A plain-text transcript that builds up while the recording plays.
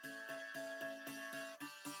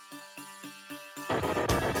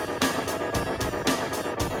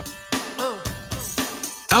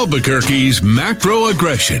Albuquerque's macro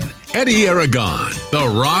aggression. Eddie Aragon, the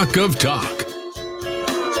Rock of Talk.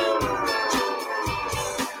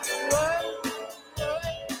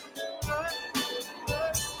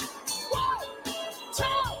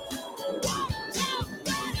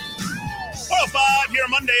 Here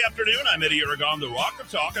Monday afternoon, I'm Eddie Aragon, the Rock of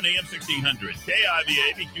Talk on AM 1600,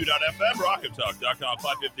 KIVA, BQ.FM, rockoftalk.com,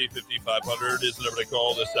 550, 5500 is the number to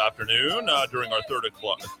call this afternoon during our third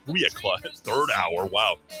hour.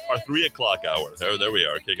 Wow, our 3 o'clock hour. There we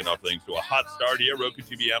are, kicking off things to a hot start here. Roku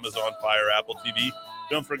TV, Amazon Fire, Apple TV.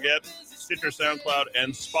 Don't forget Stitcher, SoundCloud,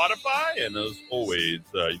 and Spotify. And as always,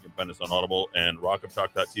 you can find us on Audible and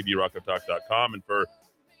rockoftalk.tv, rockoftalk.com. And for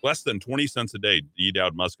less than 20 cents a day, D.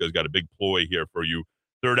 Dowd Muska's got a big ploy here for you.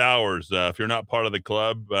 Third hours. If you're not part of the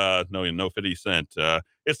club, no 50 cent.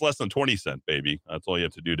 It's less than 20 cent, baby. That's all you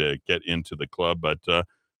have to do to get into the club. But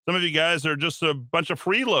some of you guys are just a bunch of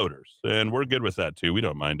freeloaders, and we're good with that too. We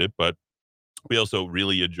don't mind it, but we also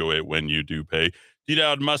really enjoy it when you do pay. D.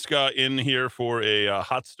 Dowd Muska in here for a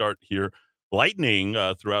hot start here. Lightning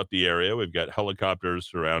throughout the area. We've got helicopters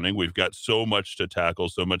surrounding. We've got so much to tackle,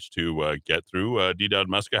 so much to get through. D. Dowd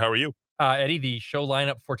Muska, how are you? Eddie, the show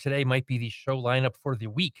lineup for today might be the show lineup for the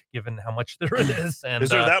week, given how much there is. And is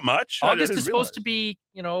there that much? August is supposed to be,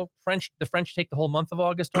 French. The French take the whole month of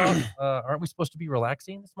August off. Aren't we supposed to be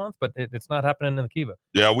relaxing this month? But it's not happening in the Kiva.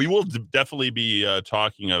 Yeah, we will definitely be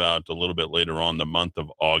talking about a little bit later on the month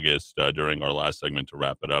of August during our last segment to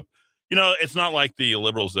wrap it up. It's not like the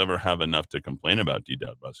Liberals ever have enough to complain about, D.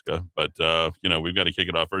 Dowd Muska, but we've got to kick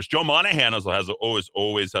it off first. Joe Monahan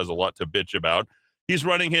always has a lot to bitch about. He's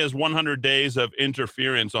running his 100 days of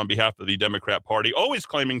interference on behalf of the Democrat Party, always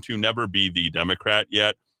claiming to never be the Democrat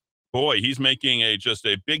yet. Boy, he's making just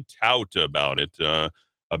a big tout about it,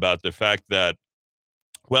 about the fact that,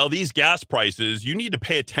 well, these gas prices, you need to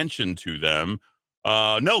pay attention to them.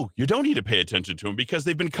 No, you don't need to pay attention to them because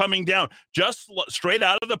they've been coming down just straight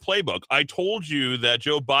out of the playbook. I told you that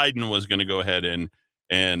Joe Biden was going to go ahead and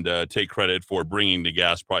take credit for bringing the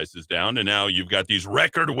gas prices down. And now you've got these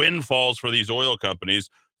record windfalls for these oil companies.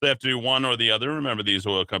 They have to do one or the other. Remember, these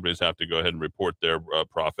oil companies have to go ahead and report their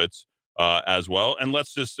profits as well. And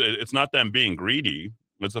it's not them being greedy.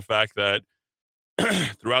 It's the fact that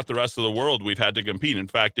throughout the rest of the world, we've had to compete. In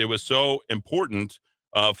fact, it was so important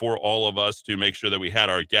for all of us to make sure that we had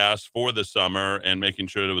our gas for the summer and making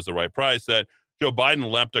sure it was the right price that Joe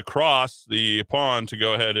Biden leapt across the pond to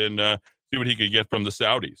go ahead and see what he could get from the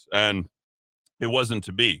Saudis. And it wasn't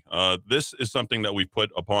to be. This is something that we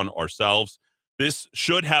put upon ourselves. This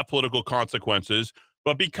should have political consequences.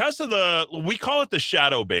 But because of we call it the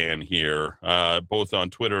shadow ban here, both on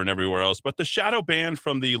Twitter and everywhere else, but the shadow ban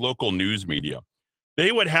from the local news media.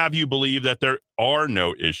 They would have you believe that there are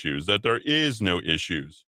no issues, that there is no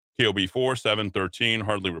issues. KOB4, 713,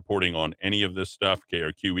 hardly reporting on any of this stuff,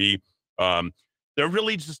 KRQE. They're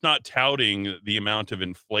really just not touting the amount of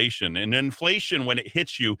inflation. And inflation, when it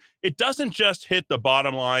hits you, it doesn't just hit the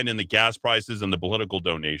bottom line and the gas prices and the political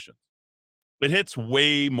donations. It hits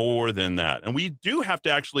way more than that. And we do have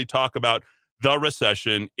to actually talk about the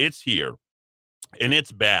recession. It's here, and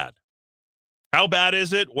it's bad. How bad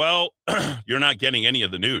is it? Well, you're not getting any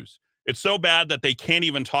of the news. It's so bad that they can't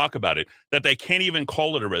even talk about it, that they can't even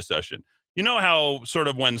call it a recession. You know how sort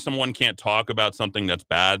of when someone can't talk about something that's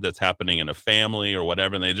bad that's happening in a family or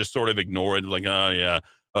whatever, and they just sort of ignore it, like, oh,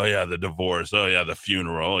 yeah, the divorce, oh, yeah, the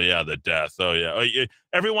funeral, oh, yeah, the death, oh, yeah.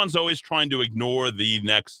 Everyone's always trying to ignore the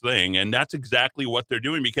next thing, and that's exactly what they're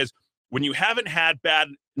doing, because when you haven't had bad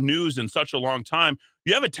news in such a long time,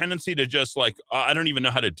 you have a tendency to just I don't even know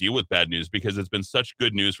how to deal with bad news because it's been such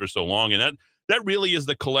good news for so long, and that really is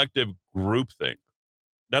the collective group thing.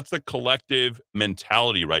 That's the collective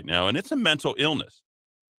mentality right now, and it's a mental illness.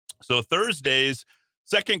 So Thursday's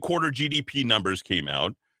second quarter GDP numbers came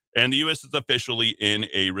out, and the U.S. is officially in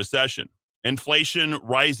a recession. Inflation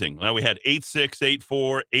rising. Now we had 8.6,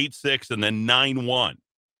 8.4, 8.6, and then 9.1.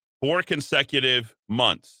 4 consecutive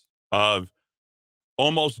months of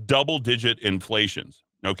almost double-digit inflations,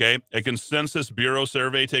 okay? A Consensus Bureau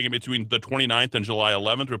survey taken between the 29th and July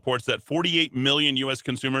 11th reports that 48 million U.S.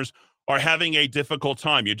 consumers are having a difficult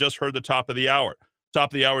time. You just heard the top of the hour.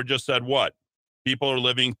 Top of the hour just said what? People are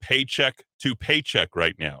living paycheck to paycheck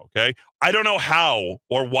right now, okay? I don't know how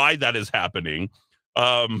or why that is happening,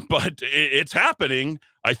 but it's happening.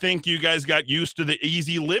 I think you guys got used to the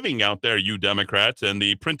easy living out there, you Democrats, and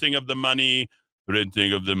the printing of the money,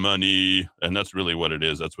 and that's really what it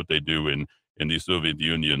is. That's what they do in the Soviet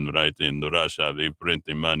Union, right? In Russia, they print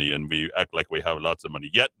the money, and we act like we have lots of money.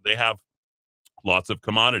 Yet they have lots of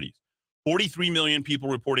commodities. 43 million people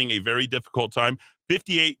reporting a very difficult time.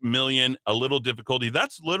 58 million, a little difficulty.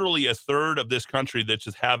 That's literally a third of this country that's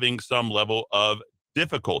just having some level of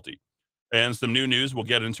difficulty. And some new news. We'll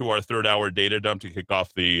get into our third hour data dump to kick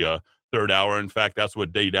off the third hour. In fact, that's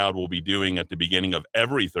what DDOW will be doing at the beginning of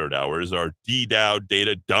every third hour is our DDOW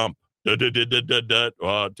data dump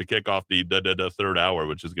to kick off the third hour,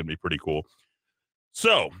 which is going to be pretty cool.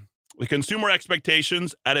 So the consumer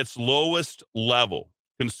expectations at its lowest level.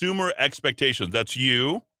 Consumer expectations. That's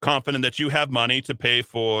you confident that you have money to pay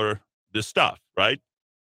for this stuff, right?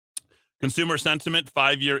 Consumer sentiment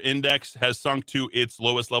 5-year index has sunk to its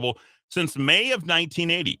lowest level since May of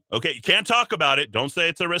 1980. Okay, you can't talk about it. Don't say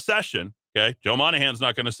it's a recession. Okay, Joe Monahan's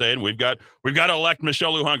not going to say it. And we've got to elect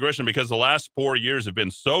Michelle Lujan Grisham because the last 4 years have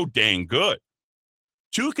been so dang good.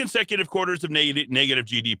 2 consecutive quarters of negative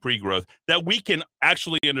GDP growth that we can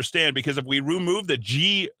actually understand, because if we remove the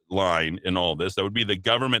G line in all this, that would be the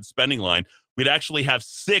government spending line, we'd actually have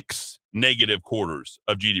 6 negative quarters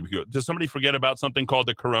of GDP growth. Does somebody forget about something called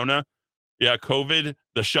the corona? Yeah, COVID,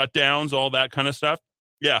 the shutdowns, all that kind of stuff.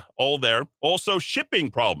 Yeah, all there. Also,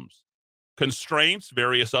 shipping problems, constraints,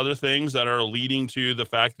 various other things that are leading to the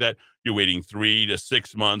fact that you're waiting 3 to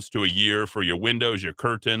 6 months to a year for your windows, your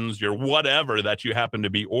curtains, your whatever that you happen to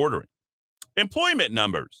be ordering. Employment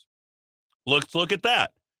numbers. Let's look at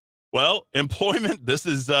that. Well, employment, this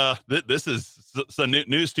is some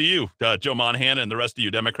news to you, Joe Monahan and the rest of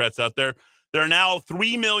you Democrats out there. There are now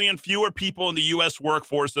 3 million fewer people in the U.S.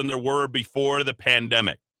 workforce than there were before the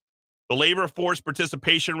pandemic. The labor force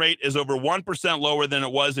participation rate is over 1% lower than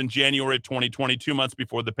it was in January of 2020, 2 months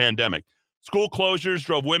before the pandemic. School closures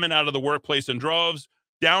drove women out of the workplace in droves,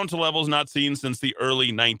 down to levels not seen since the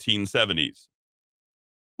early 1970s.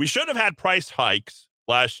 We should have had price hikes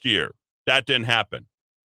last year. That didn't happen.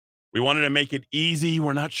 We wanted to make it easy.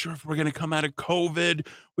 We're not sure if we're going to come out of COVID.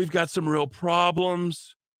 We've got some real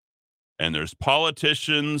problems. And there's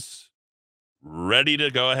politicians ready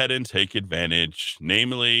to go ahead and take advantage,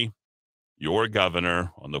 namely your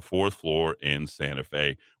governor on the 4th floor in Santa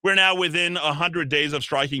Fe. We're now within 100 days of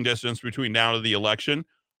striking distance between now and the election.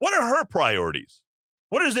 What are her priorities?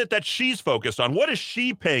 What is it that she's focused on? What is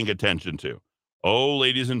she paying attention to? Oh,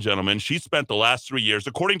 ladies and gentlemen, she spent the last 3 years,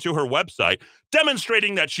 according to her website,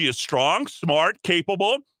 demonstrating that she is strong, smart,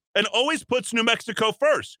 capable, and always puts New Mexico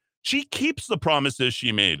first. She keeps the promises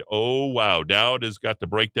she made. Oh, wow. Dowd has got the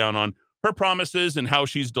breakdown on her promises and how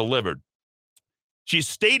she's delivered. She's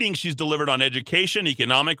stating she's delivered on education,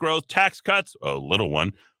 economic growth, tax cuts, a little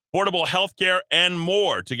one, affordable health care, and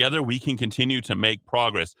more. Together, we can continue to make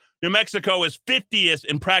progress. New Mexico is 50th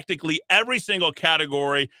in practically every single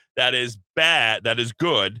category that is bad, that is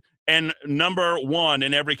good, and number 1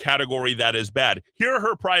 in every category that is bad. Here are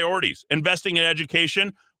her priorities. Investing in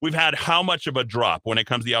education. We've had how much of a drop when it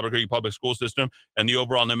comes to the Albuquerque public school system and the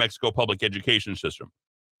overall New Mexico public education system.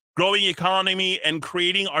 Growing economy and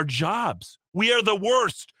creating our jobs. We are the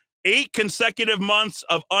worst. 8 consecutive months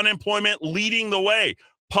of unemployment leading the way.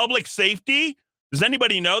 Public safety. Does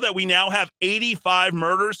anybody know that we now have 85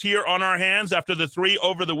 murders here on our hands after the 3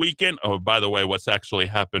 over the weekend? Oh, by the way, what's actually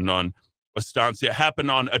happened on Estancia happened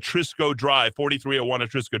on Atrisco Drive, 4301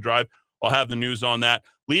 Atrisco Drive. I'll have the news on that.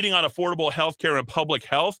 Leading on affordable health care and public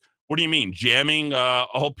health. What do you mean? Jamming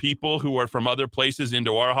all people who are from other places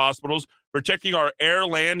into our hospitals, protecting our air,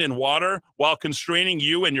 land, and water while constraining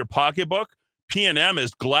you and your pocketbook. PNM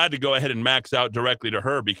is glad to go ahead and max out directly to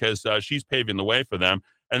her because she's paving the way for them.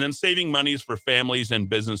 And then saving monies for families and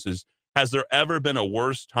businesses. Has there ever been a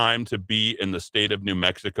worse time to be in the state of New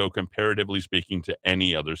Mexico, comparatively speaking, to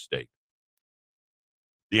any other state?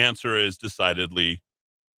 The answer is decidedly,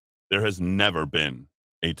 there has never been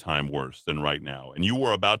a time worse than right now. And you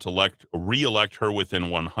were about to re-elect her within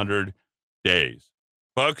 100 days.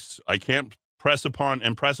 Folks, I can't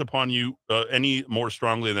impress upon you any more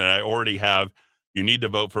strongly than I already have. You need to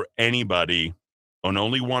vote for anybody, and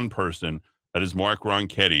only one person, that is Mark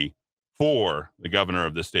Ronchetti, for the governor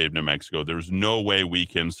of the state of New Mexico. There's no way we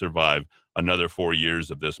can survive another 4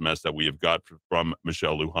 years of this mess that we have got from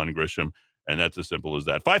Michelle Lujan Grisham. And that's as simple as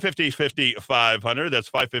that. 550-500. That's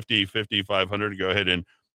 550-500. Go ahead and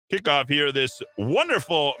kick off here this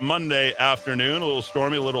wonderful Monday afternoon. A little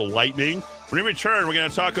stormy, a little lightning. When we return, we're going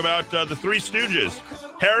to talk about the Three Stooges.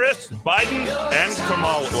 Harris, Biden, and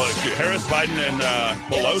Kamala. Well, Harris, Biden, and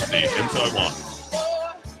Pelosi, and so on.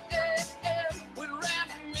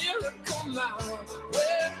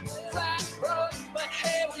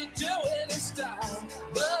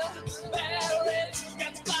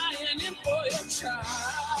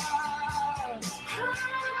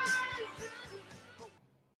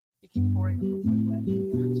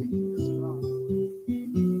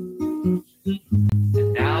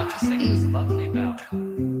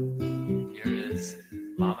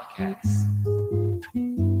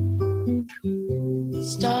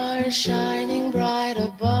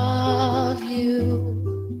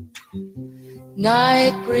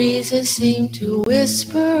 Night breezes seem to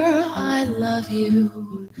whisper, I love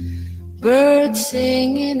you. Birds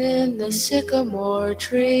singing in the sycamore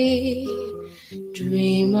tree.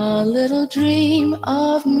 Dream a little dream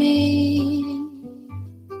of me.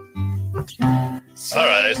 All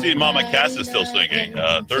right, I see Mama Cass is still singing.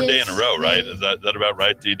 Third day in a row, right? Is that about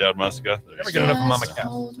right, D. Dowd Muska? Never get enough of Mama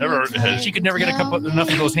Cass. Never. She could never get enough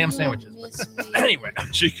of those ham sandwiches. Anyway,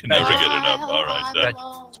 She can never get enough. All right.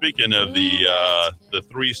 Speaking of the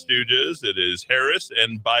Three Stooges, it is Harris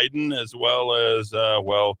and Biden, as well as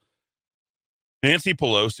Nancy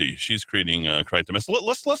Pelosi. She's creating quite the mess.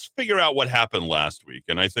 Let's figure out what happened last week,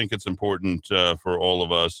 and I think it's important for all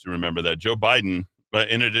of us to remember that Joe Biden,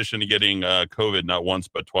 in addition to getting COVID not once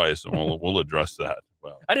but twice, and we'll address that.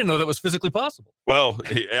 Well, I didn't know that was physically possible. Well,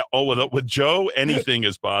 with Joe, anything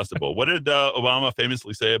is possible. What did Obama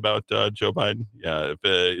famously say about Joe Biden? Yeah,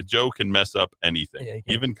 if Joe can mess up anything,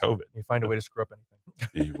 even COVID. You find a way to screw up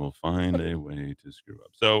anything. He will find a way to screw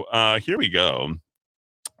up. So here we go.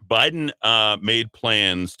 Biden made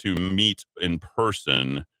plans to meet in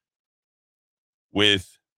person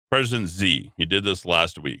with President Xi. He did this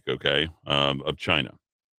last week, okay, of China.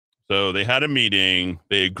 So they had a meeting.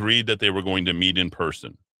 They agreed that they were going to meet in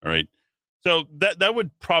person. All right. So that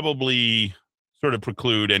would probably sort of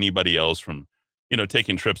preclude anybody else from,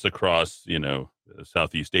 taking trips across,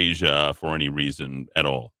 Southeast Asia for any reason at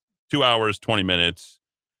all. 2 hours, 20 minutes.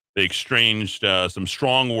 They exchanged some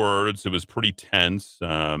strong words. It was pretty tense.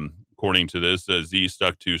 According to this, Xi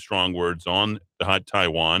stuck to strong words on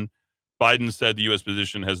Taiwan. Biden said the U.S.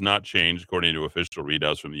 position has not changed, according to official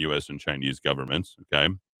readouts from the U.S. and Chinese governments.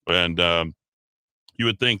 Okay. And you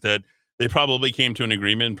would think that they probably came to an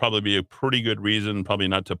agreement, probably be a pretty good reason, probably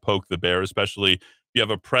not to poke the bear, especially if you have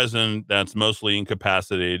a president that's mostly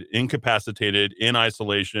incapacitated, in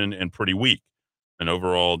isolation, and pretty weak. And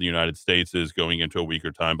overall, the United States is going into a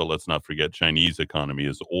weaker time. But let's not forget, Chinese economy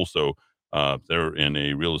is also they're in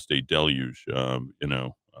a real estate deluge,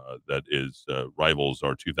 that is rivals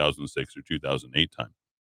our 2006 or 2008 time.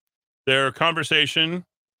 Their conversation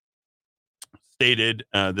stated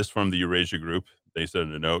this from the Eurasia Group. They said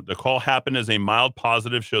in a note, the call happened as a mild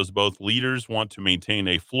positive, shows both leaders want to maintain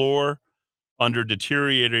a floor under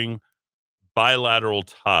deteriorating bilateral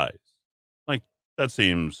ties. Like, that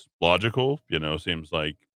seems logical, seems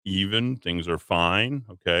like even things are fine.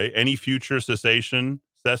 Okay. Any future cessation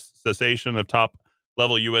of top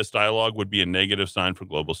level U.S. dialogue would be a negative sign for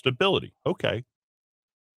global stability. Okay.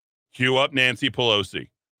 Cue up Nancy Pelosi.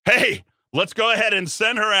 Hey, let's go ahead and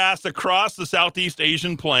send her ass across the Southeast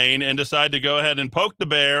Asian plain and decide to go ahead and poke the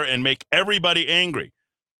bear and make everybody angry.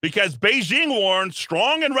 Because Beijing warned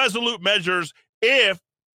strong and resolute measures if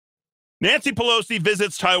Nancy Pelosi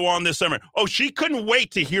visits Taiwan this summer. Oh, she couldn't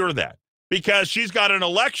wait to hear that because she's got an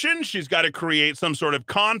election. She's got to create some sort of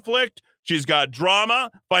conflict. She's got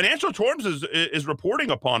drama. Financial Times is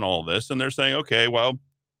reporting upon all this, and they're saying, okay, well,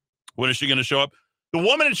 when is she going to show up? The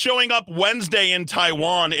woman is showing up Wednesday in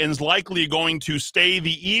Taiwan and is likely going to stay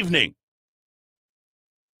the evening.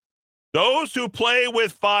 Those who play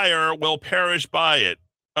with fire will perish by it.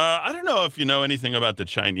 I don't know if you know anything about the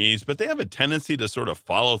Chinese, but they have a tendency to sort of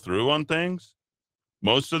follow through on things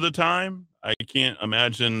most of the time. I can't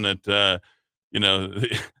imagine that,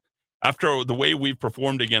 after the way we've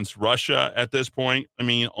performed against Russia at this point, I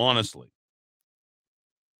mean, honestly.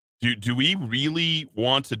 Do we really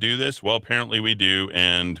want to do this? Well, apparently we do,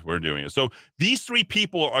 and we're doing it. So these three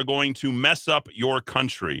people are going to mess up your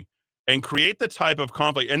country and create the type of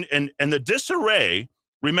conflict. And the disarray,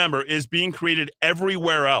 remember, is being created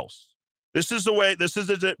everywhere else. This is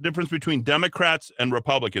the difference between Democrats and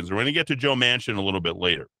Republicans. We're going to get to Joe Manchin a little bit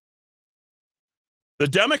later. The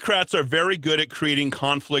Democrats are very good at creating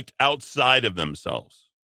conflict outside of themselves,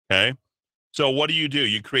 okay? So what do?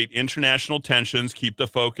 You create international tensions, keep the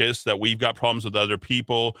focus that we've got problems with other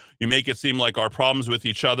people. You make it seem like our problems with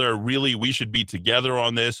each other, really, we should be together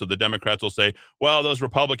on this. So the Democrats will say, well, those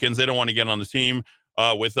Republicans, they don't want to get on the team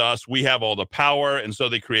with us. We have all the power. And so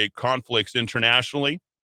they create conflicts internationally.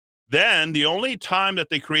 Then the only time that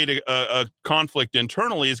they create a conflict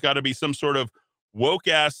internally has got to be some sort of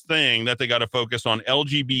woke-ass thing that they got to focus on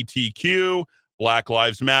LGBTQ, Black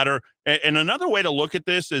Lives Matter. And another way to look at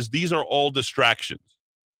this is these are all distractions.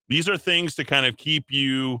 These are things to kind of keep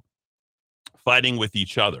you fighting with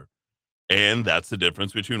each other. And that's the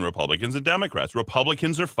difference between Republicans and Democrats.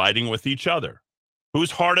 Republicans are fighting with each other.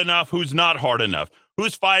 Who's hard enough? Who's not hard enough?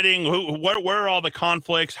 Who's fighting? Where are all the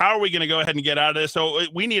conflicts? How are we going to go ahead and get out of this? So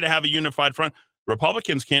we need to have a unified front.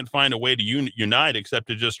 Republicans can't find a way to unite except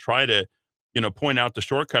to just try to, point out the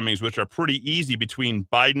shortcomings, which are pretty easy between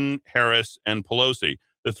Biden, Harris, and Pelosi.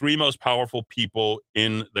 the three most powerful people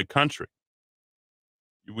in the country.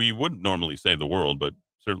 We wouldn't normally say the world, but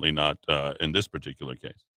certainly not in this particular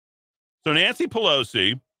case. So Nancy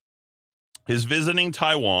Pelosi is visiting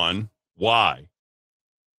Taiwan. Why?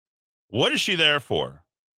 What is she there for?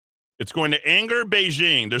 It's going to anger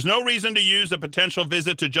Beijing. There's no reason to use a potential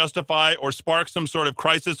visit to justify or spark some sort of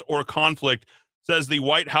crisis or conflict, says the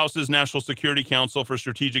White House's National Security Council for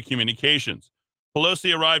Strategic Communications.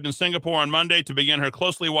 Pelosi arrived in Singapore on Monday to begin her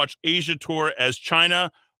closely watched Asia tour as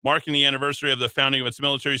China, marking the anniversary of the founding of its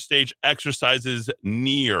military stage exercises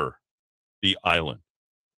near the island.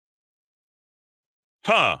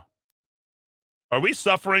 Are we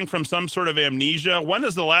suffering from some sort of amnesia? When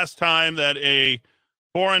is the last time that a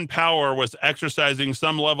foreign power was exercising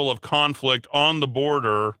some level of conflict on the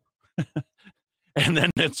border and then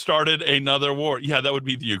it started another war? Yeah, that would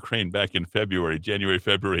be the Ukraine back in January,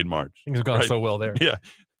 February, and March. Things have gone so well there. Yeah.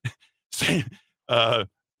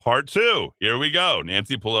 Part two. Here we go.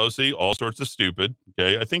 Nancy Pelosi, all sorts of stupid.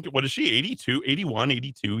 Okay. I think, what is she? 82, 81,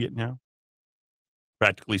 82 yet now?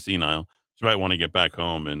 Practically senile. She might want to get back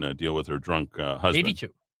home and deal with her drunk husband. 82.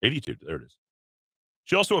 82. There it is.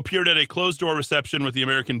 She also appeared at a closed-door reception with the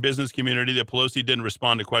American business community. That Pelosi didn't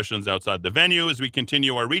respond to questions outside the venue. As we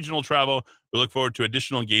continue our regional travel, we look forward to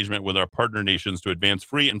additional engagement with our partner nations to advance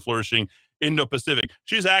free and flourishing Indo-Pacific.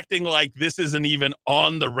 She's acting like this isn't even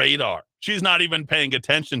on the radar. She's not even paying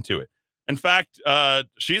attention to it. In fact,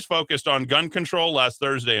 she's focused on gun control last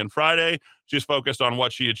Thursday and Friday. She's focused on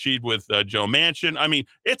what she achieved with Joe Manchin. I mean,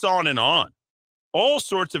 it's on and on. All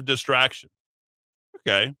sorts of distraction.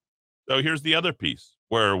 Okay. So here's the other piece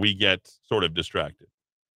where we get sort of distracted.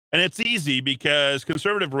 And it's easy because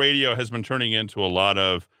conservative radio has been turning into a lot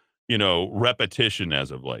of, repetition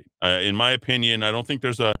as of late. In my opinion, I don't think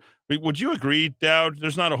would you agree, Dowd?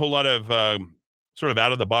 There's not a whole lot of sort of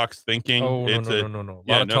out of the box thinking. Oh, no.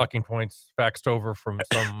 A lot of talking points faxed over from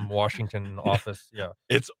some Washington office. Yeah.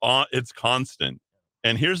 It's constant.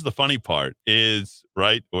 And here's the funny part is,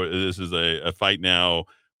 right, or this is a fight now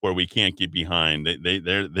where we can't get behind.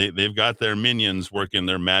 They've got their minions working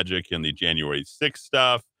their magic in the January 6th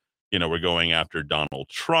stuff. We're going after Donald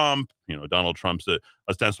Trump. Donald Trump's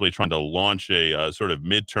ostensibly trying to launch a sort of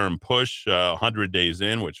midterm push 100 days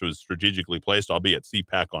in, which was strategically placed. I'll be at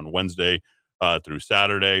CPAC on Wednesday through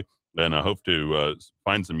Saturday, and I hope to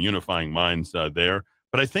find some unifying minds there.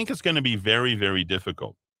 But I think it's going to be very, very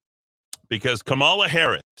difficult because Kamala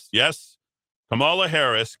Harris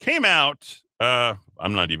came out.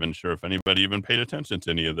 I'm not even sure if anybody even paid attention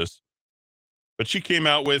to any of this, but she came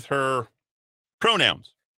out with her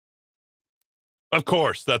pronouns. Of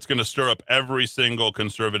course, that's going to stir up every single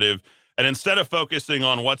conservative. And instead of focusing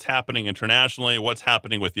on what's happening internationally, what's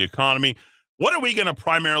happening with the economy, what are we going to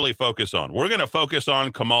primarily focus on? We're going to focus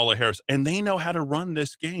on Kamala Harris, and they know how to run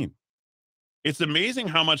this game. It's amazing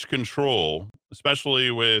how much control,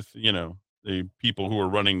 especially with, the people who are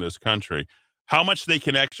running this country, how much they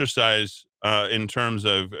can exercise in terms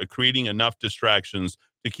of creating enough distractions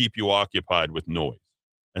to keep you occupied with noise.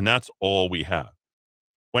 And that's all we have.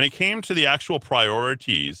 When it came to the actual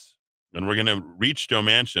priorities, and we're going to reach Joe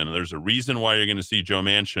Manchin, and there's a reason why you're going to see Joe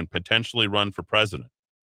Manchin potentially run for president.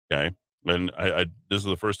 Okay. And this is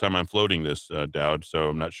the first time I'm floating this, Dowd, so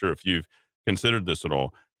I'm not sure if you've considered this at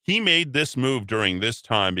all. He made this move during this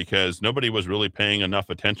time because nobody was really paying enough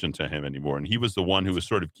attention to him anymore. And he was the one who was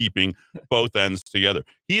sort of keeping both ends together.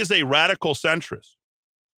 He is a radical centrist.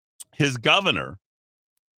 His governor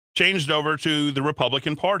changed over to the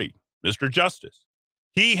Republican Party, Mr. Justice.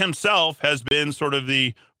 He himself has been sort of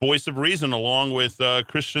the voice of reason along with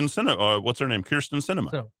Kyrsten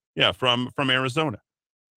Sinema. So. Yeah, from Arizona.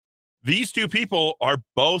 These two people are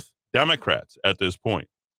both Democrats at this point.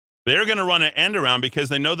 They're going to run an end around because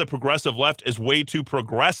they know the progressive left is way too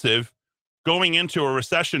progressive going into a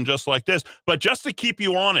recession just like this. But just to keep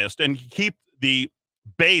you honest and keep the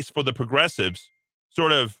base for the progressives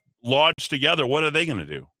sort of lodged together, what are they going to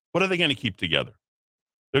do? What are they going to keep together?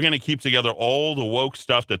 They're going to keep together all the woke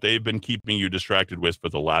stuff that they've been keeping you distracted with for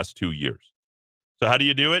the last 2 years. So how do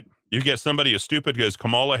you do it? You get somebody as stupid as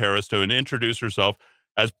Kamala Harris to introduce herself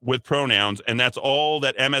as with pronouns, and that's all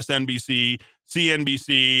that MSNBC,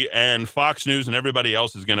 CNBC, and Fox News and everybody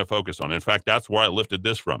else is going to focus on. In fact, that's where I lifted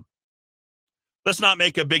this from. Let's not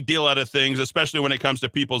make a big deal out of things, especially when it comes to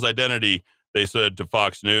people's identity, they said to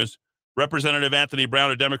Fox News. Representative Anthony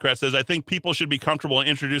Brown, a Democrat, says, I think people should be comfortable and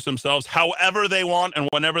introduce themselves however they want and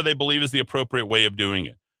whenever they believe is the appropriate way of doing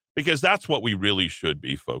it, because that's what we really should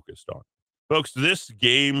be focused on. Folks, this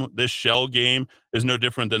game, this shell game, is no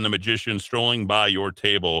different than the magician strolling by your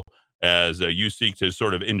table as you seek to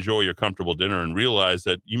sort of enjoy your comfortable dinner and realize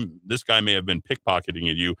that this guy may have been pickpocketing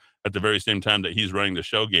at you at the very same time that he's running the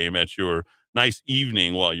show game at your nice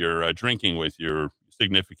evening while you're drinking with your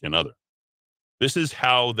significant other. This is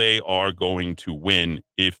how they are going to win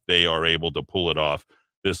if they are able to pull it off.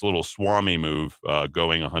 This little Swami move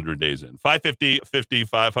going 100 days in. 550, 50,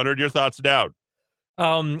 500. Your thoughts, Dowd?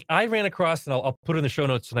 I ran across, and I'll put it in the show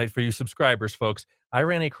notes tonight for you subscribers, folks. I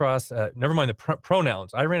ran across, never mind the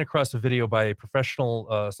pronouns. I ran across a video by a professional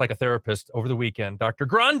psychotherapist over the weekend, Dr.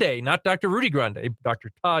 Grande, not Dr. Rudy Grande,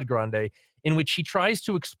 Dr. Todd Grande, in which he tries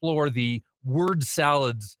to explore the word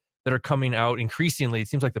salads that are coming out increasingly. It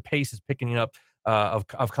seems like the pace is picking up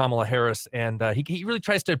of Kamala Harris, and he really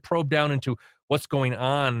tries to probe down into what's going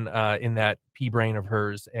on in that pea brain of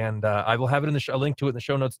hers. And I will have it in a link to it in the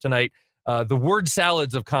show notes tonight. The word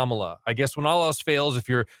salads of Kamala. I guess when all else fails, if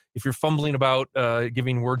you're fumbling about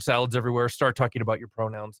giving word salads everywhere, start talking about your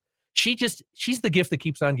pronouns. She's the gift that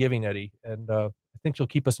keeps on giving, Eddie, and I think she'll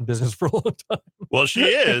keep us in business for a long time. Well, she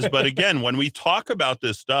is, but again, when we talk about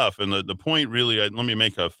this stuff, and the point really, let me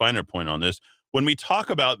make a finer point on this. When we talk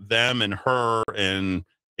about them and her and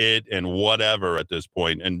it and whatever at this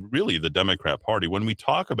point, and really the Democrat Party, when we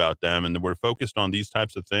talk about them and we're focused on these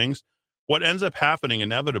types of things, what ends up happening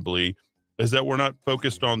inevitably is that we're not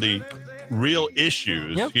focused on the real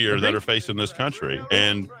issues that are facing this country.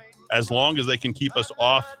 And as long as they can keep us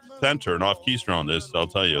off center and off keister on this, I'll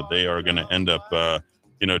tell you, they are going to end up,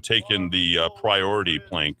 taking the priority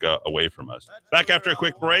plank away from us. Back after a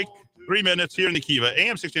quick break, 3 minutes here in the Kiva,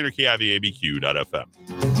 AM 1600 KIV, ABQ.FM.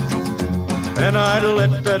 And I'd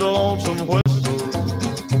let that lonesome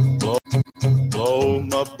whistle blow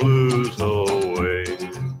my blues away.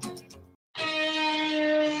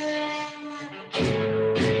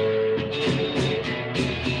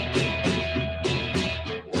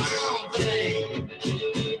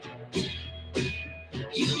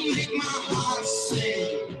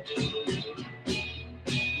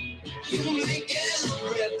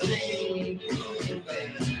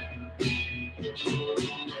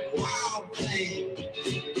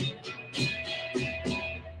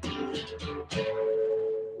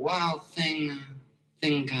 Wild thing, I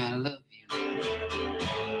think I love you. But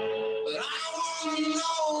I wanna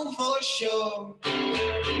know for sure.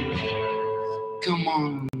 Come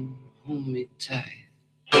on, hold me tight.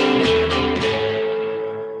 I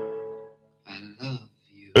love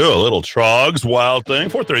you. Oh, a little Trogs, Wild Thing.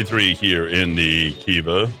 433 here in the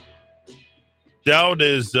Kiva. Dowd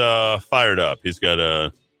is fired up. He's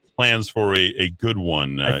got plans for a good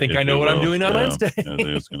one. I think I know what I'm doing on Wednesday. I think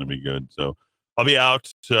it's going to be good. So I'll be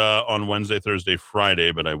out on Wednesday, Thursday,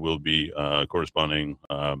 Friday, but I will be corresponding.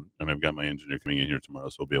 And I've got my engineer coming in here tomorrow,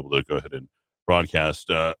 so we'll be able to go ahead and broadcast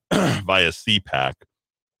via CPAC.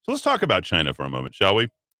 So let's talk about China for a moment, shall we?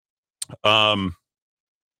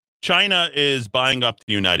 China is buying up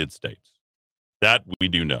the United States. That we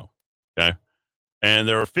do know, okay? And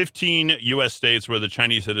there are 15 U.S. states where the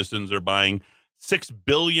Chinese citizens are buying $6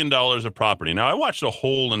 billion of property. Now, I watched a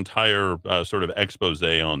whole entire sort of expose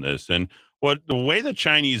on this, and the way the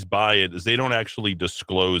Chinese buy it is they don't actually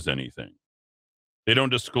disclose anything. They don't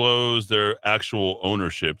disclose their actual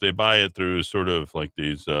ownership. They buy it through sort of like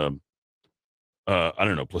these,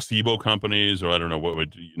 placebo companies, or I don't know what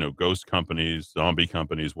would, ghost companies, zombie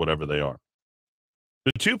companies, whatever they are.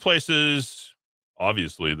 The two places,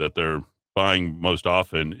 obviously, that they're buying most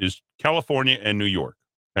often is California and New York,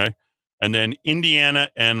 okay? And then Indiana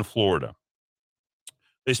and Florida.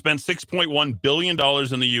 They spent $6.1 billion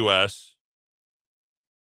in the U.S.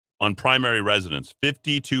 on primary residence,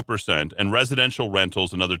 52%, and residential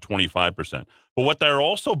rentals, another 25%. But what they're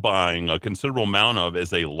also buying a considerable amount of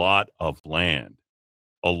is a lot of land.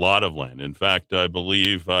 A lot of land. In fact, I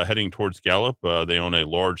believe heading towards Gallup, they own a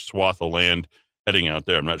large swath of land heading out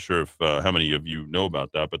there. I'm not sure if how many of you know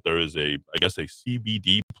about that, but there is a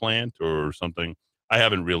CBD plant or something. I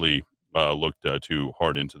haven't really looked too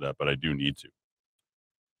hard into that, but I do need to.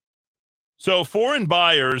 So foreign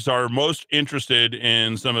buyers are most interested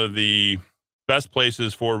in some of the best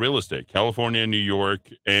places for real estate, California, New York,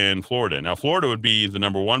 and Florida. Now, Florida would be the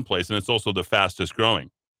number one place, and it's also the fastest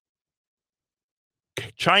growing.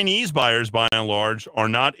 Chinese buyers, by and large, are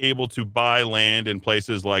not able to buy land in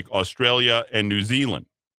places like Australia and New Zealand.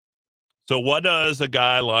 So what does a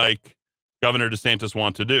guy like Governor DeSantis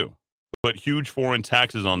want to do? Put huge foreign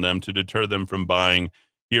taxes on them to deter them from buying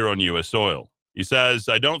here on U.S. soil. He says,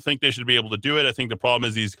 I don't think they should be able to do it. I think the problem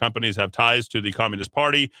is these companies have ties to the Communist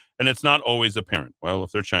Party, and it's not always apparent. Well,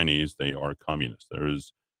 if they're Chinese, they are communists. There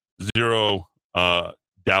is zero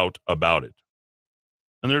doubt about it.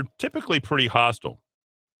 And they're typically pretty hostile.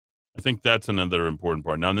 I think that's another important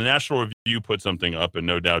part. Now, the National Review put something up, and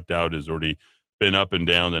no doubt Dowd has already been up and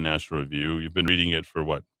down the National Review. You've been reading it for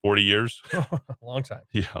what, 40 years? A long time.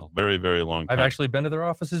 Yeah, very, very long time. I've actually been to their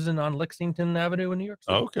offices on Lexington Avenue in New York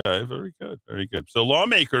City. Okay, very good, very good. So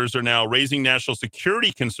lawmakers are now raising national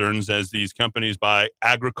security concerns as these companies buy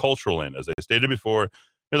agricultural land. As I stated before,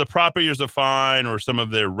 the properties are fine or some of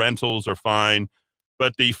their rentals are fine,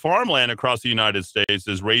 but the farmland across the United States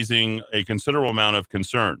is raising a considerable amount of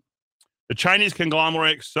concern. The Chinese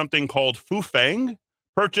conglomerate, something called Fufeng,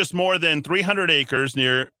 purchased more than 300 acres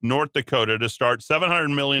near North Dakota to start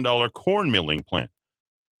 $700 million corn milling plant.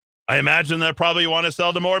 I imagine they probably want to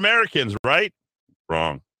sell to more Americans, right?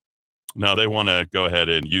 Wrong. No, they want to go ahead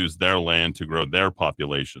and use their land to grow their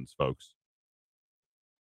populations, folks.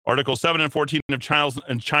 Article 7 and 14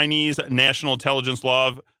 of Chinese National Intelligence Law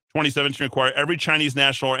of 2017 require every Chinese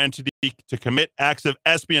national or entity to commit acts of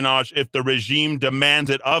espionage if the regime demands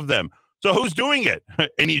it of them. So who's doing it?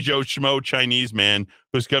 Any Joe Schmo Chinese man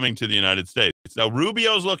who's coming to the United States. Now,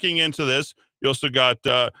 Rubio's looking into this. You also got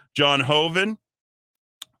John Hoeven,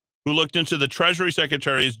 who looked into the Treasury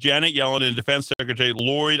Secretaries Janet Yellen and Defense Secretary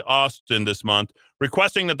Lloyd Austin this month,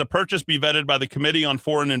 requesting that the purchase be vetted by the Committee on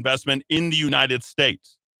Foreign Investment in the United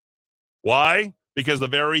States. Why? Because the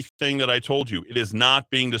very thing that I told you, it is not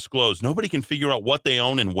being disclosed. Nobody can figure out what they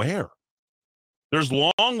own and where. There's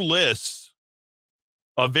long lists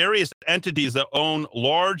of various entities that own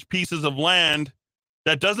large pieces of land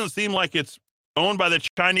that doesn't seem like it's owned by the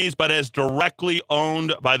Chinese, but is directly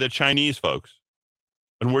owned by the Chinese folks.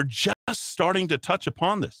 And we're just starting to touch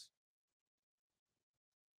upon this.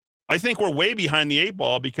 I think we're way behind the eight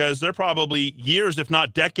ball because they're probably years, if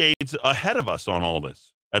not decades, ahead of us on all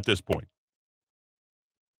this at this point.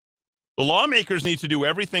 The lawmakers need to do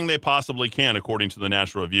everything they possibly can, according to the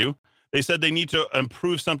National Review. They said they need to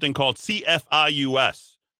improve something called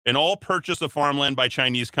CFIUS, in all purchase of farmland by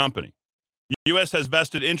Chinese company. The U.S. has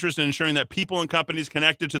vested interest in ensuring that people and companies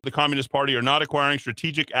connected to the Communist Party are not acquiring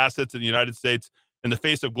strategic assets in the United States in the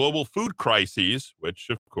face of global food crises, which,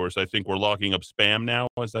 of course, I think we're locking up spam now.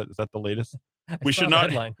 Is that the latest? We should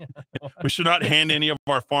not hand any of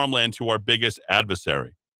our farmland to our biggest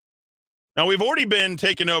adversary. Now, we've already been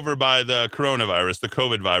taken over by the coronavirus, the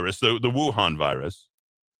COVID virus, the Wuhan virus.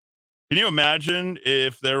 Can you imagine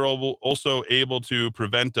if they're also able to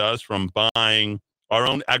prevent us from buying our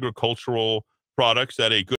own agricultural products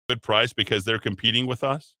at a good price because they're competing with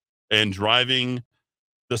us and driving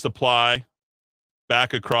the supply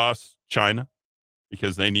back across China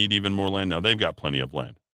because they need even more land? Now, they've got plenty of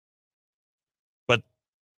land. But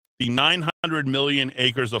the 900 million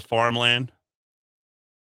acres of farmland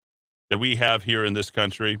that we have here in this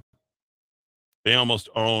country, they almost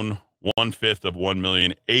own 1/5 of 1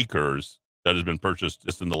 million acres that has been purchased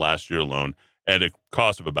just in the last year alone at a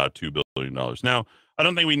cost of about $2 billion. Now, I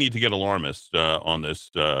don't think we need to get alarmist on this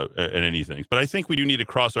and anything, but I think we do need to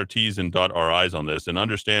cross our T's and dot our I's on this and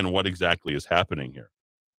understand what exactly is happening here.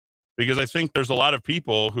 Because I think there's a lot of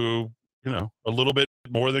people who, a little bit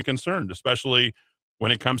more than concerned, especially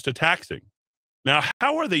when it comes to taxing. Now,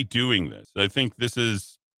 how are they doing this? I think this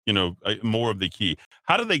is, more of the key.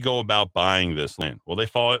 How do they go about buying this land? Well, they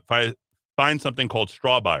find something called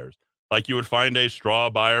straw buyers, like you would find a straw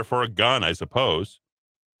buyer for a gun, I suppose.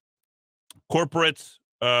 Corporates,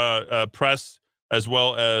 press, as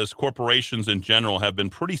well as corporations in general, have been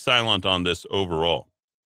pretty silent on this overall.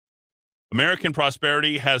 American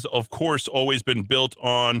prosperity has, of course, always been built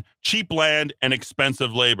on cheap land and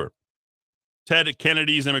expensive labor. Ted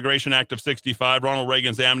Kennedy's Immigration Act of 65, Ronald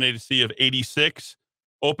Reagan's amnesty of 86,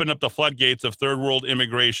 opened up the floodgates of third world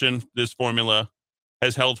immigration. This formula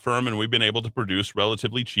has held firm, and we've been able to produce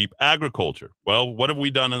relatively cheap agriculture. Well, what have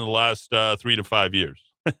we done in the last 3 to 5 years?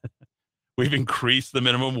 We've increased the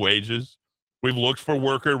minimum wages. We've looked for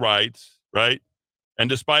worker rights, right? And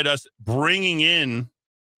despite us bringing in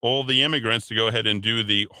all the immigrants to go ahead and do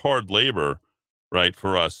the hard labor, right,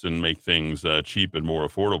 for us and make things cheap and more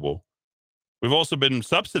affordable, we've also been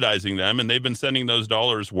subsidizing them, and they've been sending those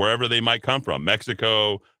dollars wherever they might come from: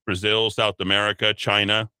 Mexico, Brazil, South America,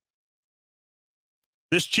 China.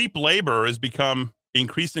 This cheap labor has become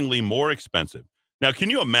increasingly more expensive. Now,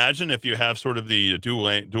 can you imagine if you have sort of the dual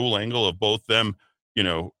angle of both them,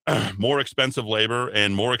 more expensive labor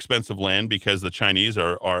and more expensive land because the Chinese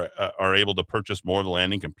are able to purchase more of the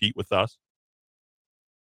land and compete with us?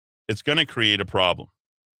 It's going to create a problem.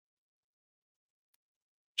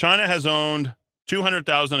 China has owned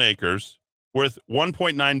 200,000 acres worth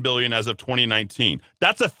 $1.9 billion as of 2019.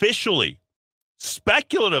 That's officially.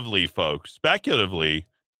 Speculatively, folks,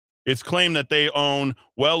 it's claimed that they own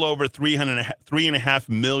well over 3.5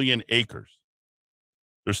 million acres.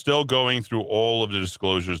 They're still going through all of the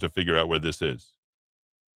disclosures to figure out where this is.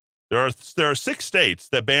 There are 6 states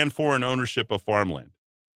that ban foreign ownership of farmland.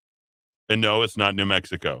 And no, it's not New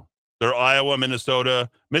Mexico. They're Iowa, Minnesota,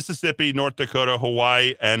 Mississippi, North Dakota,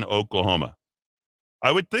 Hawaii, and Oklahoma.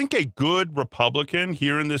 I would think a good Republican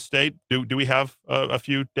here in this state, do we have a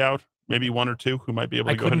few, Dowd? Maybe 1 or 2 who might be able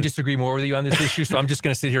to I go ahead couldn't and... disagree more with you on this issue, so I'm just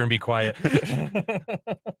going to sit here and be quiet.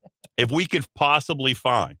 If we could possibly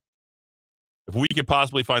find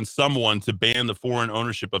someone to ban the foreign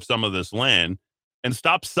ownership of some of this land and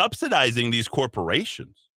stop subsidizing these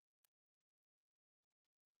corporations.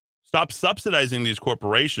 Stop subsidizing these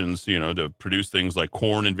corporations, to produce things like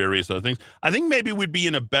corn and various other things. I think maybe we'd be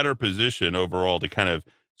in a better position overall to kind of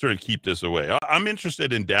sort of keep this away. I'm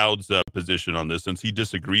interested in Dowd's position on this, since he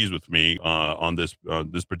disagrees with me on this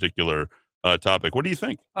particular topic. What do you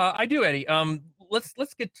think? I do, Eddie.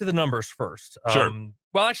 Let's get to the numbers first. Sure.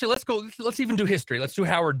 Well, actually, let's even do history. Let's do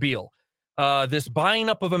Howard Beale. This buying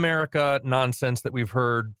up of America nonsense that we've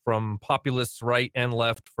heard from populists right and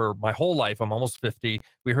left for my whole life. I'm almost 50.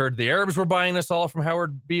 We heard the Arabs were buying us all from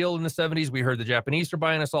Howard Beale in the 70s. We heard the Japanese were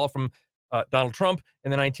buying us all from Donald Trump in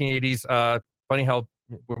the 1980s. Funny how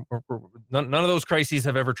none of those crises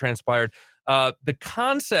have ever transpired. The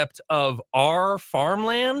concept of our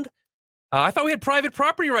farmland, I thought we had private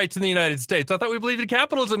property rights in the United States. I thought we believed in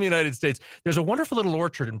capitalism in the United States. There's a wonderful little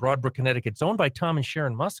orchard in Broadbrook, Connecticut. It's owned by Tom and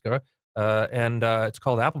Sharon Muska, and it's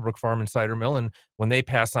called Applebrook Farm and Cider Mill. And when they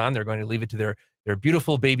pass on, they're going to leave it to their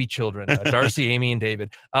beautiful baby children, Darcy, Amy, and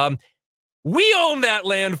David. We own that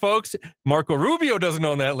land, folks. Marco Rubio doesn't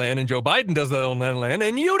own that land, and Joe Biden doesn't own that land,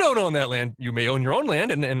 and you don't own that land. You may own your own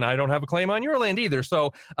land, and I don't have a claim on your land either.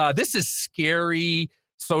 So this is scary,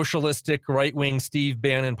 socialistic, right-wing Steve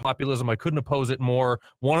Bannon populism. I couldn't oppose it more.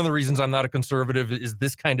 One of the reasons I'm not a conservative is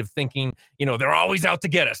this kind of thinking. They're always out to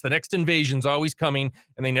get us. The next invasion's always coming,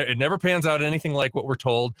 and it never pans out anything like what we're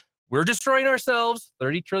told. We're destroying ourselves.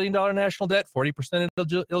 $30 trillion national debt, 40%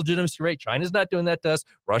 illegitimacy rate. China's not doing that to us.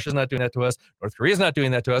 Russia's not doing that to us. North Korea's not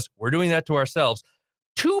doing that to us. We're doing that to ourselves.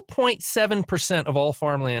 2.7% of all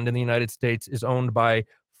farmland in the United States is owned by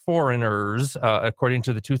foreigners, according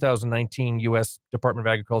to the 2019 U.S. Department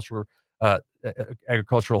of Agriculture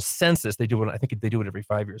agricultural census. I think they do it every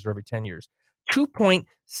 5 years or every 10 years.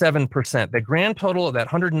 2.7%. The grand total of that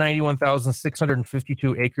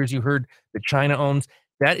 191,652 acres you heard that China owns,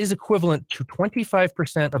 that is equivalent to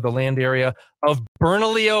 25% of the land area of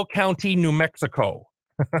Bernalillo County, New Mexico.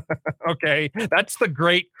 Okay, that's the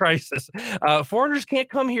great crisis. Foreigners can't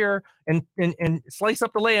come here and slice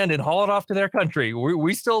up the land and haul it off to their country.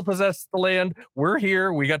 We still possess the land. We're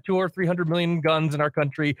here. We got 200 or 300 million guns in our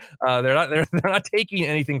country. They're not taking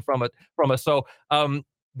anything from us. So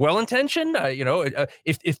well-intentioned.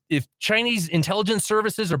 If Chinese intelligence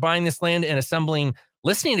services are buying this land and assembling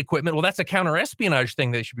listening equipment, well, that's a counter-espionage thing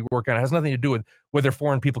they should be working on. It has nothing to do with whether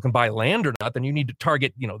foreign people can buy land or not. Then you need to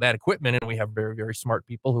target, that equipment. And we have very, very smart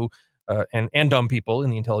people who, and dumb people in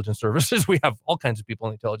the intelligence services. We have all kinds of people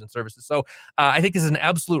in the intelligence services. So I think this is an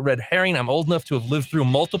absolute red herring. I'm old enough to have lived through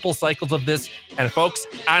multiple cycles of this. And folks,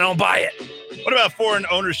 I don't buy it. What about foreign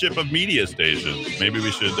ownership of media stations? Maybe we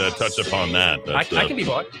should touch upon that. I can be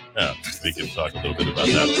bought. Yeah, we can talk a little bit about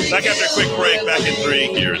that. Back after a quick break, back in 3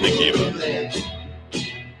 here in the Kiva.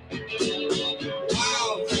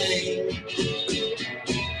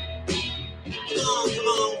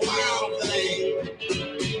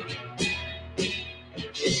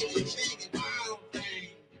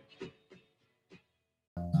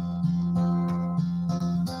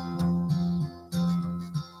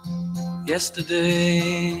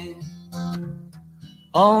 Yesterday,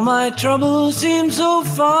 all my troubles seem so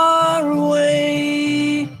far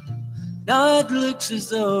away. Now it looks as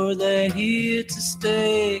though they're here to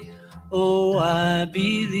stay. Oh, I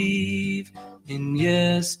believe in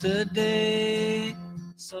yesterday.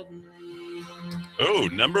 Suddenly. Oh,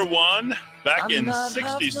 number 1 back in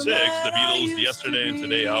 '66, the Beatles' Yesterday and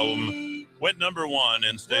Today album went number 1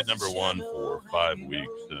 and stayed number 1 for 5 weeks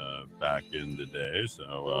back in the day.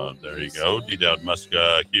 So there you go. D-Dowd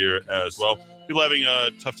Muska here as well. People having a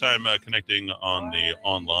tough time connecting on the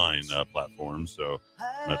online platform, so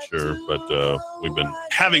I'm not sure. But we've been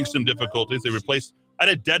having some difficulties. They replaced, I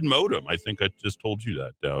had a dead modem. I think I just told you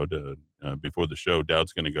that, Dowd, before the show.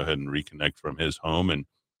 Dowd's going to go ahead and reconnect from his home, and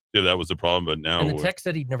yeah, that was the problem. But now, and the text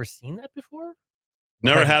said he'd never seen that before.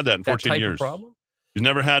 Never had that in 14 years. Problem? He's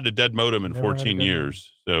never had a dead modem in 14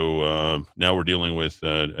 years. So now we're dealing with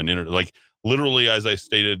an internet. Like literally, as I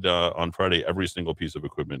stated on Friday, every single piece of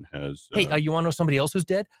equipment has. Hey, you want to know somebody else who's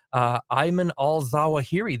dead? Ayman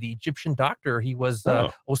al-Zawahiri, the Egyptian doctor. He was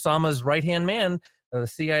Osama's right-hand man. The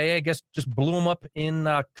CIA, I guess, just blew him up in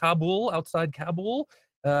Kabul, outside Kabul.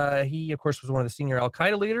 He, of course, was one of the senior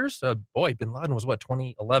al-Qaeda leaders. Boy, bin Laden was,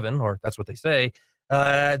 2011, or that's what they say.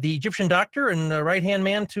 The Egyptian doctor and the right-hand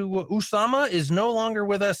man to Osama is no longer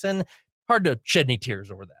with us, and hard to shed any tears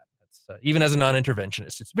over that. That's, even as a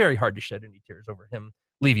non-interventionist, it's very hard to shed any tears over him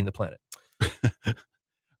leaving the planet.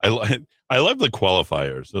 I love the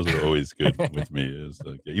qualifiers. Those are always good with me. Is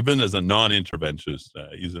even as a non-interventionist,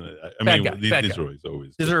 these are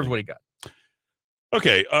always deserved what he got.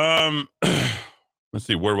 Okay. Let's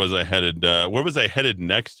see. Where was I headed? Where was I headed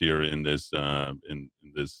next here in this? In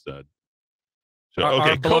this. Show?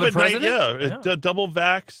 Our COVID-19. Yeah. Double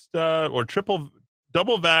vaxxed or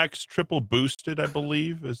double vaxxed, triple boosted. I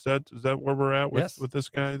believe is that where we're at with this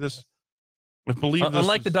guy? I believe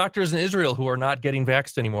unlike the doctors in Israel who are not getting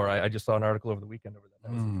vaxxed anymore. I just saw an article over the weekend over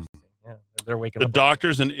that. Yeah, they're waking up. The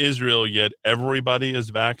doctors in Israel, yet everybody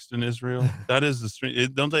is vaxxed in Israel. That is the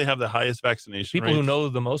stream. Don't they have the highest vaccination People rates? who know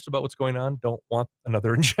the most about what's going on don't want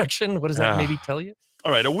another injection. What does that maybe tell you?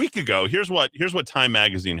 All right, a week ago, here's what Time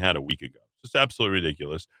Magazine had a week ago. Just absolutely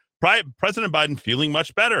ridiculous. President Biden feeling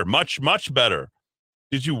much better, much better.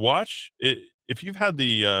 Did you watch it? If you've had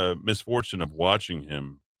the misfortune of watching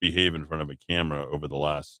him behave in front of a camera over the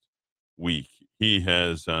last week, he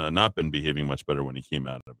has not been behaving much better when he came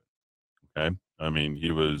out of it. Okay. I mean, he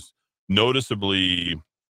was noticeably,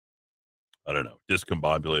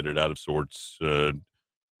 discombobulated, out of sorts,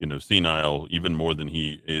 senile, even more than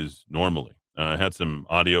he is normally. I had some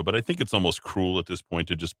audio, but I think it's almost cruel at this point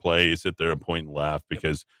to just sit there and point and laugh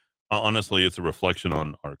because honestly, it's a reflection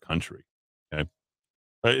on our country. Okay.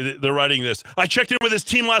 They're writing this. I checked in with his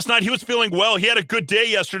team last night. He was feeling well. He had a good day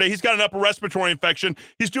yesterday. He's got an upper respiratory infection.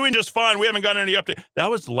 He's doing just fine. We haven't gotten any update.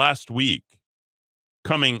 That was last week,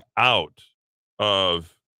 coming out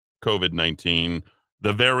of COVID-19,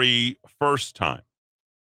 the very first time.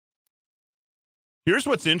 Here's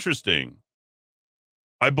what's interesting.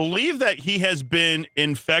 I believe that he has been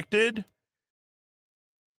infected.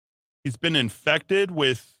 He's been infected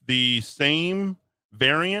with the same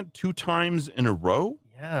variant 2 times in a row.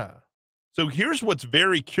 Yeah. So here's what's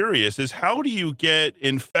very curious is how do you get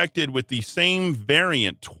infected with the same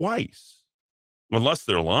variant twice? Unless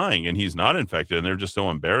they're lying and he's not infected and they're just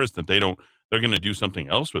so embarrassed that they're going to do something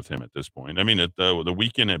else with him at this point. I mean, the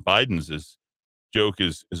weekend at Biden's joke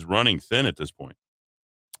is running thin at this point.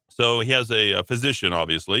 So he has a physician,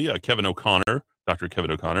 obviously, Dr. Kevin O'Connor,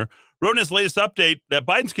 wrote in his latest update that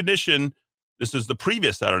Biden's condition, this is the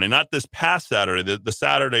previous Saturday, not this past Saturday, the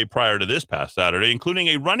Saturday prior to this past Saturday, including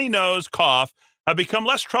a runny nose, cough, have become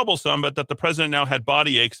less troublesome, but that the president now had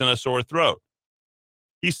body aches and a sore throat.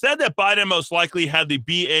 He said that Biden most likely had the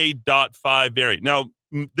BA.5 variant. Now,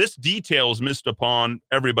 this detail is missed upon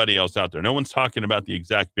everybody else out there. No one's talking about the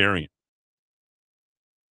exact variant.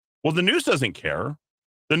 Well, the news doesn't care.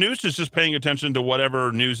 The news is just paying attention to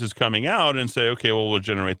whatever news is coming out and say, okay, well, we'll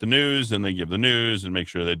generate the news, and they give the news and make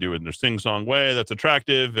sure they do it in their sing-song way that's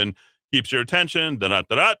attractive and keeps your attention,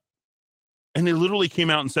 da-da-da-da. And they literally came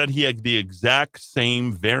out and said he had the exact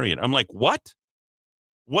same variant. I'm like, what?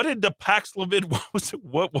 What did the Paxlovid,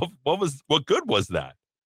 what good was that?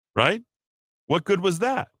 Right? What good was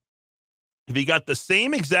that? If he got the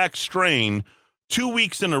same exact strain 2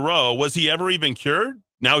 weeks in a row, was he ever even cured?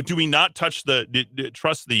 Now, do we not trust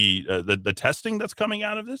the testing that's coming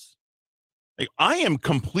out of this? Like, I am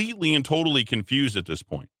completely and totally confused at this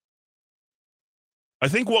point. I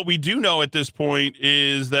think what we do know at this point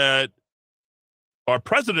is that our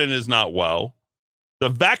president is not well.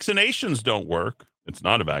 The vaccinations don't work. It's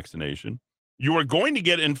not a vaccination. You are going to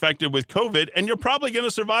get infected with COVID, and you're probably going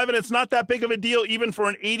to survive it. It's not that big of a deal, even for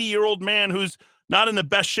an 80-year-old man who's not in the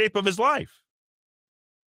best shape of his life.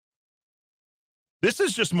 This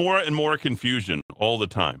is just more and more confusion all the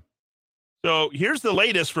time. So here's the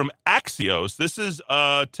latest from Axios. This is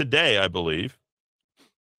today, I believe.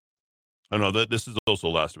 I know that this is also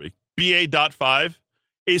last week. BA.5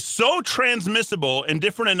 is so transmissible and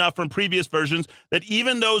different enough from previous versions that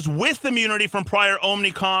even those with immunity from prior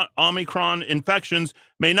Omicron infections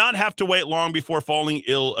may not have to wait long before falling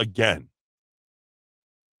ill again.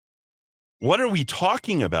 What are we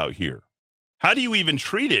talking about here? How do you even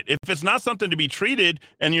treat it? If it's not something to be treated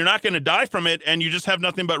and you're not going to die from it and you just have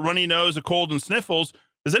nothing but runny nose, a cold, and sniffles,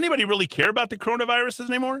 does anybody really care about the coronaviruses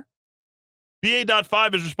anymore?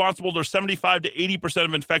 BA.5 is responsible for 75 to 80%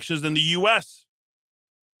 of infections in the U.S.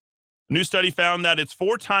 A new study found that it's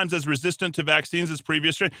 4 times as resistant to vaccines as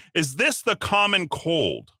previous strain. Is this the common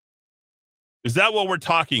cold? Is that what we're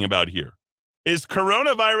talking about here? Is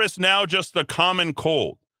coronavirus now just the common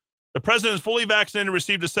cold? The president is fully vaccinated and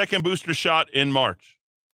received a second booster shot in March.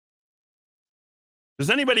 Does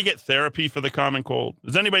anybody get therapy for the common cold?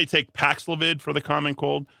 Does anybody take Paxlovid for the common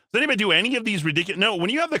cold? Does anybody do any of these ridiculous? No, when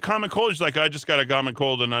you have the common cold, it's like, I just got a common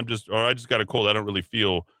cold and I just got a cold. I don't really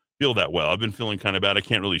feel that well. I've been feeling kind of bad. I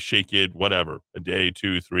can't really shake it, whatever. A day,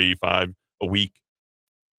 2, 3, 5, a week.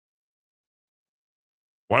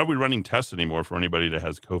 Why are we running tests anymore for anybody that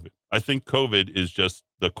has COVID? I think COVID is just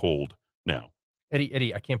the cold now.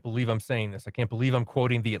 Eddie, I can't believe I'm saying this. I can't believe I'm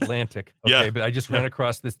quoting The Atlantic. Okay, Yeah. but I just ran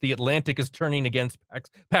across this. The Atlantic is turning against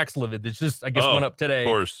Paxlovid. It's just, I guess, went up today. Of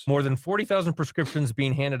course. More than 40,000 prescriptions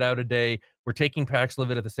being handed out a day. We're taking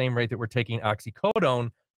Paxlovid at the same rate that we're taking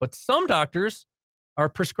oxycodone, but some doctors are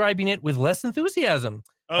prescribing it with less enthusiasm.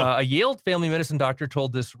 A Yale family medicine doctor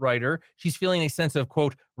told this writer she's feeling a sense of,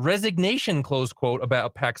 quote, resignation, close quote,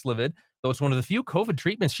 about Paxlovid. Though it's one of the few COVID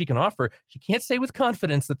treatments she can offer, she can't say with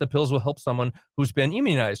confidence that the pills will help someone who's been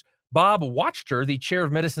immunized. Bob Wachter, the chair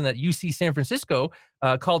of medicine at UC San Francisco,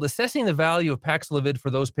 called assessing the value of Paxlovid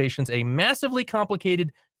for those patients a massively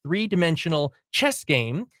complicated three-dimensional chess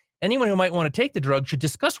game. Anyone who might want to take the drug should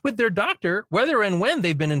discuss with their doctor whether and when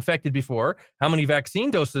they've been infected before, how many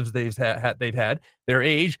vaccine doses they've had, their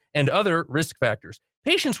age, and other risk factors.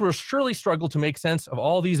 Patients will surely struggle to make sense of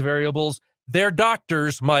all these variables. Their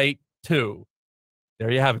doctors might too. There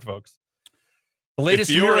you have it, folks. The latest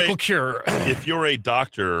miracle cure. If you're a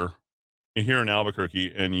doctor here in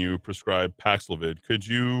Albuquerque and you prescribe Paxlovid, could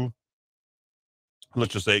you,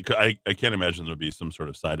 let's just say, I can't imagine there'll be some sort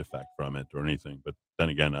of side effect from it or anything. But then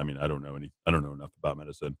again, I mean, I don't know enough about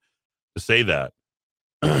medicine to say that.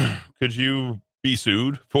 Could you be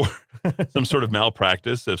sued for some sort of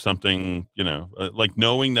malpractice if something, like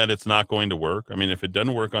knowing that it's not going to work? I mean, if it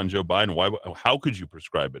doesn't work on Joe Biden, how could you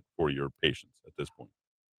prescribe it for your patients at this point?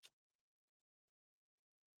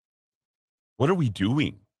 What are we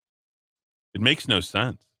doing? It makes no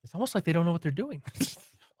sense. It's almost like they don't know what they're doing.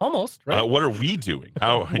 Almost, right? What are we doing?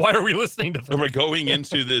 Why are we listening to them? We're going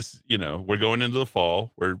into this, we're going into the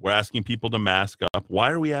fall. We're asking people to mask up. Why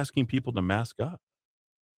are we asking people to mask up?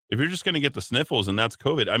 If you're just going to get the sniffles and that's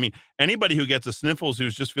COVID, I mean, anybody who gets the sniffles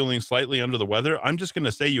who's just feeling slightly under the weather, I'm just going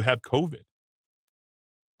to say you have COVID.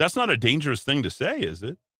 That's not a dangerous thing to say, is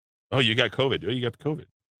it? Oh, you got COVID. Oh, you got the COVID.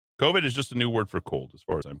 COVID is just a new word for cold as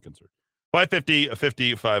far as I'm concerned. 550,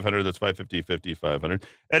 50, 500. That's 550, 50, 500.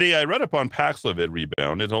 Eddie, I read up on Paxlovid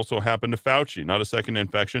rebound. It also happened to Fauci. Not a second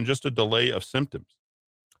infection, just a delay of symptoms.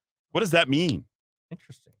 What does that mean?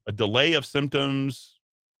 Interesting. A delay of symptoms.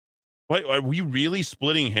 What, are we really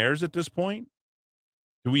splitting hairs at this point?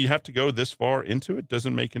 Do we have to go this far into it?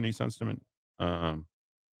 Doesn't make any sense to me.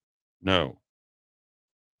 No.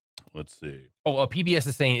 Let's see. PBS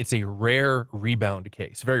is saying it's a rare rebound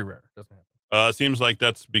case. Very rare. Doesn't happen. Seems like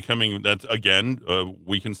that's again,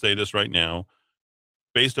 we can say this right now,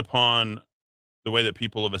 based upon the way that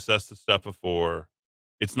people have assessed the stuff before,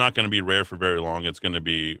 it's not going to be rare for very long. It's going to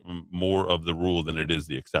be more of the rule than it is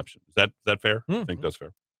the exception. Is that fair? Mm-hmm. I think that's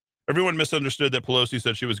fair. Everyone misunderstood that Pelosi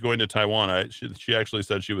said she was going to Taiwan. She actually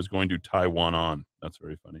said she was going to Taiwan on. That's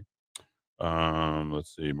very funny.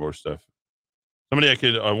 Let's see, more stuff.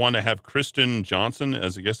 Somebody I want to have Kristen Johnson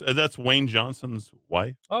as a guest. That's Wayne Johnson's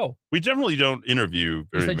wife. Oh, we generally don't interview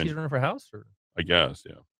very many. She's running for House, or I guess,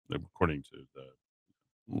 yeah, according to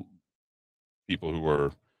the people who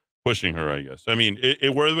were pushing her. I guess. I mean,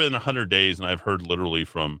 it were within 100 days, and I've heard literally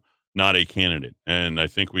from not a candidate, and I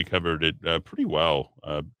think we covered it pretty well.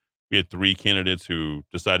 We had 3 candidates who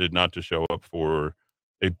decided not to show up for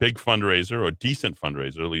a big fundraiser or a decent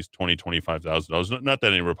fundraiser, at least $20,000, $25,000. Not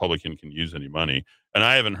that any Republican can use any money. And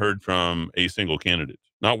I haven't heard from a single candidate.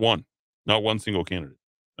 Not one single candidate.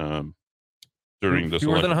 During this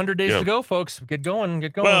fewer election. than 100 days to go, folks. Get going.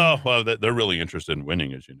 Well, they're really interested in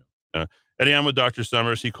winning, as you know. Eddie, I'm with Dr.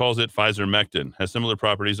 Summers. He calls it Pfizer-Mectin. Has similar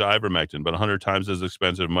properties to ivermectin, but 100 times as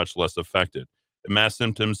expensive, much less effective. It masks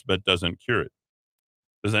symptoms, but doesn't cure it.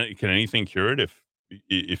 Can anything cure it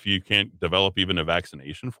if you can't develop even a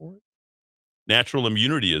vaccination for it? Natural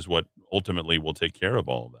immunity is what ultimately will take care of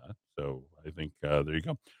all of that. So I think there you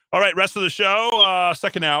go. All right, rest of the show,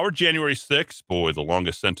 second hour, January 6th. Boy, the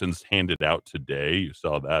longest sentence handed out today. You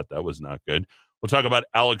saw that. That was not good. We'll talk about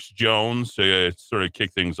Alex Jones to sort of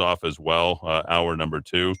kick things off as well, hour number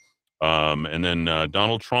 2. And then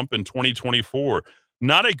Donald Trump in 2024.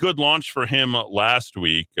 Not a good launch for him last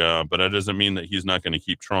week, but that doesn't mean that he's not going to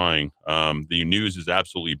keep trying. The news is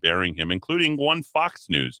absolutely bearing him, including one Fox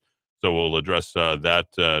News. So we'll address that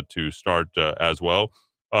to start as well.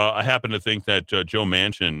 I happen to think that Joe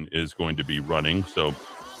Manchin is going to be running, so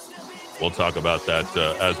we'll talk about that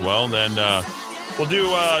as well. And then we'll do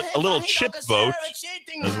a little chip vote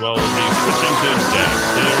as well as the switching to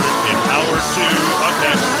stats here in hour 2 up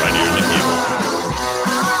next right here in the cable.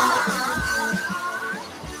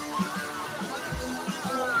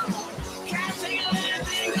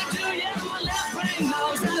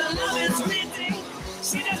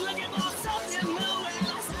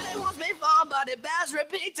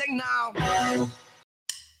 thing now.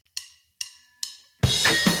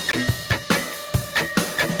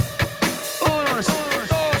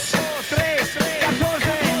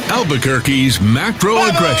 Albuquerque's macro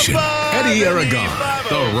aggression. Eddie Aragon,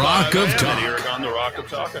 the Rock of Eddie Talk. Aragon, the Rock of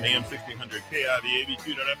Talk on AM 1600 KIV,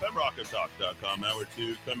 ABQ.FM, rockoftalk.com. Hour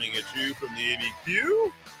 2 coming at you from the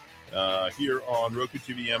ABQ. Here on Roku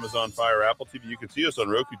TV, Amazon Fire, Apple TV. You can see us on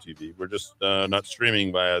Roku TV. We're just not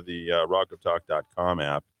streaming via the rockoftalk.com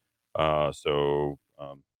app. So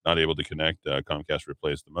not able to connect. Comcast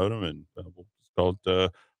replaced the modem, and we'll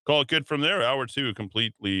just call it good from there. Hour 2,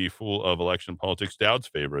 completely full of election politics. Dowd's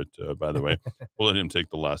favorite, by the way. We'll let him take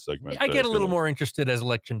the last segment. I get a little more interested as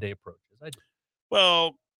election day approaches.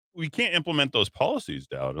 Well, we can't implement those policies,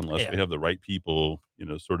 Dowd, unless we have the right people,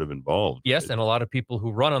 sort of involved. Yes, and a lot of people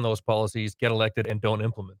who run on those policies get elected and don't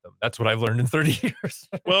implement them. That's what I've learned in 30 years.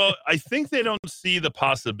 Well, I think they don't see the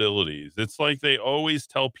possibilities. It's like they always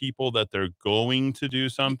tell people that they're going to do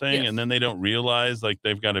something, and then they don't realize like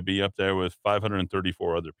they've got to be up there with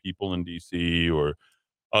 534 other people in D.C. or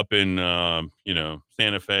up in,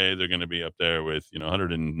 Santa Fe. They're going to be up there with,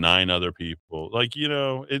 109 other people. Like,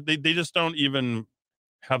 they just don't even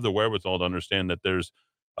have the wherewithal to understand that there's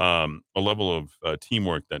a level of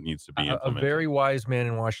teamwork that needs to be implemented. A very wise man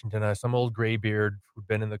in Washington, some old graybeard who'd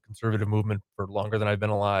been in the conservative movement for longer than I've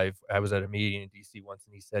been alive. I was at a meeting in D.C. once,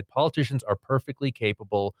 and he said, politicians are perfectly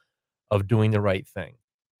capable of doing the right thing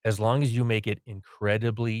as long as you make it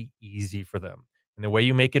incredibly easy for them. And the way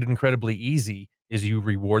you make it incredibly easy is you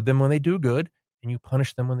reward them when they do good and you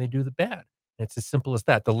punish them when they do the bad. It's as simple as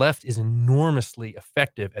that. The left is enormously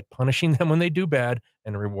effective at punishing them when they do bad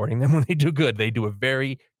and rewarding them when they do good. They do a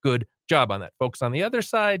very good job on that. Folks on the other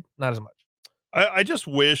side, not as much. I just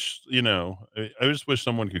wish, I just wish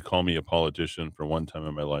someone could call me a politician for one time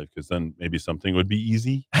in my life, because then maybe something would be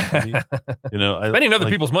easy. Spending other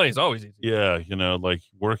people's money is always easy. Yeah, like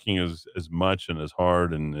working as much and as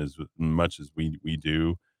hard and as much as we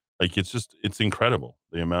do. Like, it's incredible,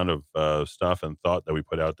 the amount of stuff and thought that we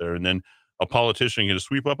put out there. And then a politician can just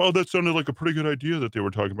sweep up, oh, that sounded like a pretty good idea that they were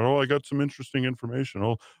talking about. Oh, I got some interesting information.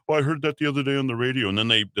 Oh, I heard that the other day on the radio. And then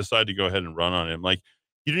they decide to go ahead and run on it. I'm like,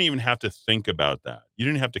 you didn't even have to think about that. You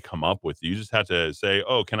didn't have to come up with it. You just had to say,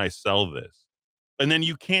 oh, can I sell this? And then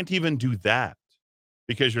you can't even do that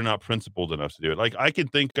because you're not principled enough to do it. Like, I can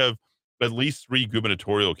think of at least 3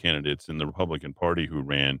 gubernatorial candidates in the Republican Party who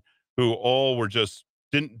ran, who all were just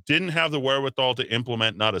didn't have the wherewithal to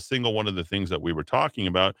implement not a single one of the things that we were talking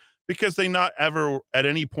about, because they not ever at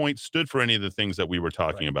any point stood for any of the things that we were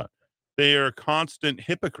talking about. They are constant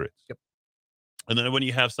hypocrites. Yep. And then when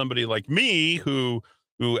you have somebody like me who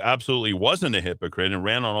absolutely wasn't a hypocrite and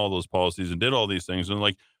ran on all those policies and did all these things, and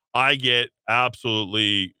like, I get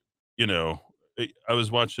absolutely, I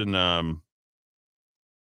was watching, I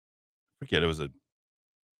forget, it was a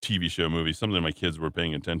TV show, movie, something my kids were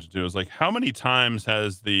paying attention to. It was like, how many times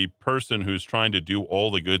has the person who's trying to do all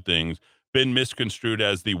the good things been misconstrued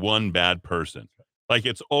as the one bad person? Like,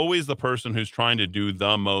 it's always the person who's trying to do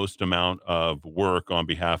the most amount of work on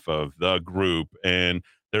behalf of the group. And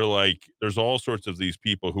they're like, there's all sorts of these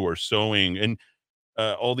people who are sowing and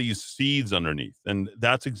all these seeds underneath. And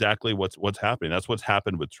that's exactly what's happening. That's what's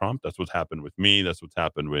happened with Trump. That's what's happened with me. That's what's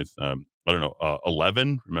happened with,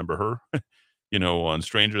 Eleven. Remember her? On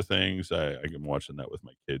Stranger Things. I'm watching that with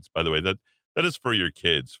my kids. By the way, that is for your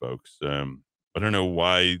kids, folks. I don't know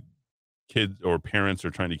why kids or parents are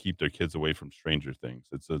trying to keep their kids away from Stranger Things.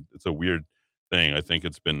 It's a weird thing. I think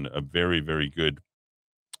it's been a very, very good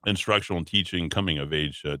instructional and teaching coming of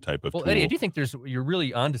age type of tool. Eddie, I do think you're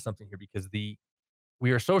really onto something here, because we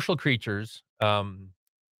are social creatures,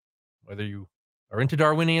 whether you are into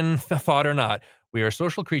Darwinian thought or not. We are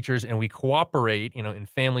social creatures, and we cooperate, in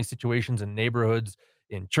family situations, in neighborhoods,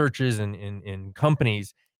 in churches, and in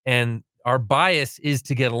companies. And our bias is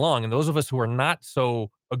to get along. And those of us who are not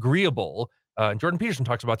so agreeable, and Jordan Peterson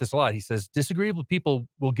talks about this a lot. He says, disagreeable people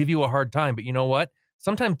will give you a hard time, but you know what?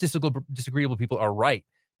 Sometimes disagreeable people are right.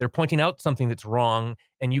 They're pointing out something that's wrong,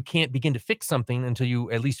 and you can't begin to fix something until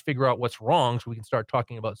you at least figure out what's wrong, so we can start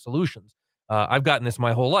talking about solutions. I've gotten this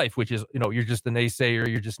my whole life, which is, you're just a naysayer,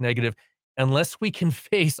 you're just negative. Unless we can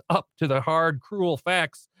face up to the hard, cruel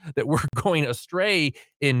facts that we're going astray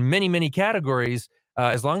in many, many categories,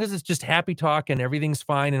 as long as it's just happy talk and everything's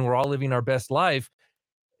fine and we're all living our best life,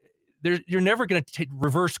 you're never going to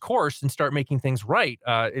reverse course and start making things right.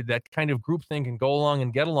 That kind of groupthink and go along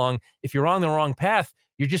and get along. If you're on the wrong path,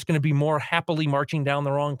 you're just going to be more happily marching down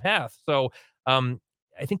the wrong path. So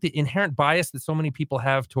I think the inherent bias that so many people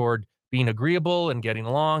have toward being agreeable and getting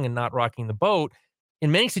along and not rocking the boat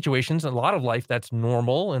in many situations, a lot of life, that's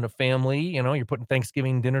normal in a family. You're putting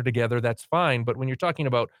Thanksgiving dinner together, that's fine. But when you're talking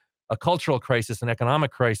about a cultural crisis, an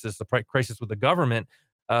economic crisis, a crisis with the government,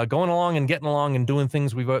 going along and getting along and doing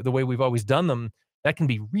things the way we've always done them, that can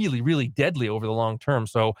be really, really deadly over the long term.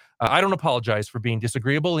 So I don't apologize for being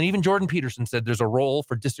disagreeable. And even Jordan Peterson said there's a role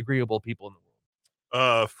for disagreeable people in the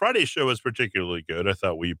world. Friday's show was particularly good. I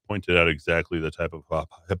thought we pointed out exactly the type of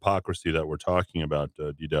hypocrisy that we're talking about,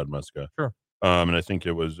 D-Dad Muska. Sure. And I think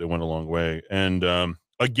it went a long way. And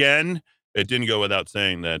again, it didn't go without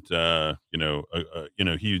saying that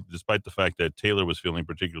he, despite the fact that Taylor was feeling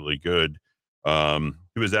particularly good,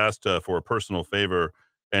 he was asked for a personal favor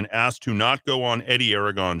and asked to not go on Eddie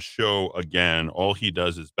Aragon's show again. All he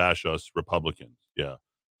does is bash us Republicans. Yeah.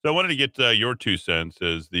 So I wanted to get your 2 cents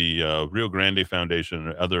as the Rio Grande Foundation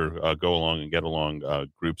and other go along and get along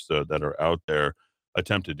groups that are out there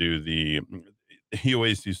attempt to do he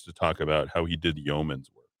always used to talk about how he did yeoman's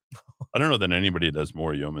work. I don't know that anybody does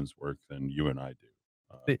more yeoman's work than you and I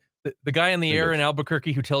do. The guy in the air in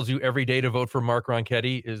Albuquerque who tells you every day to vote for Mark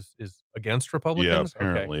Ronchetti is against Republicans? Yeah,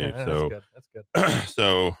 apparently. Okay. Yeah, so that's good.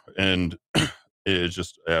 So, and it's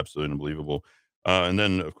just absolutely unbelievable. And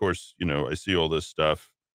then, of course, I see all this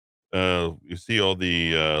stuff. You see all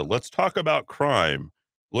the let's talk about crime.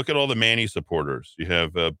 Look at all the Manny supporters. You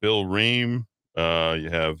have Bill Ream. You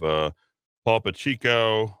have Paul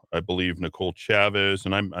Pacheco. I believe Nicole Chavez,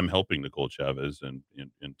 and I'm helping Nicole Chavez and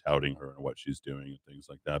in touting her and what she's doing and things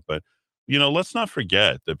like that. But let's not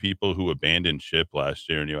forget the people who abandoned ship last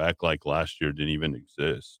year, and you act like last year didn't even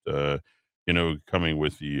exist. Coming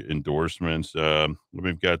with the endorsements.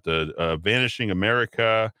 We've got the Vanishing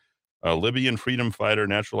America, Libyan freedom fighter,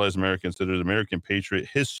 naturalized American, considered American patriot.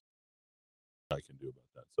 His I can do about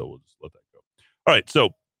that, so we'll just let that go. All right, so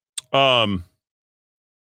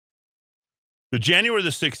the January the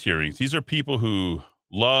 6th hearings, these are people who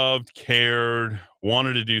loved, cared,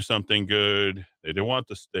 wanted to do something good. They wanted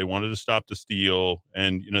to stop the steal.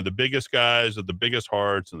 And, the biggest guys with the biggest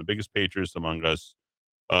hearts and the biggest patriots among us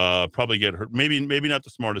probably get hurt. Maybe not the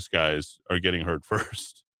smartest guys are getting hurt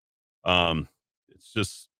first. It's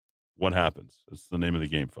just what happens. It's the name of the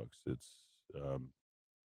game, folks.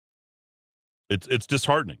 It's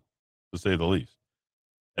disheartening, to say the least.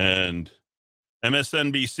 And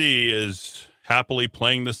MSNBC is happily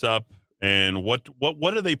playing this up. And what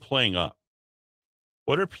are they playing up?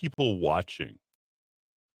 What are people watching?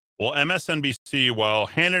 Well, MSNBC, while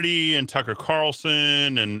Hannity and Tucker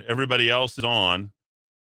Carlson and everybody else is on,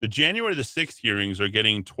 the January the 6th hearings are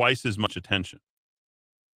getting twice as much attention.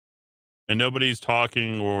 And nobody's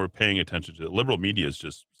talking or paying attention to it. Liberal media is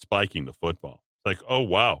just spiking the football. It's like, oh,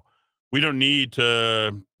 wow. We don't need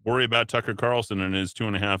to worry about Tucker Carlson and his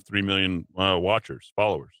 2.5-3 million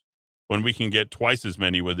followers, when we can get twice as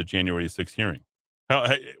many with the January 6th hearing.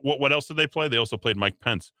 What else did they play? They also played Mike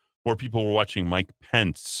Pence. More people were watching Mike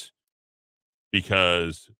Pence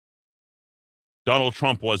because Donald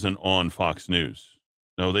Trump wasn't on Fox News.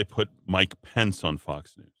 No, they put Mike Pence on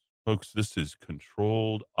Fox News. Folks, this is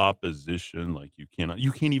controlled opposition. Like you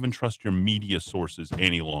can't even trust your media sources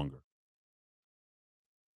any longer.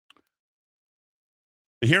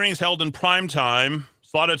 The hearings held in prime time,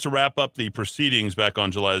 slotted to wrap up the proceedings back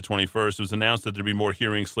on July the 21st. It was announced that there'd be more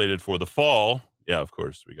hearings slated for the fall. Yeah, of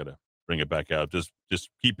course, we got to bring it back out. Just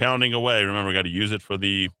keep pounding away. Remember, we got to use it for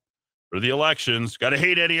the elections. Got to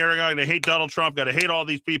hate Eddie Aragon. Got to hate Donald Trump. Got to hate all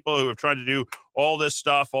these people who have tried to do all this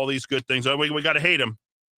stuff, all these good things. We got to hate them.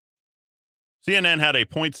 CNN had a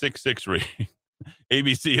 0.66 rating.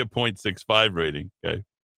 ABC a 0.65 rating. Okay,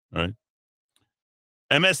 all right.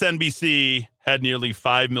 MSNBC had nearly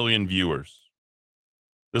 5 million viewers.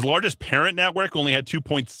 The largest parent network only had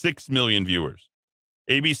 2.6 million viewers.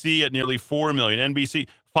 ABC at nearly 4 million. NBC,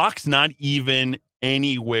 Fox not even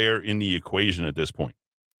anywhere in the equation at this point.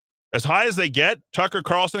 As high as they get, Tucker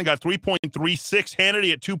Carlson got 3.36,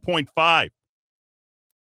 Hannity at 2.5. That's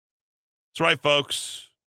right, folks.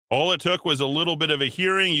 All it took was a little bit of a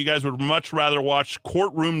hearing. You guys would much rather watch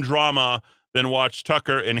courtroom drama than watch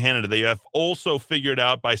Tucker and Hannity. They have also figured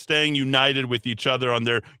out by staying united with each other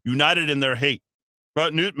united in their hate.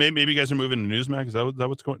 But maybe you guys are moving to Newsmax. Is that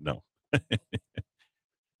what's going? No.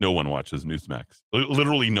 No one watches Newsmax.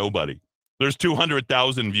 Literally nobody. There's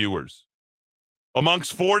 200,000 viewers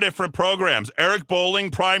amongst 4 different programs. Eric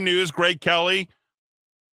Bolling, Prime News, Greg Kelly.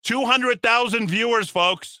 200,000 viewers,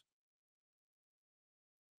 folks.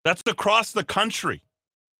 That's across the country.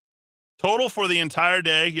 Total for the entire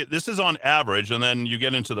day. This is on average, and then you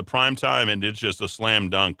get into the prime time, and it's just a slam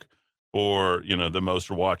dunk for, the most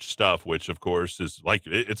watched stuff, which, of course, is like,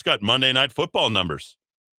 it's got Monday Night Football numbers.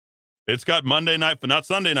 It's got Monday night, but not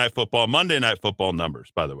Sunday night football, Monday night football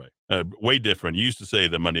numbers, by the way. Way different. You used to say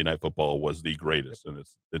that Monday night football was the greatest, and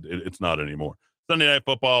it's not anymore. Sunday night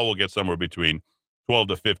football will get somewhere between 12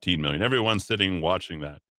 to 15 million. Everyone's sitting watching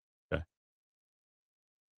that. Okay.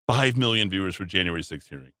 5 million viewers for January 6th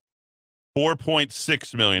hearing.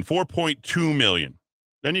 4.6 million, 4.2 million.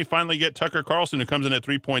 Then you finally get Tucker Carlson, who comes in at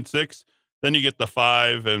 3.6. Then you get the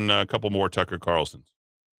 5 and a couple more Tucker Carlsons.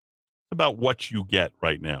 It's about what you get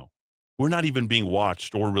right now. We're not even being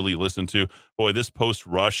watched or really listened to. Boy, this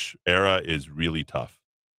post-Rush era is really tough.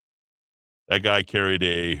 That guy carried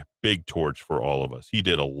a big torch for all of us. He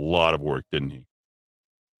did a lot of work, didn't he?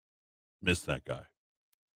 Miss that guy.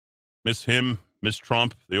 Miss him, miss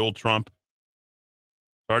Trump, the old Trump.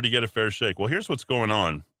 It's hard to get a fair shake. Well, here's what's going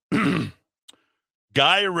on.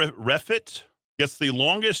 Guy Reffitt gets the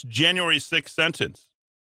longest January 6th sentence.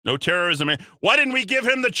 No terrorism. Why didn't we give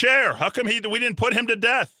him the chair? How come we didn't put him to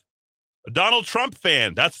death? A Donald Trump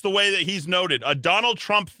fan. That's the way that he's noted. A Donald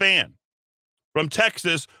Trump fan from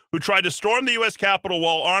Texas who tried to storm the U.S. Capitol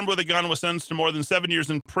while armed with a gun was sentenced to more than 7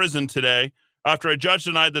 years in prison today after a judge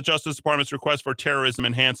denied the Justice Department's request for terrorism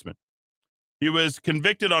enhancement. He was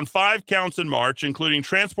convicted on 5 counts in March, including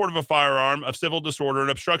transport of a firearm, of civil disorder,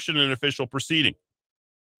 and obstruction in an official proceeding.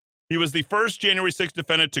 He was the first January 6th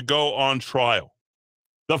defendant to go on trial.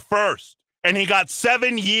 The first. And he got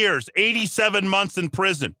 7 years, 87 months in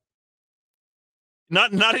prison.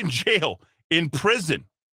 Not in jail, in prison.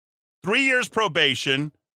 3 years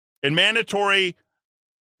probation and mandatory.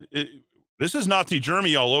 This is Nazi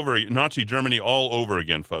Germany all over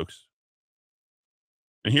again, folks.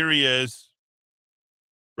 And here he is.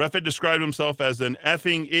 Reffitt described himself as an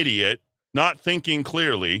effing idiot, not thinking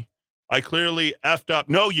clearly. I clearly effed up.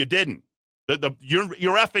 No, you didn't.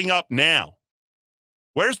 You're effing up now.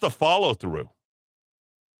 Where's the follow through?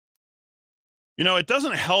 You know, it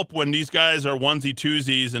doesn't help when these guys are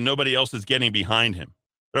onesie-twosies and nobody else is getting behind him.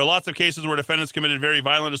 There are lots of cases where defendants committed very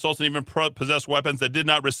violent assaults and even possessed weapons that did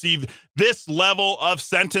not receive this level of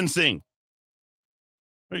sentencing.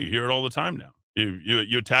 Well, you hear it all the time now.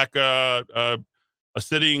 You attack a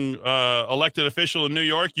sitting elected official in New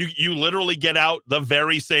York, you literally get out the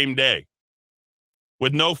very same day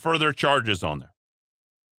with no further charges on there.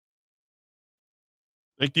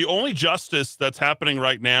 Like the only justice that's happening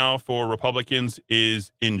right now for Republicans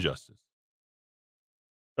is injustice.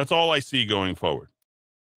 That's all I see going forward.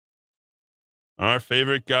 Our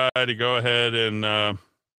favorite guy to go ahead and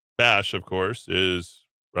bash, of course, is,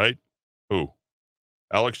 right? Who?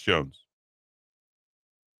 Alex Jones.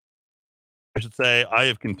 I should say I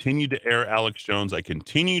have continued to air Alex Jones. I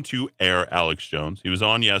continue to air Alex Jones. He was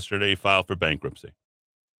on yesterday. He filed for bankruptcy.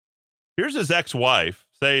 Here's his ex-wife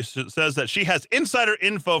says that she has insider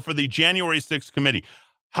info for the January 6th committee.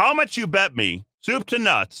 How much you bet me, soup to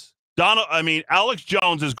nuts, Alex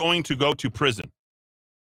Jones is going to go to prison.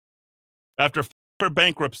 After for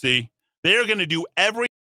bankruptcy, they're going to do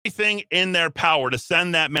everything in their power to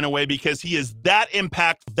send that man away because he is that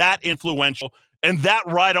impactful, that influential, and that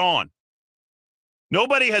right on.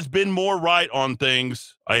 Nobody has been more right on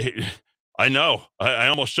things. I know. I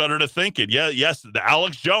almost shudder to think it. Yeah, yes, the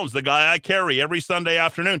Alex Jones, the guy I carry every Sunday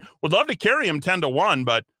afternoon. Would love to carry him 10-1,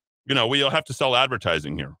 but, we'll have to sell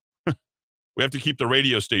advertising here. We have to keep the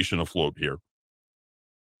radio station afloat here.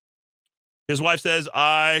 His wife says,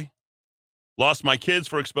 I lost my kids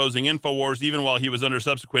for exposing InfoWars, even while he was under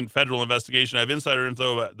subsequent federal investigation. I have insider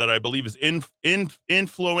info that I believe is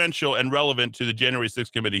influential and relevant to the January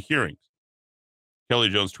 6th committee hearings. Kelly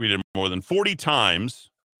Jones tweeted more than 40 times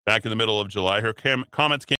back in the middle of July. Her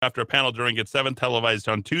comments came after a panel during its 7th televised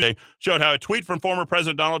on Tuesday showed how a tweet from former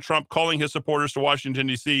President Donald Trump calling his supporters to Washington,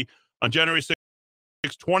 D.C. on January 6,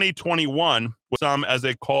 2021 was some as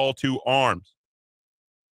a call to arms.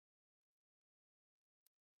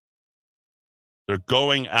 They're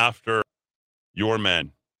going after your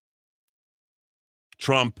men.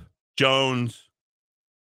 Trump, Jones,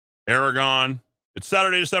 Aragon. It's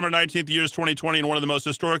Saturday, December 19th, the year is 2020, and one of the most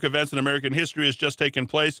historic events in American history has just taken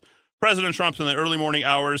place. President Trump, in the early morning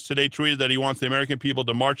hours today, tweeted that he wants the American people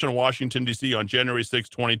to march on Washington, D.C. on January 6,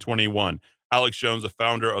 2021. Alex Jones, the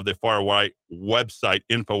founder of the far-right website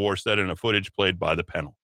InfoWars, said in a footage played by the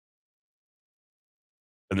panel.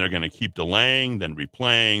 And they're going to keep delaying, then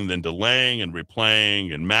replaying, then delaying and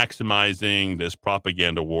replaying and maximizing this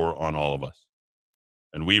propaganda war on all of us.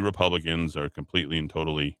 And we Republicans are completely and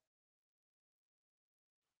totally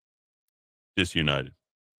disunited.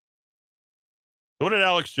 So what did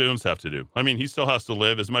Alex Jones have to do? I mean, he still has to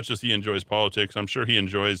live. As much as he enjoys politics, I'm sure he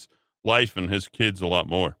enjoys life and his kids a lot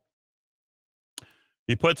more.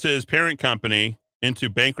 He puts his parent company into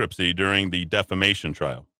bankruptcy during the defamation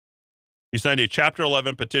trial. He signed a Chapter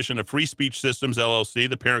 11 petition of Free Speech Systems, LLC,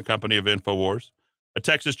 the parent company of InfoWars. A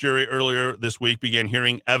Texas jury earlier this week began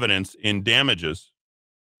hearing evidence in damages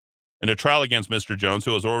in a trial against Mr. Jones,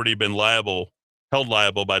 who has already been held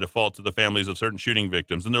liable by default to the families of certain shooting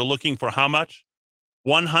victims. And they're looking for how much?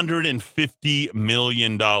 $150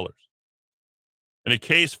 million. In a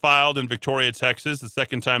case filed in Victoria, Texas, the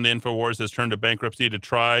second time the InfoWars has turned to bankruptcy to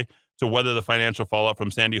try to weather the financial fallout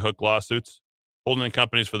from Sandy Hook lawsuits. Holding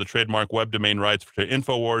companies for the trademark web domain rights to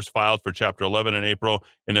InfoWars filed for Chapter 11 in April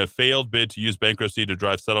in a failed bid to use bankruptcy to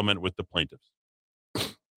drive settlement with the plaintiffs.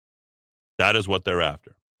 That is what they're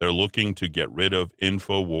after. They're looking to get rid of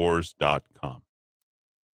InfoWars.com.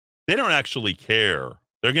 They don't actually care.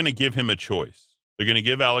 They're going to give him a choice. They're going to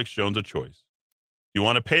give Alex Jones a choice. Do you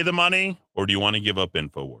want to pay the money or do you want to give up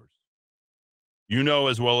InfoWars? You know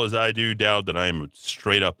as well as I do, Dowd, that I am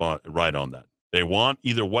straight up right on that. They want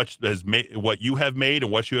either what you have made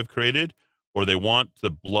and what you have created, or they want the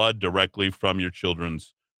blood directly from your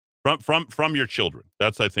children's from your children.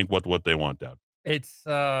 That's I think what they want, Dowd. It's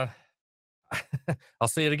I'll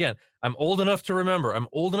say it again. I'm old enough to remember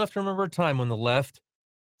a time when the left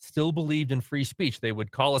still believed in free speech. They would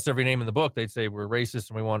call us every name in the book. They'd say we're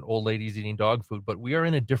racist and we want old ladies eating dog food. But we are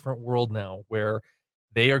in a different world now where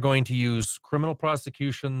they are going to use criminal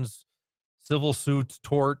prosecutions, civil suits,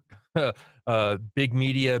 tort, big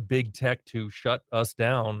media, big tech to shut us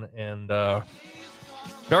down. And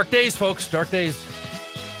dark days, folks, dark days.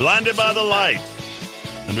 Blinded by the light.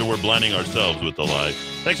 And we're blinding ourselves with the light.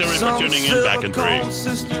 Thanks, everybody, for tuning in. Back in 3.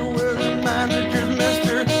 Sister with a manager's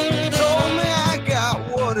mister told me I got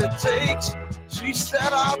what it takes. She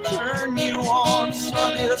said I'll turn you on,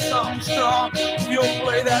 sonny, to something strong. You'll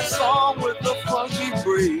play that song with the funky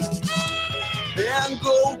breeze. Then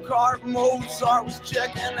go-kart Mozart was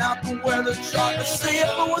checking out the weather chart to see if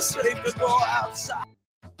it was safe to go outside.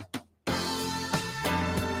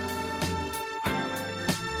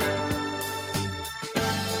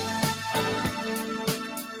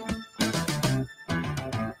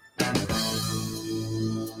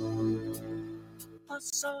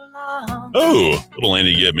 Oh, little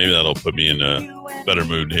Andy Gibb. Maybe that'll put me in a better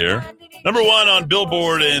mood here. Number 1 on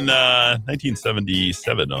Billboard in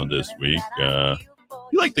 1977 on this week. You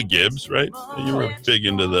like the Gibbs, right? You were big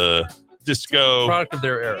into the disco. Product of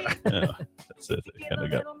their era. Yeah, that's it. They kind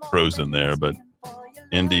of got frozen there. But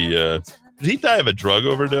Andy, did he die of a drug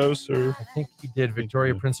overdose? Or I think he did.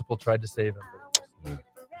 Victoria Principal tried to save him.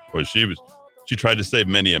 Well, she tried to save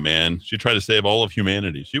many a man. She tried to save all of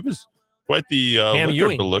humanity. She was quite the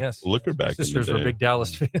liquor back Sisters in the day. were big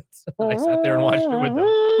Dallas fans. I sat there and watched it with them.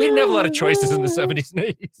 We didn't have a lot of choices in the 70s and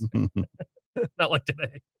 80s. Not like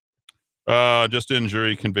today. Just in,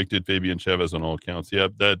 jury convicted Fabian Chavez on all counts.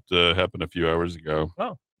 Yep, that happened a few hours ago.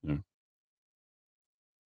 Oh. Yeah.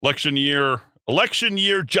 Election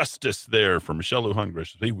year justice there for Michelle Lujan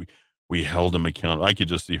Grisham. We held him accountable. I could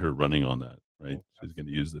just see her running on that, right? She's going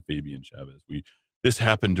to use the Fabian Chavez. This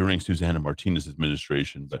happened during Susana Martinez's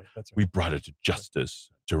administration, but That's right. we brought it to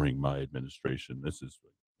justice during my administration. This is,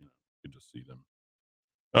 you can just see them.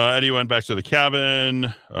 Eddie went back to the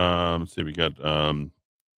cabin. Let's see, we got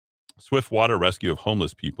swift water rescue of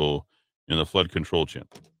homeless people in the flood control channel.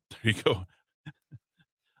 There you go.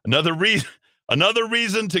 Another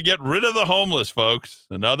reason to get rid of the homeless, folks.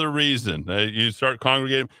 Another reason. You start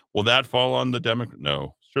congregating. Will that fall on the Democrat?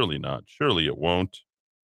 No, surely not. Surely it won't.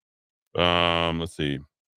 Let's see.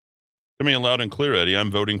 Coming in loud and clear, Eddie.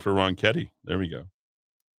 I'm voting for Ron Ketty. There we go.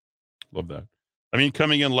 Love that. I mean,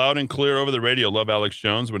 coming in loud and clear over the radio. Love Alex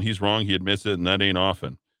Jones. When he's wrong, he admits it, and that ain't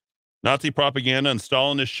often. Nazi propaganda and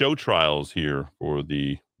Stalinist show trials here for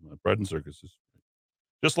the bread and circuses.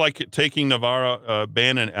 Just like taking Navarro,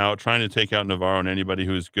 Bannon out, trying to take out Navarro and anybody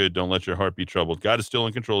who is good. Don't let your heart be troubled. God is still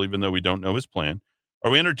in control, even though we don't know his plan.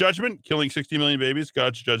 Are we under judgment? Killing 60 million babies?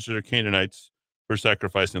 God's judges are Canaanites for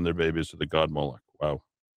sacrificing their babies to the god Moloch. Wow.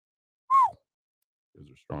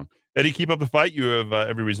 Those are strong. Eddie, keep up the fight. You have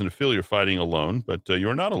every reason to feel you're fighting alone, but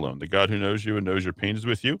you're not alone. The God who knows you and knows your pain is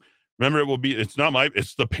with you. Remember,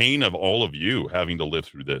 it's the pain of all of you having to live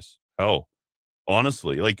through this. Hell,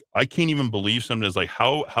 honestly, like, I can't even believe sometimes, like,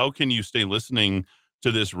 how can you stay listening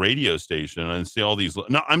to this radio station and see all these?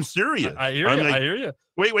 No, I'm serious. I hear you.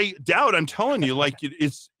 Wait, Dowd, I'm telling you, like,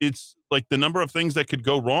 it's like the number of things that could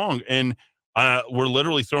go wrong. And we're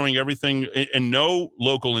literally throwing everything, and no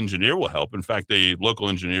local engineer will help. In fact, the local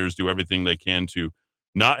engineers do everything they can to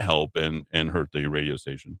not help and hurt the radio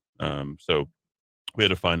station. So we had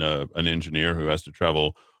to find an engineer who has to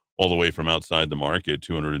travel all the way from outside the market,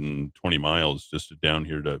 220 miles, just down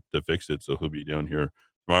here to fix it. So he'll be down here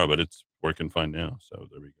tomorrow, but it's working fine now. So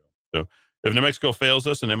there we go. So If New Mexico fails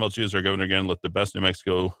us and MLG is our governor again, let the best New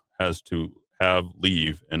Mexico has to have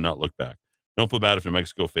leave and not look back. Don't feel bad if New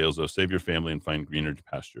Mexico fails us. Save your family and find greener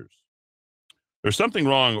pastures. There's something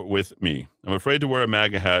wrong with me. I'm afraid to wear a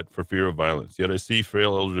MAGA hat for fear of violence. Yet I see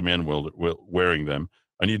frail elderly men wearing them.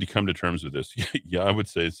 I need to come to terms with this. Yeah, I would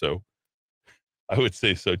say so. I would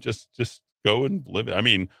say so. Just go and live it. I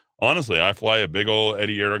mean, honestly, I fly a big old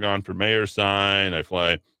Eddie Aragon for mayor sign. I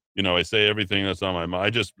fly, I say everything that's on my mind. I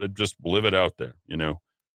just live it out there,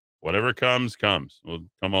 Whatever comes. We'll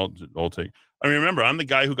come out. I'll take. I mean, remember, I'm the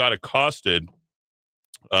guy who got accosted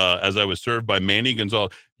as I was served by Manny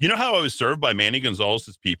Gonzalez. You know how I was served by Manny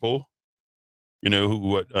Gonzalez's people?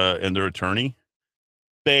 Who and their attorney?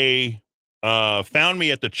 They found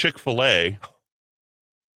me at the Chick-fil-A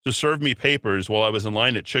to serve me papers while I was in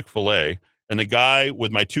line at Chick-fil-A. And the guy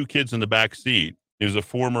with my 2 kids in the back seat, he was a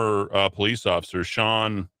former police officer,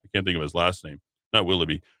 Sean, I can't think of his last name, not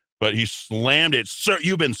Willoughby, but he slammed it. Sir,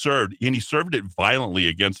 you've been served. And he served it violently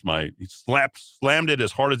against he slammed it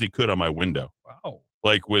as hard as he could on my window. Wow.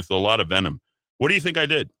 Like with a lot of venom. What do you think I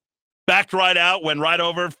did? Backed right out, went right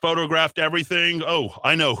over, photographed everything. Oh,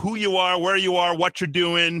 I know who you are, where you are, what you're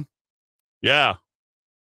doing. Yeah.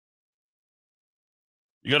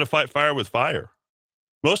 You got to fight fire with fire.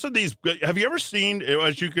 Most of these, have you ever seen,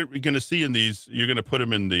 as you're going to see in these, you're going to put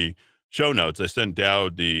them in the show notes. I sent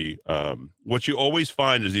Dowd what you always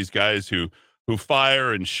find is these guys who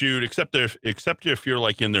fire and shoot, except if you're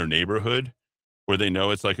like in their neighborhood where they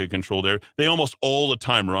know it's like a controlled area. They almost all the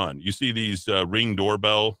time run. You see these Ring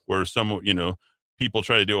doorbell where people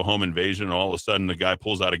try to do a home invasion and all of a sudden the guy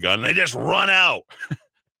pulls out a gun and they just run out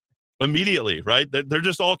immediately, right? They're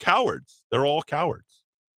just all cowards. They're all cowards.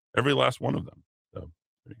 Every last one of them. So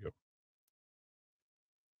there you go.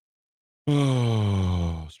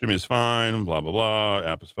 Oh, streaming is fine. Blah, blah, blah.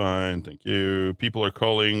 App is fine. Thank you. People are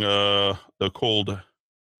calling the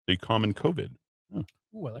common COVID. Oh,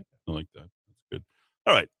 Ooh, I like that. I like that. That's good.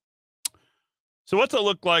 All right. So what's it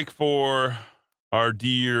look like for our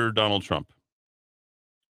dear Donald Trump?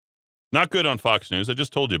 Not good on Fox News. I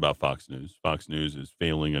just told you about Fox News. Fox News is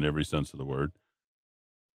failing in every sense of the word.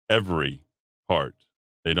 Every part.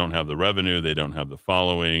 They don't have the revenue. They don't have the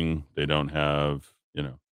following. They don't have,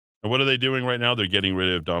 And what are they doing right now? They're getting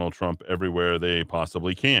rid of Donald Trump everywhere they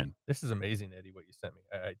possibly can. This is amazing, Eddie, what you sent me.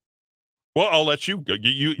 Well, I'll let you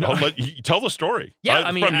I'll let you tell the story. Yeah,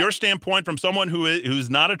 I mean, from your standpoint, from someone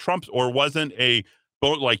who's not a Trump or wasn't a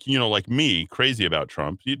like me, crazy about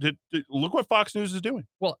Trump. Look what Fox News is doing.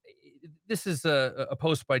 Well, this is a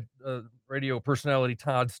post by radio personality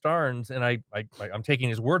Todd Starnes, and I'm taking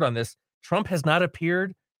his word on this. Trump has not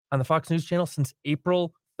appeared on the Fox News channel since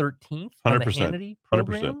April 13th on the Hannity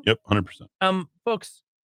program. 100%. Yep, 100%. Folks,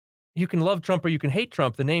 you can love Trump or you can hate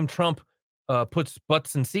Trump. The name Trump puts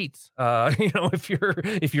butts in seats.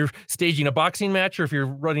 If you're staging a boxing match or if you're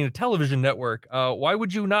running a television network, why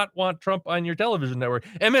would you not want Trump on your television network?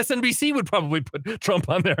 MSNBC would probably put Trump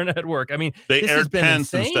on their network. I mean, they aired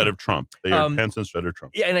Pence instead of Trump. They aired Pence instead of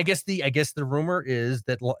Trump. Yeah, and I guess the rumor is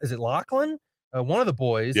that is it Lachlan? One of the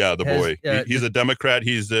boys. Yeah, the boy. He's a Democrat.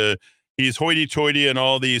 He's hoity-toity in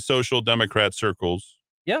all these social Democrat circles.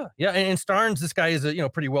 Yeah. And Starnes, this guy is a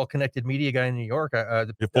pretty well-connected media guy in New York.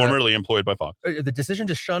 Formerly employed by Fox. The decision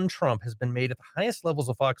to shun Trump has been made at the highest levels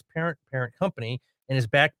of Fox parent company and is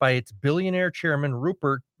backed by its billionaire chairman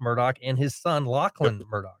Rupert Murdoch and his son Lachlan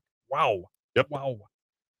Murdoch. Wow. Yep. Wow.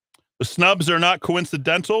 The snubs are not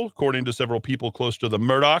coincidental, according to several people close to the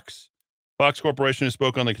Murdochs. Fox Corporation has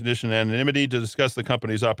spoken on the condition of anonymity to discuss the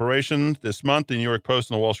company's operations. This month, the New York Post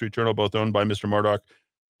and the Wall Street Journal, both owned by Mr. Murdoch,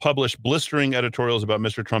 published blistering editorials about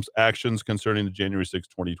Mr. Trump's actions concerning the January 6,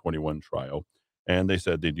 2021 trial. And they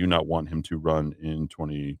said they do not want him to run in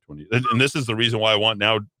 2020. And this is the reason why I want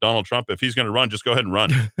now Donald Trump. If he's going to run, just go ahead and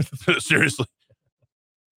run. Seriously.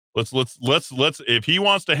 Let's if he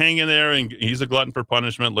wants to hang in there and he's a glutton for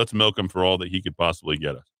punishment, let's milk him for all that he could possibly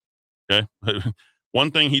get us. Okay. One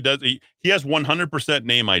thing he does, he has 100%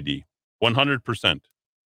 name ID, 100%.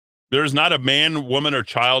 There's not a man, woman, or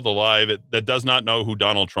child alive that does not know who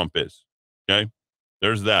Donald Trump is. Okay.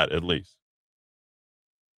 There's that at least.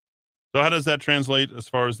 So how does that translate as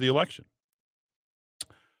far as the election?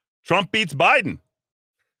 Trump beats Biden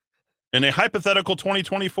in a hypothetical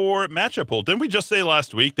 2024 matchup poll. Didn't we just say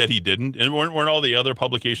last week that he didn't? And weren't all the other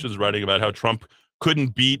publications writing about how Trump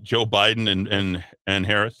couldn't beat Joe Biden and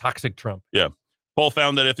Harris? Toxic Trump. Yeah. Poll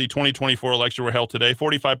found that if the 2024 election were held today,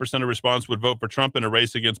 45% of respondents would vote for Trump in a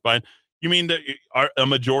race against Biden. You mean that a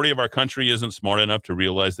majority of our country isn't smart enough to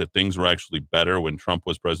realize that things were actually better when Trump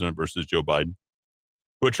was president versus Joe Biden,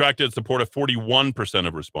 who attracted support of 41%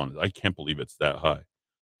 of respondents? I can't believe it's that high.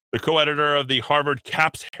 The co-editor of the Harvard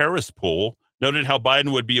Capps-Harris poll noted how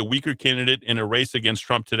Biden would be a weaker candidate in a race against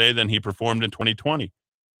Trump today than he performed in 2020.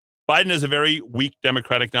 Biden is a very weak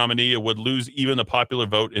Democratic nominee and would lose even the popular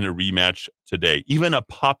vote in a rematch today. Even a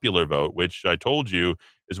popular vote, which I told you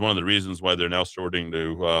is one of the reasons why they're now starting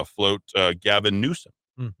to float Gavin Newsom.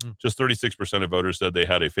 Mm-hmm. Just 36% of voters said they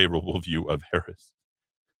had a favorable view of Harris.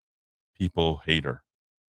 People hate her.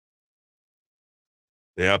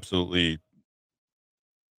 They absolutely.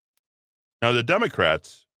 Now, the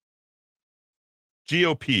Democrats,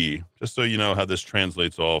 GOP, just so you know how this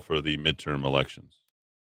translates all for the midterm elections.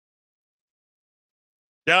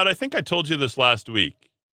 Dad, I think I told you this last week.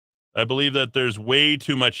 I believe that there's way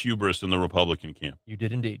too much hubris in the Republican camp. You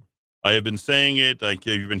did indeed. I have been saying it. Like,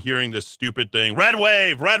 you've been hearing this stupid thing. Red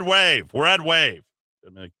wave, red wave, red wave.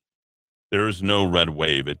 I'm like, there is no red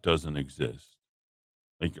wave. It doesn't exist.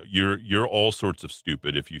 Like, you're all sorts of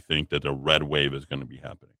stupid if you think that a red wave is going to be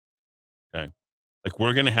happening. Okay? Like,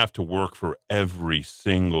 we're going to have to work for every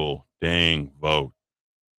single dang vote.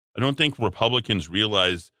 I don't think Republicans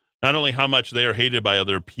realize not only how much they are hated by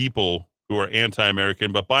other people who are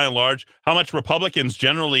anti-American, but by and large, how much Republicans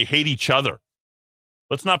generally hate each other.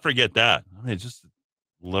 Let's not forget that. I mean, just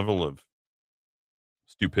level of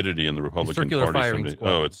stupidity in the Republican Circular Party. firing squad,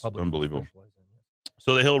 Oh, it's unbelievable.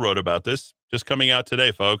 So the Hill wrote about this, just coming out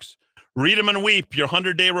today, folks. Read them and weep. Your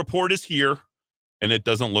 100-day report is here, and it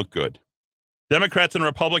doesn't look good. Democrats and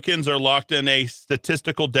Republicans are locked in a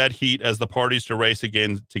statistical dead heat as the parties to race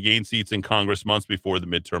again to gain seats in Congress months before the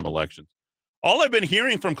midterm elections. All I've been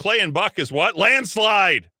hearing from Clay and Buck is what?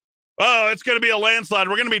 Landslide. Oh, it's going to be a landslide.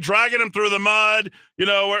 We're going to be dragging them through the mud. You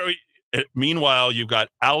know, meanwhile, you've got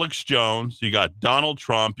Alex Jones. You got Donald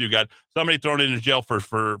Trump. You got somebody thrown into jail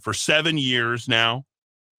for 7 years now.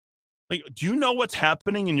 Like, do you know what's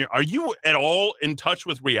happening are you at all in touch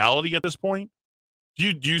with reality at this point?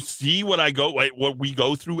 Do you see what we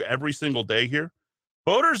go through every single day here?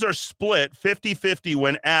 Voters are split 50-50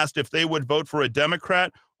 when asked if they would vote for a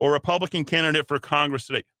Democrat or Republican candidate for Congress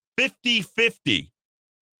today. 50-50.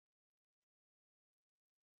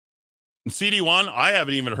 In CD1, I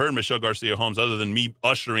haven't even heard Michelle Garcia Holmes other than me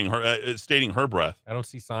ushering her, stating her breath. I don't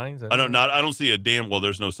see signs. I don't see a damn. Well,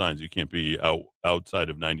 there's no signs. You can't be outside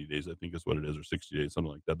of 90 days. I think is what it is, or 60 days,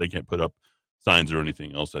 something like that. They can't put up signs or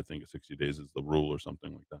anything else. I think 60 days is the rule or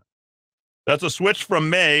something like that. That's a switch from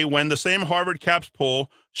May when the same Harvard Capps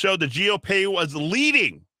poll showed the GOP was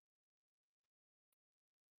leading.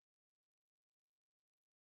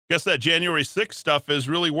 Guess that January 6th stuff is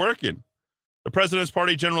really working. The president's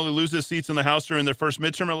party generally loses seats in the House during their first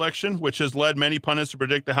midterm election, which has led many pundits to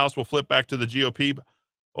predict the House will flip back to the GOP.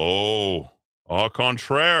 Oh, au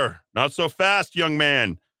contraire. Not so fast, young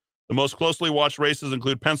man. The most closely watched races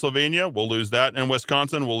include Pennsylvania, we'll lose that, and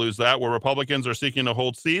Wisconsin, we'll lose that, where Republicans are seeking to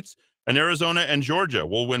hold seats, and Arizona and Georgia,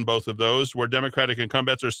 we'll win both of those, where Democratic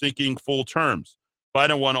incumbents are seeking full terms.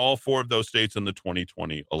 Biden won all 4 of those states in the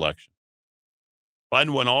 2020 election.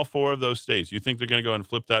 Biden won all 4 of those states. You think they're going to go and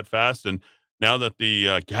flip that fast? And now that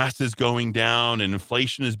the gas is going down and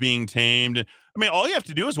inflation is being tamed, I mean, all you have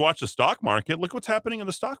to do is watch the stock market. Look what's happening in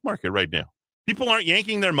the stock market right now. People aren't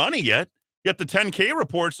yanking their money yet. Yet the 10K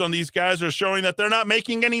reports on these guys are showing that they're not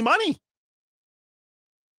making any money.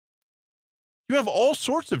 You have all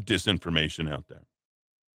sorts of disinformation out there.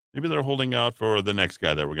 Maybe they're holding out for the next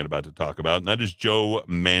guy that we're about to talk about, and that is Joe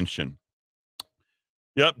Manchin.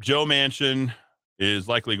 Yep, Joe Manchin is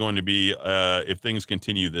likely going to be, if things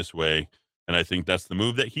continue this way, and I think that's the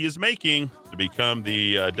move that he is making to become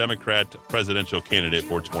the Democrat presidential candidate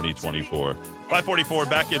for 2024. 544,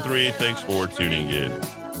 back in 3. Thanks for tuning in.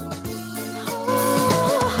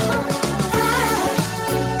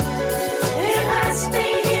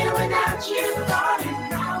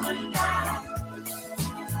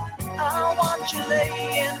 I want you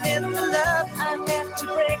laying in the love I meant to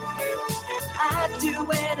break. I'd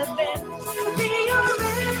do anything to be your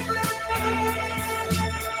friend.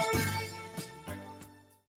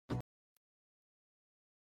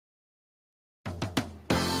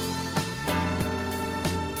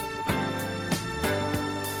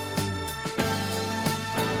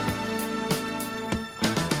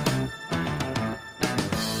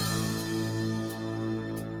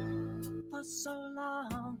 For so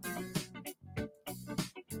long,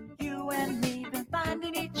 you and me been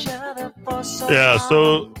finding each other for so long.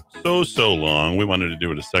 So long. We wanted to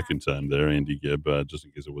do it a second time there, Andy Gibb, just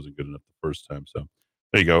in case it wasn't good enough the first time. So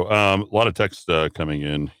there you go. A lot of text coming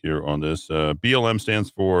in here on this. BLM stands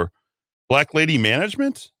for Black Lady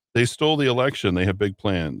Management. They stole the election. They have big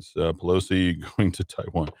plans. Pelosi going to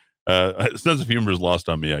Taiwan. Sense of humor is lost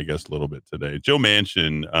on me, I guess, a little bit today. Joe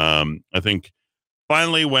Manchin, I think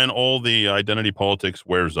finally, when all the identity politics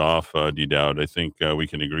wears off, D-Dowd, I think we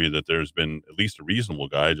can agree that there's been at least a reasonable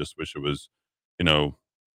guy. I just wish it was,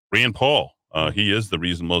 Rand Paul. He is the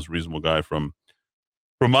most reasonable guy from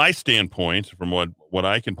my standpoint, from what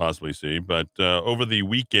I can possibly see. But over the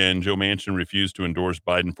weekend, Joe Manchin refused to endorse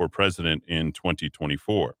Biden for president in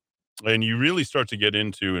 2024. And you really start to get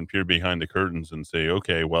into and peer behind the curtains and say,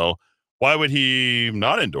 okay, well, why would he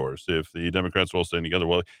not endorse if the Democrats are all staying together?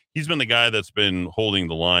 Well, he's been the guy that's been holding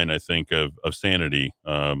the line, I think, of sanity,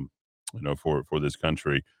 for this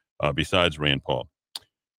country, besides Rand Paul.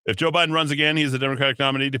 If Joe Biden runs again, he's a Democratic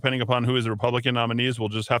nominee. Depending upon who his Republican nominee is, we'll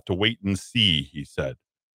just have to wait and see, he said.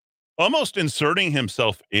 Almost inserting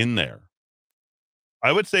himself in there.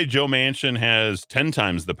 I would say Joe Manchin has 10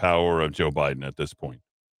 times the power of Joe Biden at this point.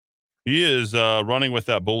 He is running with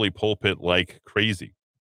that bully pulpit like crazy.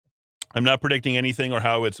 I'm not predicting anything or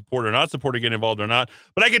how I would support or not support or get involved or not.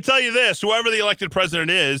 But I can tell you this, whoever the elected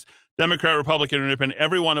president is, Democrat, Republican, or Independent,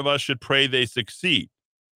 every one of us should pray they succeed.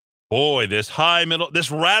 Boy, this high middle,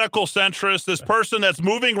 this radical centrist, this person that's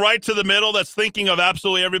moving right to the middle, that's thinking of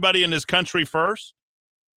absolutely everybody in this country first.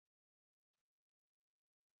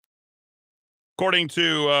 According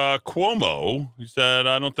to Cuomo, he said,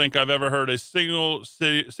 I don't think I've ever heard a single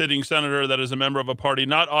sitting senator that is a member of a party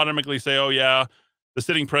not automatically say, oh, yeah, the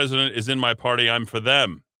sitting president is in my party. I'm for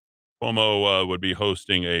them. Cuomo would be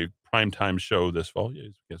hosting a primetime show this fall.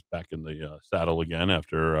 He gets back in the saddle again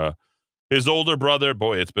after his older brother.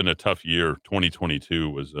 Boy, it's been a tough year.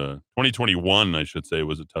 2021, I should say,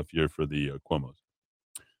 was a tough year for the Cuomos.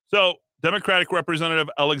 So Democratic Representative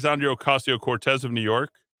Alexandria Ocasio-Cortez of New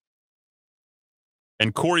York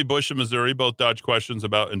and Cori Bush of Missouri both dodged questions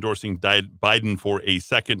about endorsing Biden for a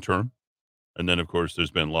second term. And then, of course,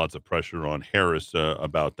 there's been lots of pressure on Harris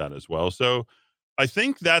about that as well. So I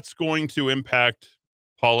think that's going to impact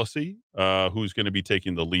policy, who's going to be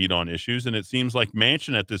taking the lead on issues. And it seems like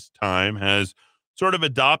Manchin at this time has sort of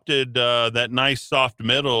adopted that nice soft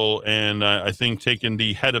middle and I think taken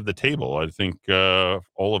the head of the table. I think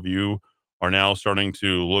all of you are now starting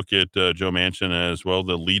to look at Joe Manchin as, well,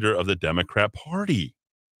 the leader of the Democrat Party.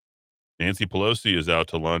 Nancy Pelosi is out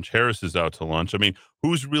to lunch. Harris is out to lunch. I mean,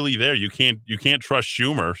 who's really there? You can't trust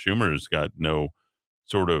Schumer. Schumer's got no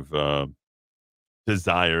sort of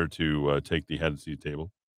desire to take the head of the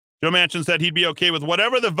table. Joe Manchin said he'd be okay with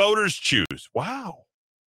whatever the voters choose. Wow,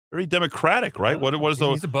 very democratic, right? What is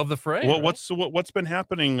the? He's above the fray. What's been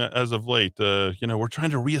happening as of late? We're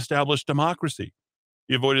trying to reestablish democracy.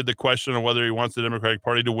 He avoided the question of whether he wants the Democratic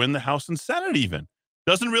Party to win the House and Senate. Even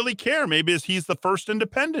doesn't really care. Maybe he's the first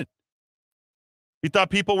independent. He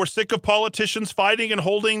thought people were sick of politicians fighting and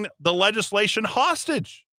holding the legislation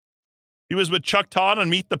hostage. He was with Chuck Todd on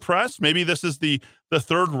Meet the Press. Maybe this is the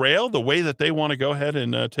third rail, the way that they want to go ahead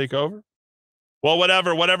and take over. Well,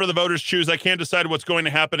 whatever the voters choose, I can't decide what's going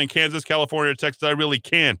to happen in Kansas, California, or Texas. I really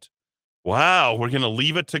can't. Wow, we're going to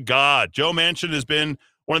leave it to God. Joe Manchin has been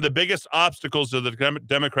one of the biggest obstacles to the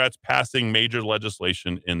Democrats passing major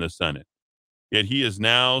legislation in the Senate. Yet he is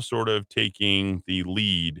now sort of taking the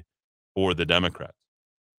lead for the Democrats.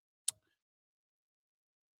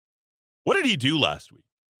 What did he do last week?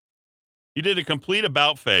 He did a complete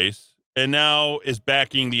about-face and now is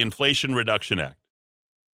backing the Inflation Reduction Act.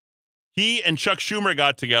 He and Chuck Schumer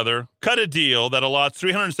got together, cut a deal that allots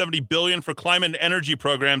 $370 billion for climate and energy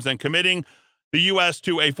programs and committing the U.S.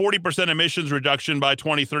 to a 40% emissions reduction by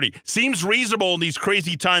 2030. Seems reasonable in these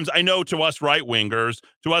crazy times. I know to us right-wingers,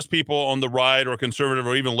 to us people on the right or conservative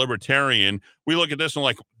or even libertarian, we look at this and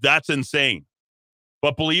like, that's insane.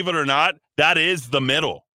 But believe it or not, that is the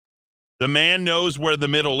middle. The man knows where the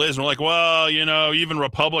middle is. And we're like, well, even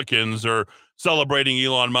Republicans are celebrating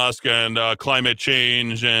Elon Musk and climate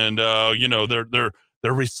change and, they're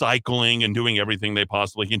recycling and doing everything they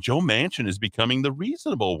possibly can. Joe Manchin is becoming the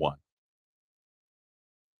reasonable one.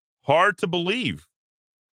 Hard to believe.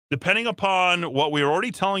 Depending upon what we were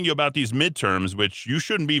already telling you about these midterms, which you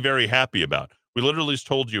shouldn't be very happy about. We literally just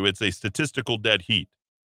told you it's a statistical dead heat.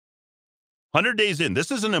 100 days in,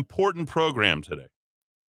 this is an important program today.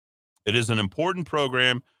 It is an important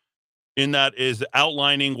program in that is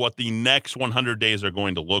outlining what the next 100 days are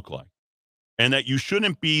going to look like. And that you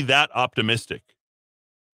shouldn't be that optimistic.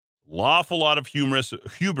 Awful lot of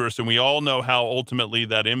hubris, and we all know how ultimately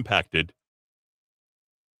that impacted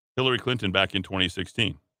Hillary Clinton back in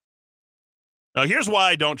 2016. Now, here's why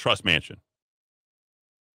I don't trust Manchin.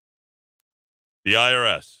 The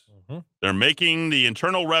IRS. Mm-hmm. They're making the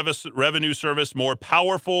Internal Revenue Service more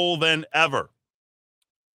powerful than ever.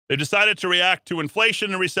 They decided to react to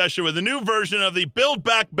inflation and recession with a new version of the Build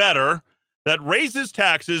Back Better that raises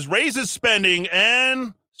taxes, raises spending,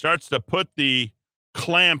 and starts to put the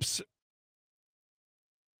clamps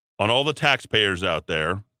on all the taxpayers out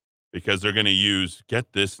there because they're going to use,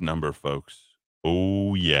 get this number, folks.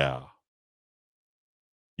 Oh, yeah.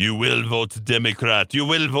 You will vote Democrat. You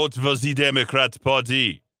will vote for the Democrat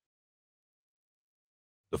Party.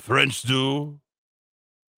 The French do.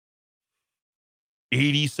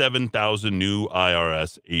 87,000 new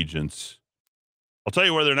IRS agents. I'll tell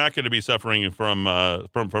you where they're not going to be suffering from a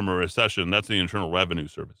recession. That's the Internal Revenue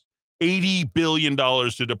Service. $80 billion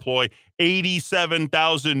to deploy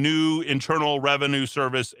 87,000 new Internal Revenue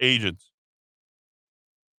Service agents.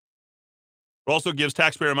 It also gives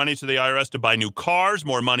taxpayer money to the IRS to buy new cars,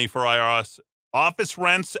 more money for IRS office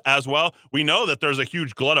rents as well. We know that there's a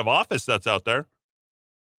huge glut of office that's out there.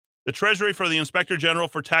 The Treasury for the Inspector General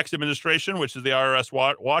for Tax Administration, which is the IRS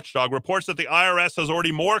watchdog, reports that the IRS has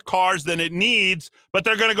already more cars than it needs, but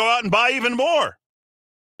they're going to go out and buy even more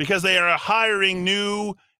because they are hiring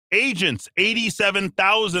new agents,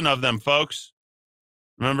 87,000 of them, folks.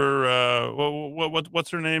 Remember,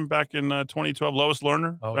 what's her name back in 2012? Lois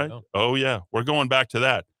Lerner, right? No. Oh, yeah. We're going back to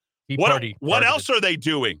that. What else are they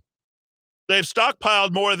doing? They've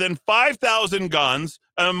stockpiled more than 5,000 guns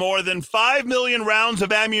and more than 5 million rounds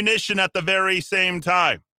of ammunition at the very same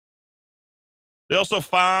time. They also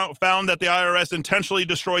found that the IRS intentionally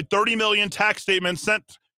destroyed 30 million tax statements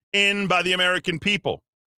sent in by the American people.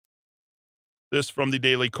 This from the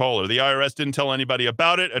Daily Caller. The IRS didn't tell anybody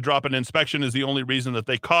about it. A drop in inspection is the only reason that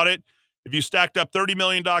they caught it. If you stacked up 30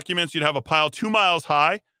 million documents, you'd have a pile 2 miles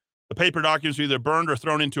high. The paper documents are either burned or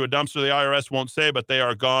thrown into a dumpster. The IRS won't say, but they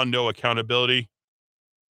are gone. No accountability.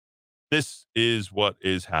 This is what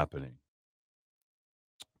is happening.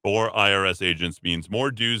 More IRS agents means more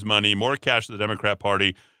dues money, more cash to the Democrat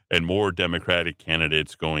Party, and more Democratic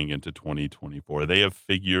candidates going into 2024. They have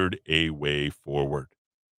figured a way forward.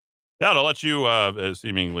 Now, I'll let you,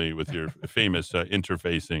 seemingly with your famous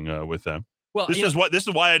interfacing with them. Well, this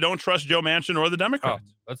is why I don't trust Joe Manchin or the Democrats.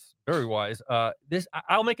 Oh, that's very wise.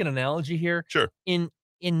 I'll make an analogy here. Sure. In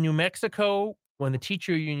New Mexico, when the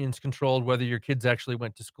teacher unions controlled whether your kids actually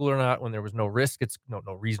went to school or not, when there was no risk, it's no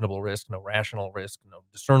reasonable risk, no rational risk, no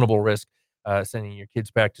discernible risk, sending your kids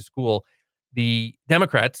back to school, the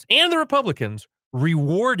Democrats and the Republicans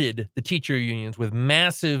rewarded the teacher unions with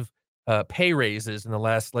massive pay raises in the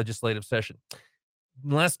last legislative session. In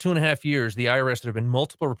the last 2.5 years, the IRS, there have been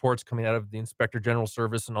multiple reports coming out of the Inspector General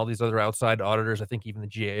Service and all these other outside auditors. I think even the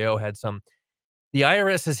GAO had some. The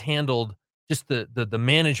IRS has handled just the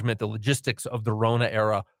management, the logistics of the Rona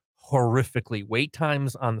era horrifically. Wait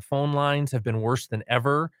times on the phone lines have been worse than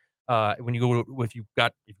ever. When you go, if you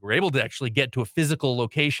were able to actually get to a physical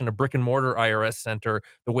location, a brick and mortar IRS center,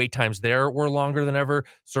 the wait times there were longer than ever.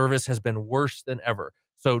 Service has been worse than ever.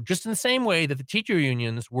 So just in the same way that the teacher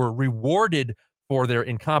unions were rewarded for their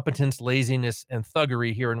incompetence, laziness, and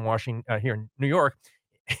thuggery here in here in New York,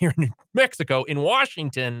 here in New Mexico, in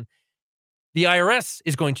Washington, the IRS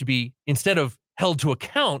is going to be, instead of held to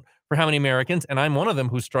account for how many Americans, and I'm one of them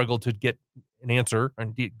who struggled to get an answer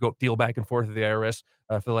and deal back and forth with the IRS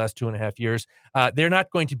for the last 2.5 years, they're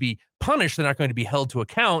not going to be punished. They're not going to be held to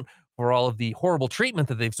account for all of the horrible treatment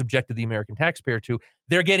that they've subjected the American taxpayer to.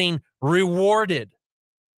 They're getting rewarded.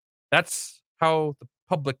 That's how the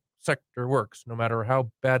public sector works. No matter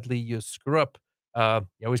how badly you screw up,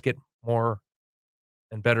 you always get more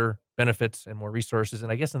and better benefits and more resources.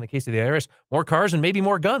 And I guess in the case of the IRS, more cars and maybe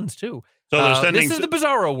more guns too. So this is the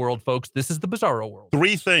bizarro world, folks. This is the bizarro world.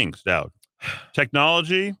 3 things, Dowd.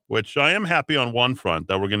 Technology, which I am happy on one front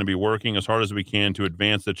that we're going to be working as hard as we can to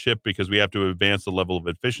advance the chip because we have to advance the level of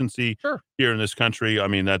efficiency here in this country. I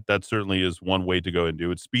mean, that certainly is one way to go and do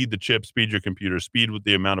it. Speed the chip, speed your computer, speed with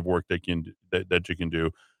the amount of work that you can do.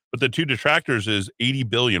 But the 2 detractors is $80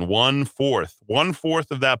 billion,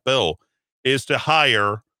 1/4 of that bill is to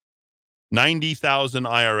hire 90,000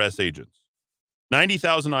 IRS agents.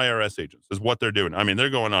 90,000 IRS agents is what they're doing. I mean, they're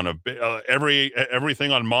going on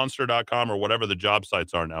everything on monster.com or whatever the job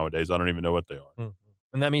sites are nowadays. I don't even know what they are. Mm-hmm.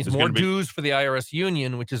 And that means more dues for the IRS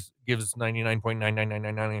union, which gives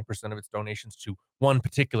 99.99999% of its donations to one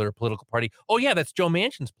particular political party. Oh, yeah, that's Joe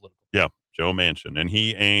Manchin's political party. Yeah, Joe Manchin. And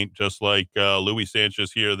he ain't, just like Louis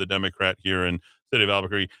Sanchez here, the Democrat here in the city of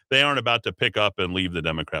Albuquerque. They aren't about to pick up and leave the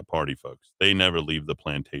Democrat Party, folks. They never leave the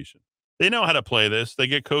plantation. They know how to play this. They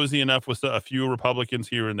get cozy enough with a few Republicans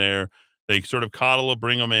here and there. They sort of coddle,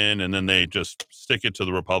 bring them in, and then they just stick it to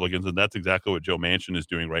the Republicans. And that's exactly what Joe Manchin is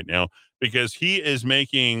doing right now because he is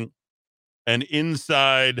making an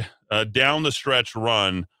inside, down the stretch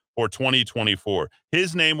run for 2024.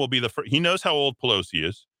 His name will be the first. He knows how old Pelosi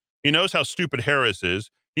is. He knows how stupid Harris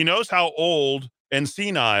is. He knows how old and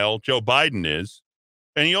senile Joe Biden is.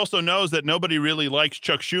 And he also knows that nobody really likes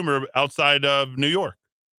Chuck Schumer outside of New York.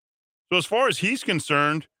 So as far as he's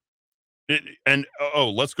concerned,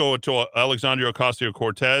 let's go to Alexandria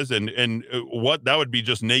Ocasio-Cortez, and what that would be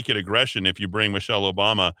just naked aggression if you bring Michelle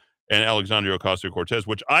Obama and Alexandria Ocasio-Cortez,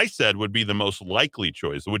 which I said would be the most likely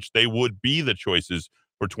choice, which they would be the choices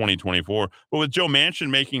for 2024. But with Joe Manchin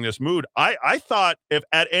making this move, I thought if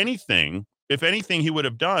anything he would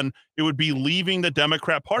have done, it would be leaving the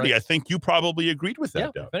Democrat Party. Right. I think you probably agreed with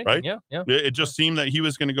that, right? Yeah. It just seemed that he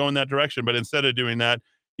was going to go in that direction, but instead of doing that,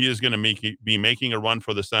 he is going to be making a run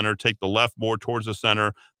for the center, take the left more towards the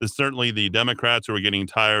center. There's certainly the Democrats who are getting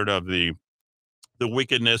tired of the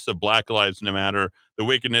wickedness of Black Lives Matter, the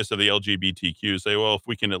wickedness of the LGBTQ. Say, well, if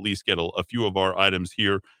we can at least get a few of our items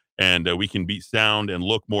here and we can be sound and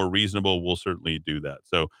look more reasonable, we'll certainly do that.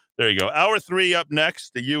 So there you go. Hour 3 up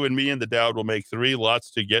next. You and me and the Dowd will make 3. Lots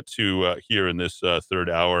to get to here in this third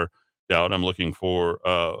hour. Dowd, I'm looking forward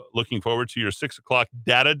to your 6 o'clock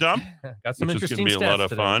data dump. Got some which is interesting going to be a lot of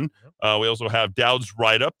today. fun. We also have Dowd's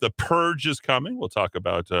write-up. The Purge is coming. We'll talk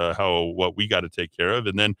about what we got to take care of.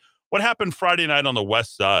 And then what happened Friday night on the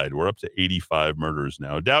West Side. We're up to 85 murders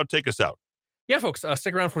now. Dowd, take us out. Yeah, folks,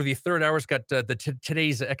 stick around for the third hour. It's got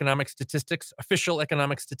today's economic statistics, official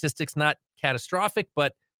economic statistics, not catastrophic,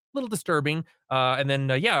 but a little disturbing. And then,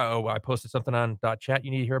 I posted something on .chat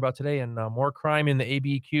you need to hear about today, and more crime in the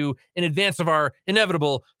ABQ in advance of our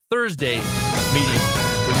inevitable Thursday meeting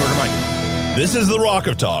with Murder Mike. This is the Rock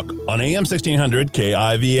of Talk on AM 1600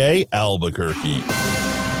 KIVA Albuquerque.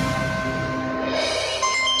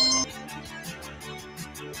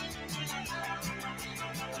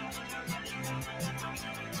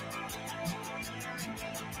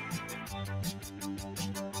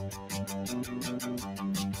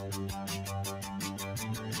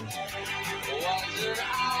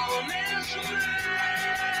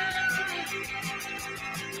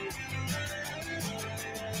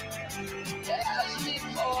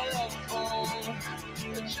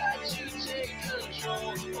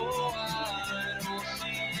 Oh, I don't see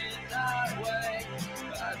it that way.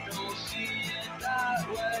 I don't see it that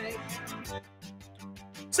way.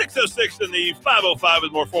 606 in the 505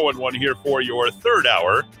 with more 411 here for your third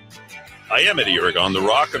hour. I am Eddie Aragon, the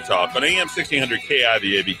Rock of Talk on AM 1600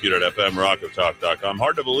 KIVA ABQ.FM, rockoftalk.com.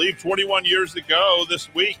 Hard to believe, 21 years ago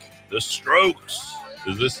this week, The Strokes,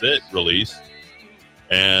 Is This It? Released.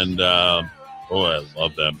 And, I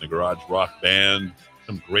love them. The garage rock band,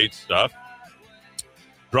 some great stuff.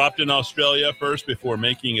 Dropped in Australia first before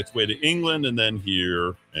making its way to England and then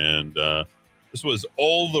here. And this was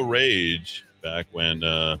all the rage back when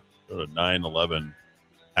 9/11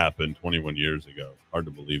 happened 21 years ago. Hard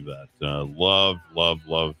to believe that. Love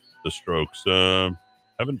The Strokes.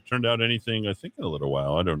 Haven't turned out anything, I think, in a little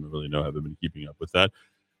while. I don't really know. Haven't been keeping up with that.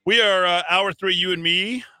 We are hour 3, you and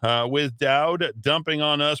me, with Dowd dumping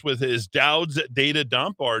on us with his Dowd's Data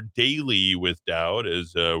Dump, our daily with Dowd,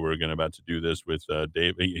 as we're about to do this with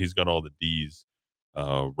Dave. He's got all the D's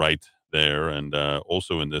right there. And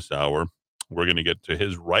also in this hour, we're going to get to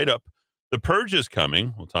his write-up. The Purge is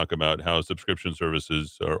coming. We'll talk about how subscription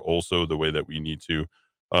services are also the way that we need to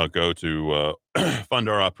go to fund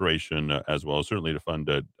our operation as well. Certainly to fund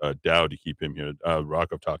Dowd to keep him here.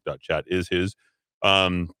 Rockoftalk.chat is his.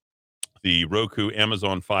 The Roku,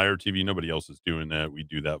 Amazon Fire TV, nobody else is doing that. We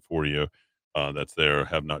do that for you. That's there.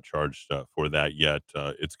 Have not charged for that yet.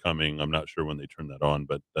 It's coming. I'm not sure when they turn that on,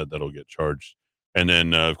 but that'll get charged. And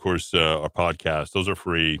then, of course, our podcast. Those are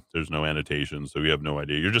free. There's no annotations, so you have no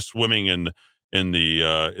idea. You're just swimming in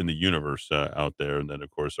the universe out there. And then,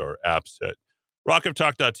 of course, our apps at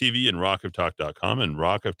rockoftalk.tv and rockoftalk.com and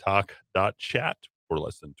rockoftalk.chat for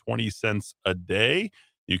less than 20 cents a day.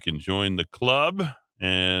 You can join the club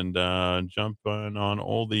and jump on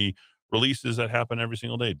all the releases that happen every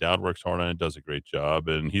single day. Dowd works hard on it, does a great job,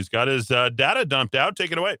 and he's got his data dumped out.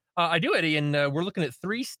 Take it away. I do, Eddie, and we're looking at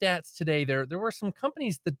 3 stats today. There were some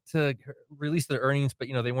companies that released their earnings, but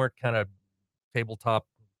they weren't kind of tabletop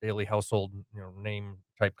daily household name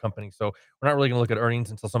type companies. So we're not really going to look at earnings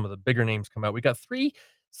until some of the bigger names come out. We got 3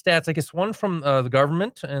 stats, I guess, 1 from the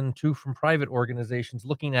government and 2 from private organizations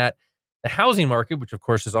looking at the housing market, which, of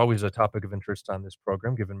course, is always a topic of interest on this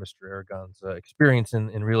program, given Mr. Aragon's experience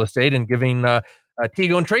in real estate, and giving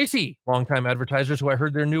Tego and Tracy, longtime advertisers, who I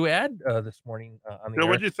heard their new ad this morning on the air.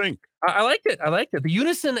 What did you think? I liked it. The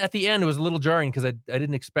unison at the end was a little jarring because I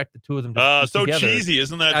didn't expect the two of them to so together. Cheesy,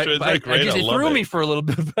 isn't that great? I guess it threw me for a little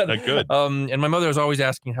bit. But, good. And my mother is always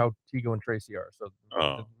asking how Tego and Tracy are. So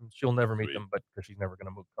she'll never meet them, but because she's never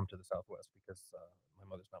going to come to the Southwest because my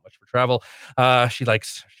mother's not much for travel. She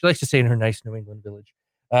likes to stay in her nice New England village.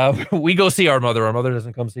 We go see our mother. Our mother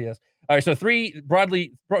doesn't come see us. All right. So three broad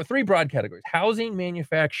categories: housing,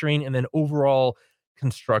 manufacturing, and then overall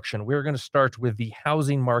construction. We're going to start with the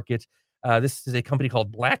housing market. This is a company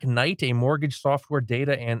called Black Knight, a mortgage software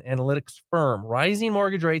data and analytics firm. Rising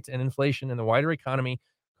mortgage rates and inflation in the wider economy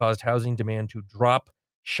caused housing demand to drop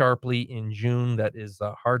sharply in June. That is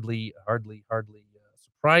hardly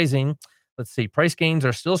surprising. Let's see. Price gains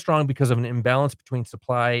are still strong because of an imbalance between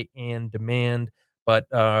supply and demand, but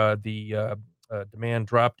the demand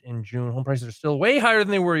dropped in June. Home prices are still way higher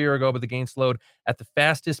than they were a year ago, but the gains slowed at the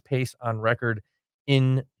fastest pace on record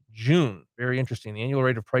in June. Very interesting. The annual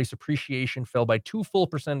rate of price appreciation fell by 2 full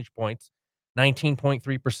percentage points,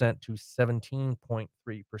 19.3% to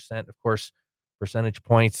 17.3%. Of course, percentage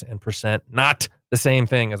points and percent, not the same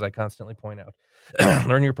thing, as I constantly point out.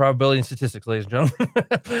 Learn your probability and statistics, ladies and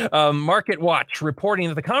gentlemen. Market Watch reporting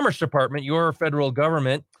that the Commerce Department, your federal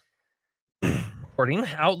government, reporting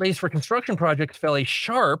outlays for construction projects fell a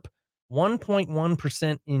sharp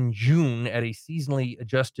 1.1% in June at a seasonally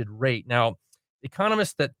adjusted rate. Now,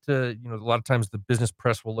 economists that, a lot of times the business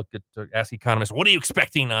press will look at, ask economists, what are you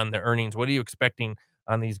expecting on the earnings? What are you expecting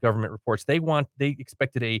on these government reports? They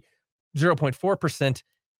expected a 0.4%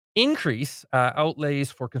 increase.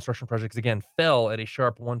 Outlays for construction projects, again, fell at a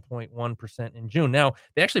sharp 1.1% in June. Now,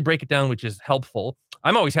 they actually break it down, which is helpful.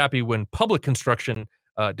 I'm always happy when public construction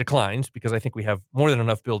declines, because I think we have more than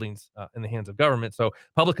enough buildings in the hands of government. So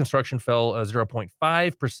public construction fell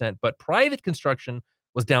 0.5%, but private construction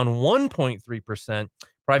was down 1.3%.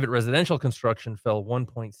 Private residential construction fell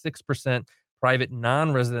 1.6%. Private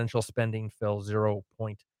non-residential spending fell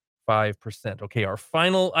 0.5%. Okay, our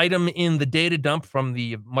final item in the data dump from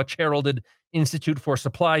the much heralded Institute for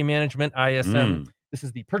Supply Management, ISM. This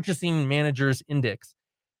is the Purchasing Managers Index.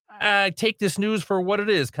 Take this news for what it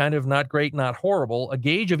is, kind of not great, not horrible. A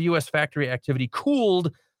gauge of U.S. factory activity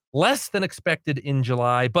cooled less than expected in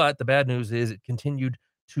July, but the bad news is it continued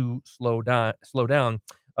to slow down.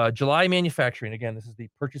 July manufacturing, again, this is the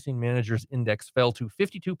Purchasing Managers Index, fell to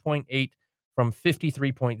 52.8 from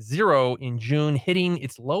 53.0 in June, hitting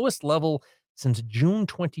its lowest level since June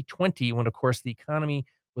 2020, when, of course, the economy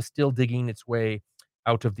was still digging its way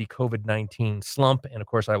out of the COVID-19 slump. And of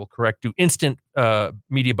course, I will do instant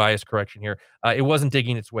media bias correction here. It wasn't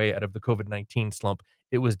digging its way out of the COVID-19 slump.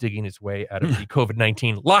 It was digging its way out of the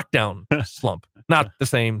COVID-19 lockdown slump. Not the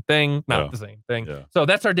same thing. The same thing. Yeah. So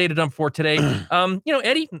that's our data dump for today.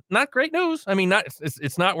 Eddie, not great news. I mean,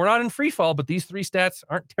 it's not. We're not in free fall, but these three stats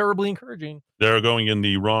aren't terribly encouraging. They're going in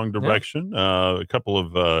the wrong direction. Yeah. A couple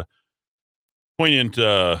of poignant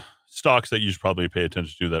stocks that you should probably pay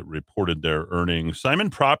attention to that reported their earnings. Simon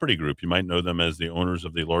Property Group, you might know them as the owners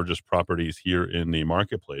of the largest properties here in the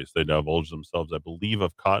marketplace. They divulge themselves, I believe,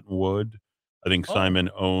 of Cottonwood. I think Simon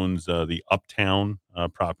owns the Uptown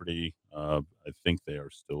property. I think they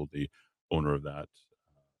are still the owner of that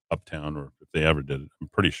Uptown, or if they ever did it, I'm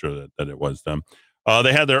pretty sure that it was them.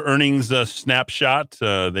 They had their earnings snapshot.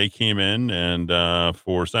 They came in, and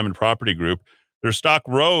for Simon Property Group, their stock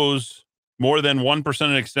rose more than 1%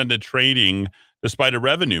 in extended trading, despite a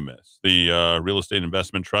revenue miss. The Real Estate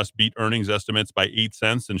Investment Trust beat earnings estimates by 8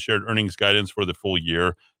 cents and shared earnings guidance for the full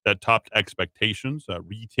year that topped expectations.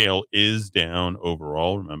 Retail is down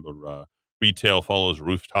overall. Remember, retail follows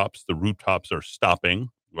rooftops. The rooftops are stopping.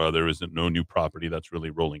 There isn't no new property that's really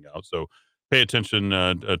rolling out. So pay attention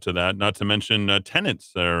to that. Not to mention tenants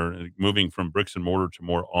that are moving from bricks and mortar to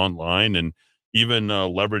more online, and even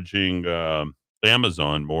leveraging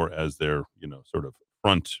Amazon more as their, sort of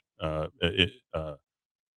front,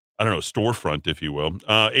 storefront, if you will.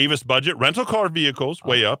 Avis Budget, rental car vehicles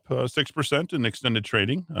way up 6% in extended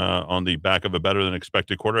trading on the back of a better than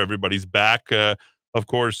expected quarter. Everybody's back, of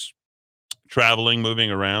course, traveling, moving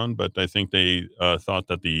around, but I think they thought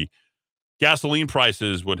that the gasoline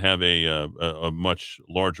prices would have a much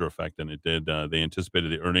larger effect than it did. They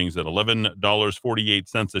anticipated the earnings at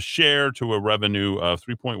 $11.48 a share to a revenue of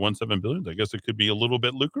 $3.17 billion. I guess it could be a little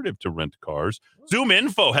bit lucrative to rent cars. Zoom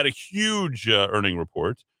Info had a huge earning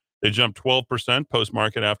report. They jumped 12%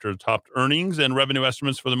 post-market after topped earnings and revenue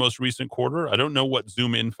estimates for the most recent quarter. I don't know what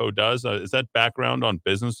Zoom Info does. Is that background on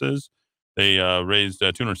businesses? They raised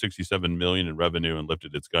 $267 million in revenue and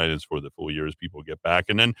lifted its guidance for the full year as people get back.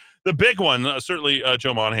 And then the big one, certainly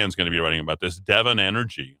Joe Monahan's going to be writing about this, Devon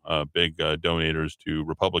Energy, big donators to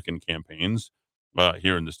Republican campaigns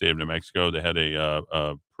here in the state of New Mexico. They had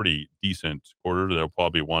a pretty decent quarter. They'll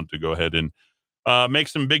probably want to go ahead and make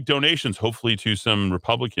some big donations, hopefully to some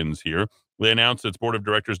Republicans here. They announced its board of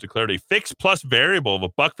directors declared a fixed plus variable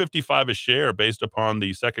of $1.55 a share based upon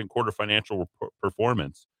the second quarter financial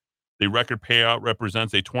performance. The record payout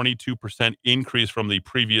represents a 22% increase from the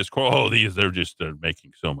previous quarter. Oh, they're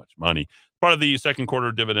making so much money. Part of the second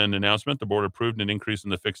quarter dividend announcement, the board approved an increase in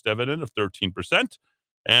the fixed dividend of 13%,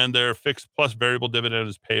 and their fixed plus variable dividend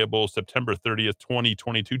is payable September 30th,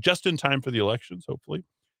 2022, just in time for the elections, hopefully.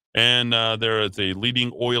 And there is a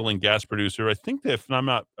leading oil and gas producer. I think that, if I'm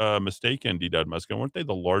not mistaken, D-Dad Muska, weren't they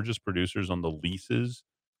the largest producers on the leases,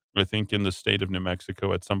 I think, in the state of New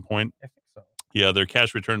Mexico at some point? I think so. Yeah, their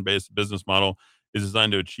cash return-based business model is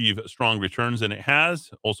designed to achieve strong returns, and it has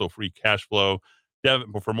also free cash flow.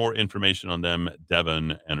 For more information on them,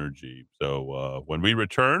 Devon Energy. So when we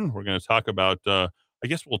return, we're going to talk about, I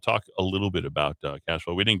guess we'll talk a little bit about cash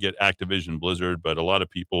flow. We didn't get Activision Blizzard, but a lot of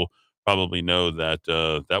people probably know that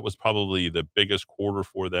that was probably the biggest quarter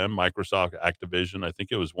for them. Microsoft Activision, I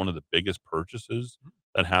think it was one of the biggest purchases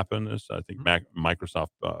that happened. I think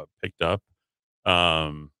Microsoft picked up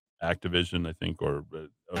Activision, I think, or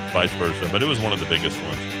vice versa, but it was one of the biggest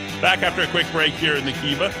ones. Back after a quick break here in the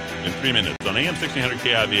Kiva in 3 minutes on AM 1600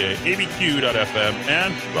 KIVA, ABQ.FM,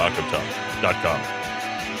 and rockoftalk.com.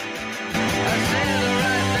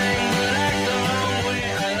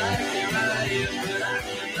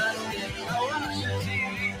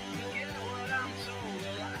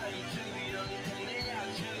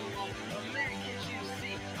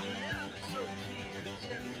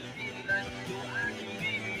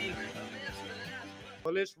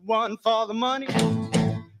 Well, it's 1 for the money,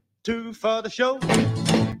 2 for the show,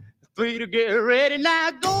 3 to get ready. Now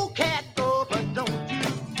go, cat, go, but don't you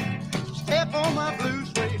step on my blue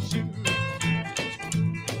suede shoe.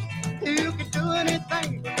 You can do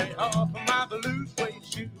anything but lay off of my blue suede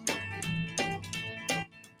shoe.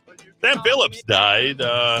 Sam Phillips died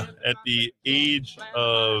at the age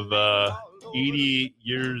of 80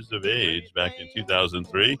 years of age back in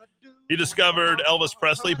 2003. He discovered Elvis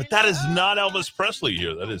Presley, but that is not Elvis Presley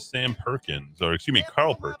here. That is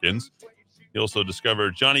Carl Perkins. He also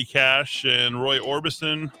discovered Johnny Cash and Roy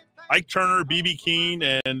Orbison, Ike Turner, B.B. King,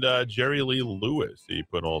 and Jerry Lee Lewis. He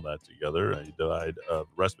put all that together. He died of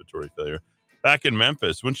respiratory failure back in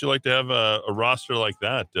Memphis. Wouldn't you like to have a roster like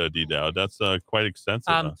that, D-Dowd? That's quite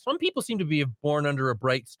extensive. Some people seem to be born under a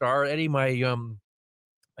bright star. Eddie, my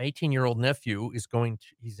 18-year-old nephew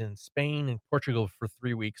he's in Spain and Portugal for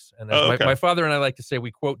 3 weeks. And my father and I like to say, we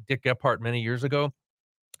quote Dick Gephardt many years ago.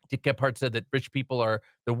 Dick Gephardt said that rich people are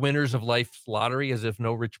the winners of life's lottery, as if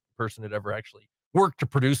no rich person had ever actually worked to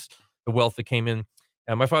produce the wealth that came in.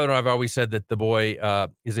 And my father and I have always said that the boy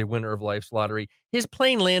is a winner of life's lottery. His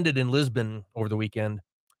plane landed in Lisbon over the weekend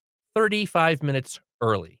 35 minutes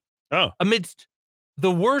early. Oh. Amidst the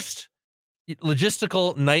worst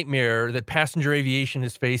logistical nightmare that passenger aviation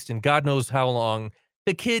has faced in God knows how long.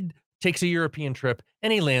 The kid takes a European trip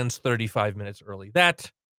and he lands 35 minutes early.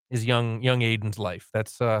 That is young Aiden's life.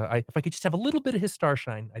 That's if I could just have a little bit of his star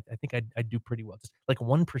shine, I think I'd do pretty well. Just like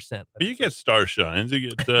 1%. You get star shines. You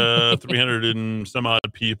get 300 and some odd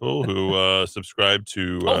people who subscribe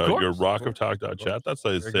to your rockoftalk.chat. That's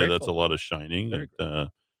I say that's a lot of shining of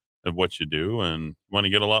what you do, and you want to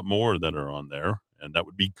get a lot more that are on there, and that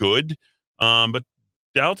would be good. But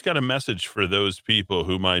Dowd's got a message for those people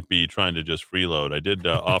who might be trying to just freeload. I did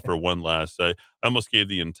offer one last. I almost gave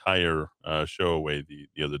the entire show away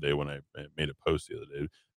the other day when I made a post the other day. It'd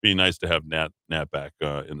be nice to have Nat back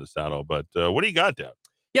in the saddle. But what do you got, Dowd?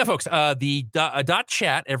 Yeah, folks, the dot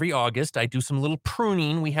chat every August, I do some little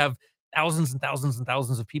pruning. We have thousands and thousands and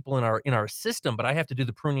thousands of people in our system, but I have to do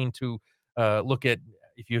the pruning to look at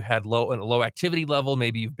if you had low activity level.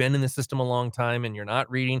 Maybe you've been in the system a long time and you're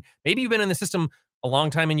not reading. Maybe you've been in the system a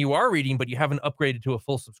long time and you are reading, but you haven't upgraded to a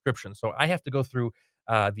full subscription. So I have to go through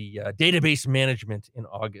the database management in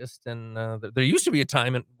August. And there used to be a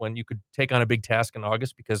time when you could take on a big task in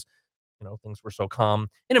August because, things were so calm.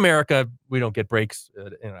 In America, we don't get breaks.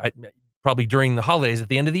 Probably during the holidays at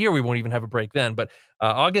the end of the year, we won't even have a break then. But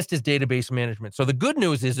August is database management. So the good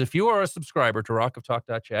news is if you are a subscriber to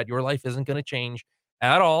rockoftalk.chat, your life isn't going to change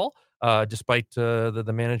at all, despite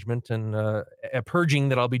the management and purging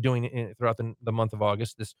that I'll be doing throughout the month of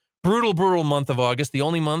August. This brutal month of August, the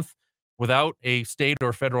only month without a state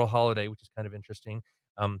or federal holiday, which is kind of interesting.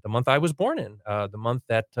 The month I was born in, the month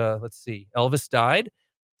that, Elvis died,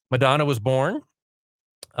 Madonna was born,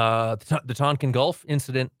 the Tonkin Gulf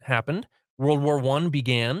incident happened, World War I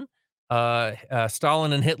began,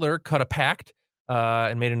 Stalin and Hitler cut a pact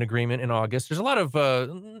and made an agreement in August. There's a lot of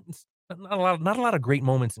not a lot of great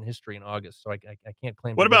moments in history in August, so I can't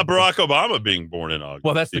claim. What to live about in- Barack Obama being born in August?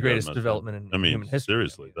 Well, that's the T-Dub greatest must development have. in I mean, human history.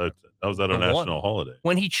 seriously, that was at a The one. national holiday.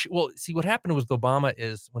 When well, see, what happened was Obama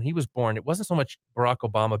is when he was born, it wasn't so much Barack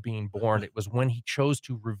Obama being born, it was when he chose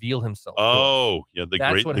to reveal himself. to us. Oh, yeah,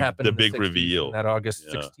 That's what happened the in big 60s, reveal. in that August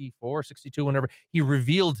Yeah. 64, 62, whenever he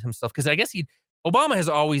revealed himself. Because I guess Obama has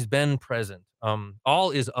always been present.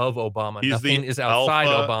 All is of Obama. He's Nothing the is outside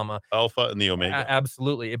alpha, Obama. Alpha and the Omega.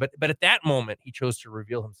 Absolutely. But at that moment, he chose to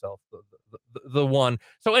reveal himself, the one.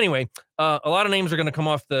 So anyway, a lot of names are going to come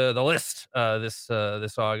off the list this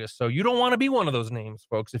August. So you don't want to be one of those names,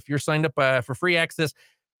 folks. If you're signed up for free access,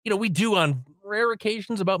 we do on rare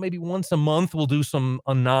occasions, about maybe once a month, we'll do some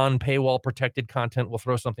non-paywall protected content. We'll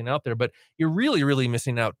throw something out there, but you're really, really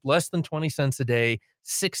missing out. Less than 20 cents a day,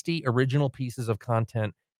 60 original pieces of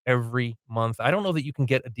content every month. I don't know that you can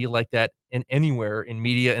get a deal like that anywhere in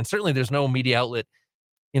media. And certainly there's no media outlet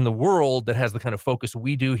in the world that has the kind of focus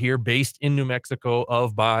we do here, based in New Mexico,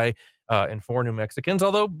 of, by, and for New Mexicans.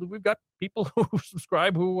 Although we've got people who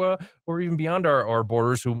subscribe who are even beyond our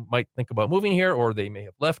borders, who might think about moving here, or they may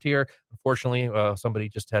have left here. Unfortunately, somebody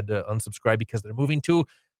just had to unsubscribe because they're moving to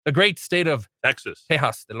the great state of Texas.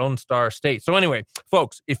 Tejas, the Lone Star State. So anyway,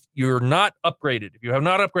 folks, if you're not upgraded, if you have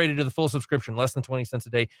not upgraded to the full subscription, less than 20 cents a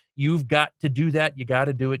day, you've got to do that. You got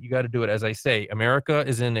to do it. You got to do it. As I say, America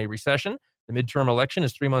is in a recession. The midterm election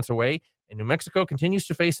is 3 months away, and New Mexico continues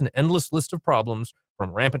to face an endless list of problems,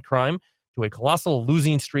 from rampant crime to a colossal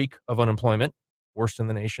losing streak of unemployment, worst in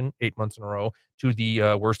the nation, 8 months in a row, to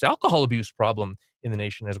the worst alcohol abuse problem in the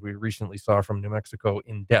nation, as we recently saw from New Mexico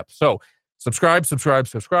in depth. So subscribe.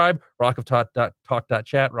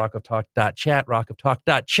 rockoftalk.chat,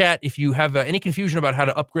 rockoftalk.chat. If you have any confusion about how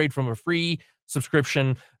to upgrade from a free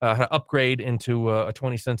subscription, how to upgrade into a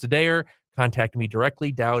 20 cents a dayer, contact me directly,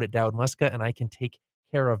 Dowd at Dowd Muska, and I can take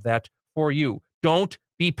care of that for you. Don't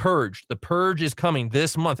be purged. The purge is coming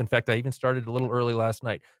this month. In fact, I even started a little early last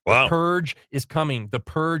night. Wow. The purge is coming. The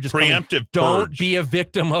purge is Preemptive coming. Don't purge. be a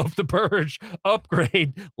victim of the purge.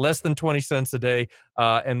 Upgrade, less than 20 cents a day.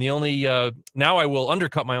 And the only, now I will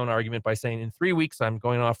undercut my own argument by saying in 3 weeks, I'm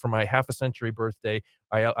going off for my half a century birthday.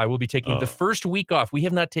 I will be taking the first week off. We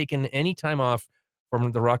have not taken any time off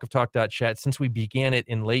from the Rock of Talk.chat since we began it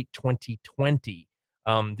in late 2020.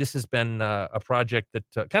 This has been a project that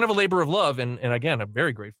kind of a labor of love. And again, I'm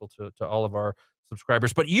very grateful to all of our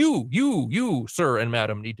subscribers. But you, sir and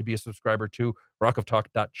madam, need to be a subscriber to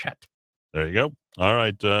rockoftalk.chat. There you go. All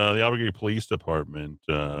right. The Albuquerque Police Department.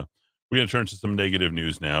 We're going to turn to some negative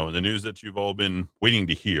news now. And the news that you've all been waiting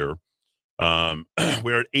to hear.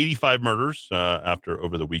 We're at 85 murders after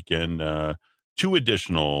over the weekend. 2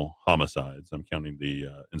 additional homicides. I'm counting the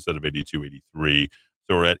instead of 82, 83.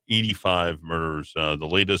 So we're at 85 murders. The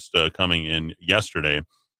latest coming in yesterday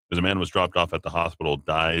is a man was dropped off at the hospital,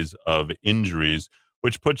 dies of injuries,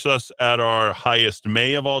 which puts us at our highest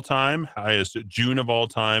May of all time, highest June of all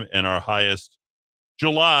time, and our highest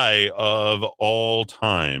July of all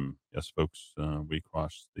time. Yes, folks, we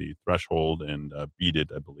crossed the threshold and beat it,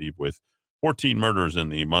 I believe, with 14 murders in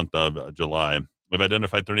the month of July. We've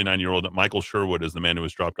identified 39-year-old Michael Sherwood as the man who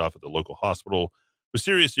was dropped off at the local hospital with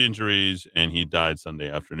serious injuries, and he died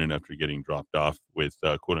Sunday afternoon after getting dropped off with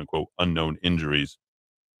quote-unquote unknown injuries.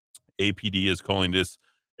 APD is calling this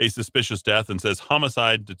a suspicious death and says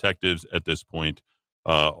homicide detectives at this point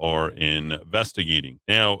are investigating.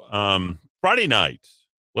 Now, Friday night,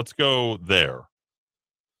 let's go there.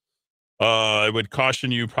 I would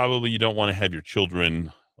caution you, probably you don't want to have your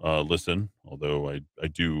children listen, although I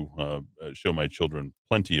do show my children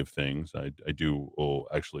plenty of things. I will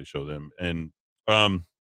actually show them. And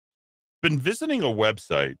been visiting a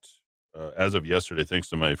website as of yesterday, thanks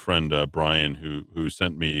to my friend Brian, who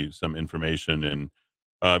sent me some information. And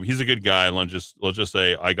he's a good guy. Let's just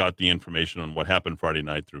say I got the information on what happened Friday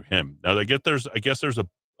night through him. Now, I guess there's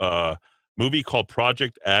a movie called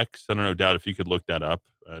Project X. I don't know, Dad, if you could look that up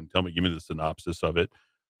and give me the synopsis of it.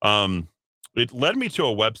 It led me to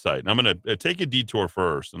a website, and I'm going to take a detour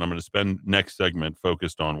first, and I'm going to spend next segment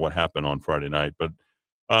focused on what happened on Friday night. But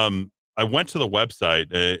I went to the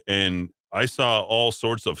website, and I saw all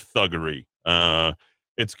sorts of thuggery.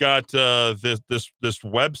 It's got this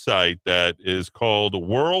website that is called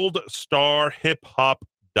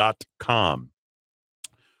worldstarhiphop.com.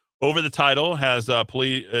 Over the title has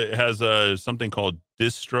something called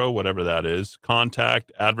distro, whatever that is,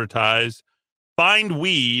 contact, advertise, find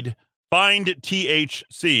weed, find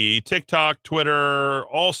THC, TikTok, Twitter,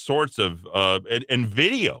 all sorts of, and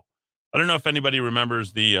video. I don't know if anybody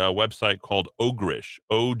remembers the website called Ogrish,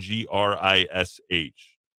 Ogrish.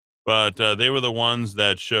 But they were the ones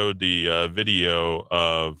that showed the video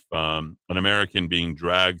of an American being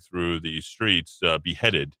dragged through the streets,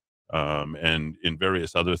 beheaded, and in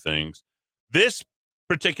various other things. This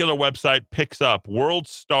particular website picks up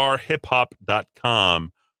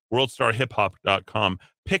worldstarhiphop.com. Worldstarhiphop.com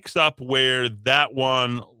picks up where that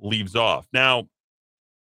one leaves off. Now,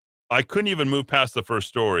 I couldn't even move past the first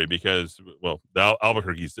story because, well,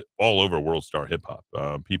 Albuquerque's all over World Star Hip Hop.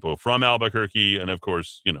 People from Albuquerque, and of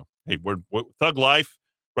course, you know, hey, we're thug life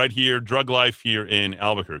right here, drug life here in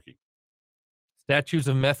Albuquerque. Statues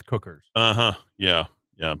of meth cookers. Yeah.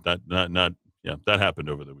 That happened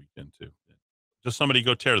over the weekend too. Just somebody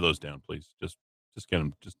go tear those down, please. Just get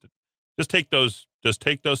them. Just take those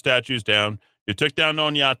statues down. You took down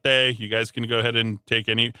Oñate. You guys can go ahead and take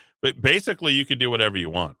any. But basically, you can do whatever you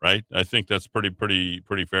want, right? I think that's pretty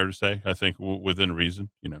fair to say. I think within reason,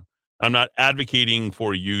 you know. I'm not advocating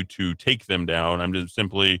for you to take them down. I'm just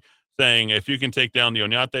simply saying if you can take down the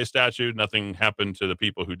Oñate statue, nothing happened to the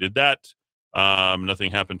people who did that. Nothing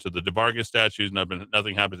happened to the De Vargas statues.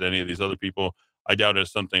 Nothing happened to any of these other people. I doubt if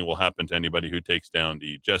something will happen to anybody who takes down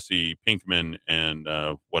the Jesse Pinkman and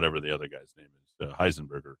whatever the other guy's name is,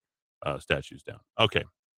 Heisenberger statues down. Okay.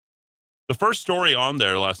 The first story on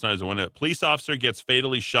there last night is when a police officer gets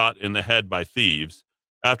fatally shot in the head by thieves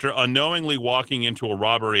after unknowingly walking into a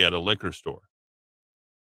robbery at a liquor store.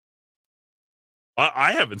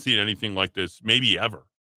 I haven't seen anything like this, maybe ever.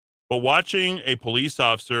 But watching a police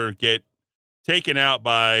officer get taken out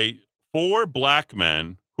by 4 black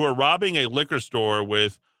men who are robbing a liquor store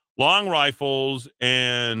with long rifles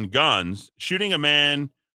and guns, shooting a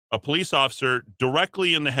police officer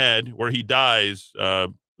directly in the head where he dies,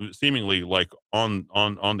 seemingly like on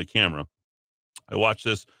the camera. I watched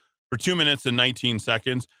this for 2 minutes and 19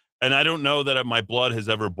 seconds, and I don't know that my blood has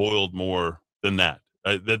ever boiled more than that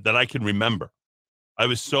I can remember. I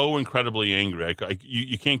was so incredibly angry.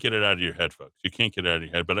 You can't get it out of your head, folks. You can't get it out of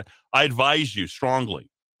your head. But I advise you strongly.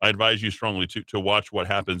 To watch what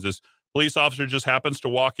happens. This police officer just happens to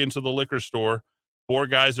walk into the liquor store. 4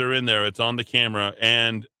 guys are in there. It's on the camera,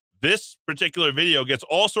 and this particular video gets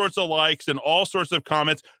all sorts of likes and all sorts of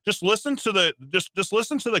comments. Just listen to the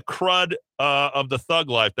crud of the thug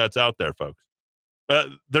life that's out there, folks.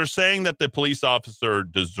 They're saying that the police officer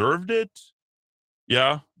deserved it.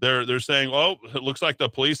 Yeah, they're saying, oh, it looks like the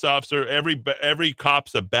police officer, every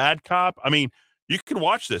cop's a bad cop. I mean, you can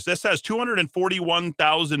watch this. This has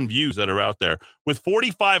 241,000 views that are out there with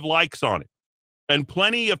 45 likes on it. And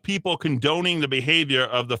plenty of people condoning the behavior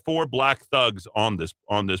of the 4 black thugs on this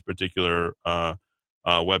particular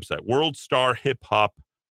website,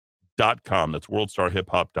 worldstarhiphop.com. That's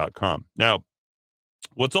worldstarhiphop.com. Now,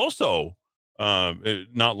 what's also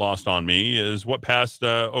not lost on me is what passed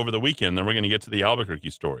over the weekend. Then we're going to get to the Albuquerque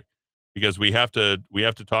story because we have to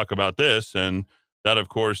talk about this. And that, of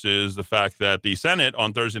course, is the fact that the Senate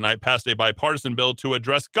on Thursday night passed a bipartisan bill to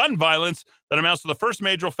address gun violence that amounts to the first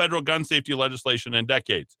major federal gun safety legislation in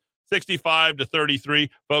decades. 65 to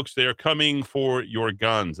 33, folks, they are coming for your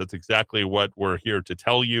guns. That's exactly what we're here to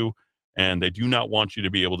tell you. And they do not want you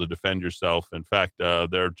to be able to defend yourself. In fact,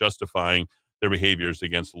 they're justifying their behaviors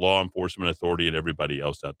against law enforcement authority and everybody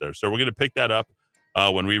else out there. So we're going to pick that up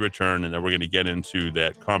when we return, and then we're going to get into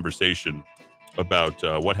that conversation about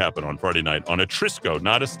what happened on Friday night on Atrisco,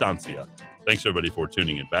 not Estancia. Thanks, everybody, for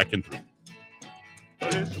tuning in. Back in 3.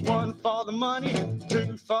 It's 1 for the money,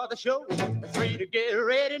 2 for the show, 3 to get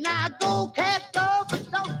ready. Now go, cat, go, but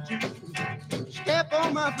don't you step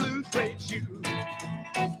on my blue suede shoe.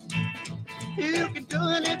 You can do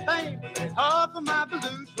anything but it's hard for my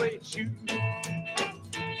blue suede shoe.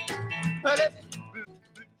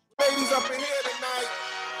 Ladies up in here tonight,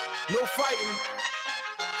 no fighting.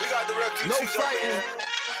 We got the refugees. No fighting.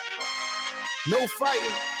 No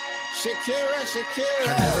fighting. Shakira. I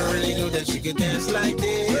never really knew that she could dance like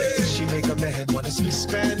this. She make a man wanna speak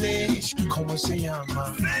Spanish. Como se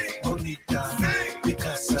llama? Bonita.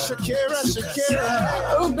 Picasa. Shakira.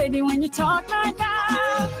 Oh, baby, when you talk like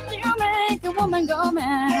that, you make a woman go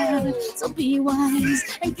mad. So be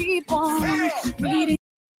wise and keep on reading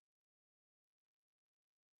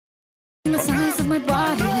the size of my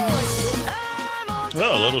body.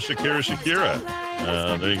 Oh, a little Shakira.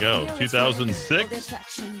 There you go. 2006.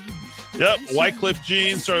 Yep. Wycliffe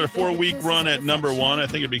Jean started a 4-week run at number 1. I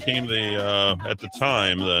think it became at the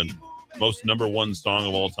time, the most number 1 song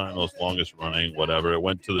of all time, most longest running, whatever. It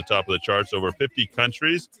went to the top of the charts over 50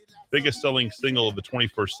 countries. Biggest selling single of the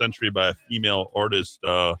 21st century by a female artist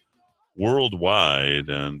worldwide.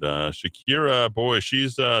 And Shakira, boy,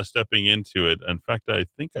 she's stepping into it. In fact, I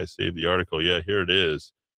think I saved the article. Yeah, here it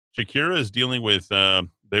is. Shakira is dealing with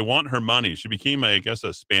they want her money. She became, I guess,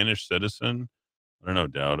 a Spanish citizen. I don't know,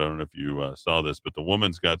 Dowd. I don't know if you saw this, but the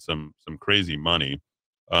woman's got some crazy money.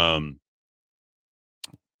 But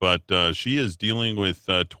she is dealing with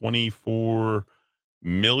 $24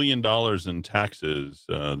 million in taxes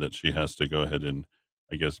that she has to go ahead and,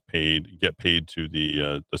 I guess, get paid to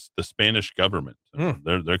the Spanish government.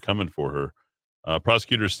 They're coming for her.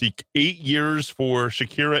 Prosecutors seek 8 years for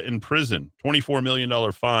Shakira in prison, $24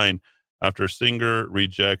 million fine after singer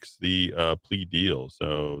rejects the plea deal.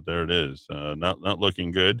 So there it is. Not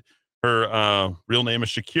looking good. Her real name is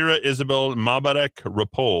Shakira Isabel Mabarek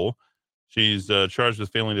Rapol. She's charged with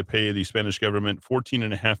failing to pay the Spanish government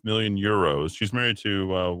 14.5 million euros. She's married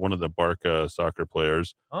to one of the Barca soccer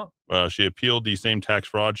players. She appealed the same tax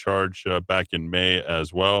fraud charge back in May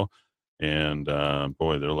as well. And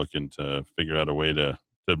boy, they're looking to figure out a way to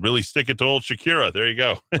really stick it to old Shakira. There you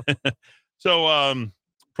go. So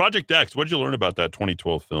Project X, what did you learn about that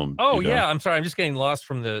 2012 film? Oh, yeah. I'm sorry. I'm just getting lost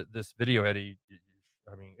from this video, Eddie.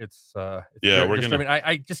 I mean, it's yeah, we're gonna.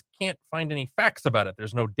 I just can't find any facts about it.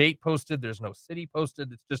 There's no date posted. There's no city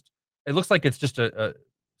posted. It's just. It looks like it's just a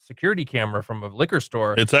security camera from a liquor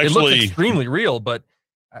store. It's actually it looks extremely real, but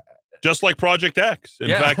just like Project X. In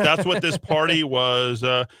fact, that's what this party was.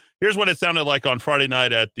 Here's what it sounded like on Friday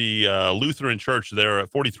night at the Lutheran Church there at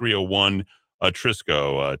 4301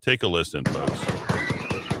 Trisco. Take a listen, folks.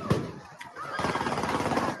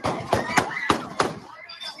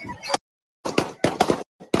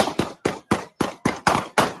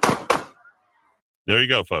 There you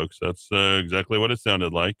go, folks. That's exactly what it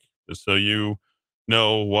sounded like, just so you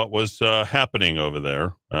know what was happening over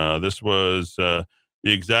there. This was the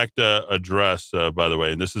exact address, by the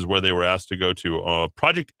way, and this is where they were asked to go to.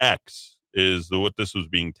 Project X is what this was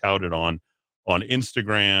being touted on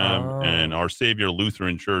Instagram, and Our Savior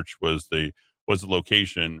Lutheran Church was the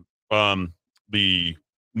location. The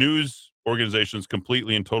news organizations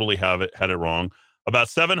completely and totally had it wrong. About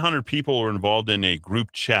 700 people were involved in a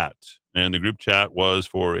group chat. And the group chat was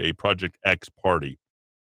for a Project X party,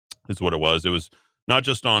 is what it was. It was not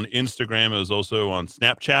just on Instagram. It was also on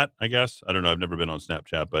Snapchat, I guess. I don't know. I've never been on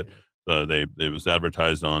Snapchat, but it was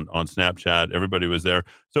advertised on Snapchat. Everybody was there.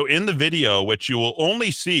 So in the video, which you will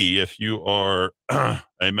only see if you are a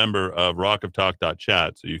member of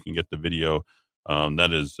rockoftalk.chat, so you can get the video.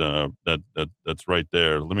 That's right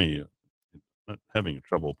there. I'm having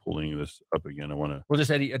trouble pulling this up again. I want to. Well, just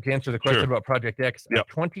Eddie, to answer the question about Project X,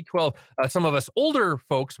 2012. Some of us older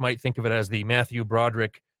folks might think of it as the Matthew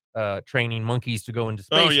Broderick training monkeys to go into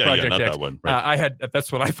space. Oh yeah, Project not X. that one. Right.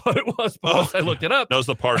 That's what I thought it was, but once I looked it up, that was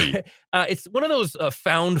the party. It's one of those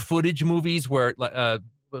found footage movies where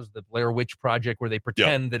was the Blair Witch Project, where they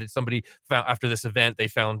pretend that it's somebody found after this event. They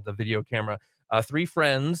found the video camera. Three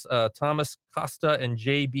friends, Thomas Costa and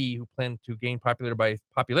JB, who plan to gain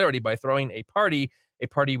popularity by throwing a party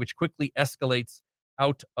which quickly escalates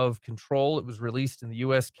out of control. It was released in the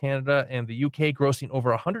U.S., Canada, and the UK, grossing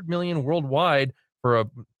over 100 million worldwide for a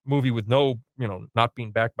movie with not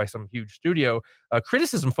being backed by some huge studio.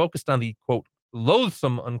 Criticism focused on the, quote,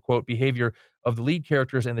 loathsome, unquote, behavior of the lead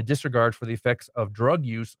characters and the disregard for the effects of drug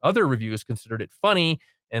use. Other reviews considered it funny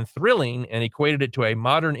and thrilling and equated it to a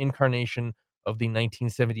modern incarnation of the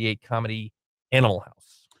 1978 comedy Animal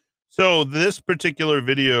House. So this particular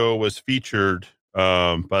video was featured,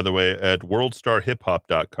 by the way, at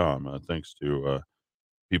worldstarhiphop.com. Thanks to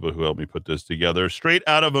people who helped me put this together. Straight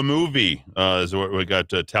out of a movie is what we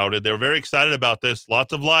got touted. They were very excited about this.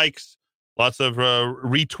 Lots of likes, lots of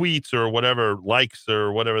retweets or whatever, likes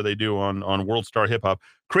or whatever they do on World Star Hip Hop.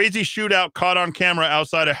 Crazy shootout caught on camera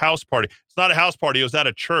outside a house party. It's not a house party. It was at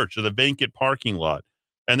a church or the vacant parking lot.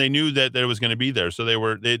 And they knew that it was going to be there. So they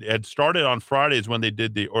had started on Fridays when they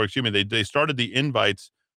they started the invites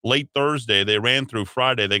late Thursday. They ran through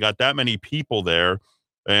Friday. They got that many people there.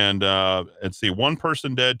 And let's see, one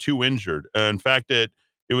person dead, 2 injured. In fact, it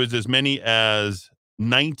was as many as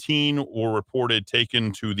 19 were reported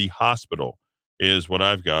taken to the hospital is what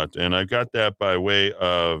I've got. And I've got that by way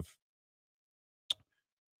of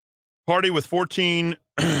party with 14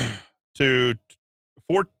 to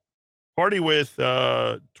 4. Party with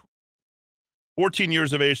 14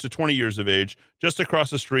 years of age to 20 years of age, just across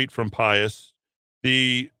the street from Pius.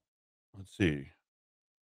 Let's see.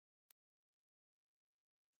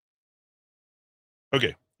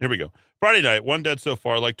 Okay, here we go. Friday night, 1 dead so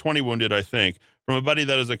far, like 20 wounded, I think. From a buddy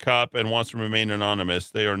that is a cop and wants to remain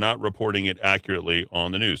anonymous. They are not reporting it accurately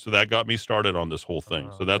on the news. So that got me started on this whole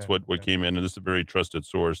thing. So that's what came in, and this is a very trusted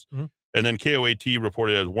source. Mm-hmm. And then KOAT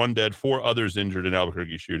reported as 1 dead, 4 others injured in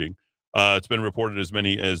Albuquerque shooting. It's been reported as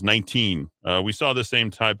many as 19. We saw the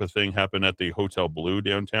same type of thing happen at the Hotel Blue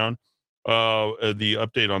downtown. the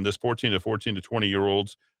update on this 14 to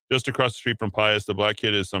 20-year-olds just across the street from Pius. The black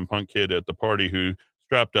kid is some punk kid at the party who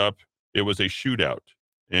strapped up. It was a shootout,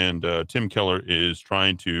 and Tim Keller is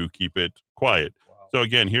trying to keep it quiet. Wow. So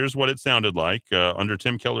again, here's what it sounded like under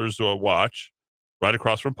Tim Keller's watch, right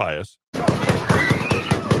across from Pius.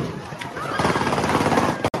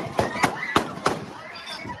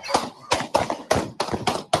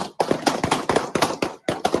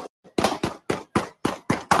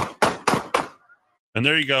 And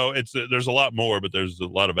there you go. It's there's a lot more, but there's a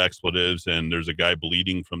lot of expletives, and there's a guy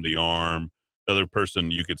bleeding from the arm. The other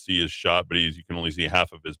person you could see is shot, but you can only see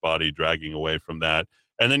half of his body dragging away from that.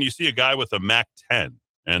 And then you see a guy with a MAC-10.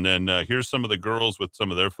 And then here's some of the girls with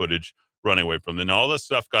some of their footage running away from them. And all this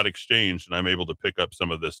stuff got exchanged, and I'm able to pick up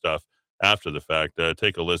some of this stuff after the fact.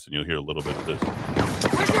 Take a listen. You'll hear a little bit of this.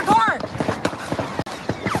 Where's your car?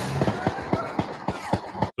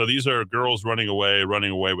 So these are girls running away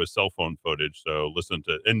with cell phone footage. So listen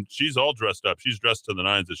to, and she's all dressed up. She's dressed to the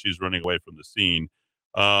nines as she's running away from the scene.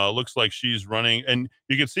 Looks like she's running, and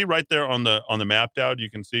you can see right there on the map, Dowd, you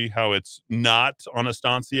can see how it's not on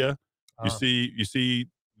Estancia. You see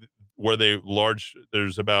where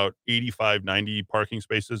there's about 85, 90 parking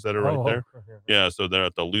spaces that are right there. Yeah, so they're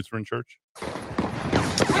at the Lutheran church.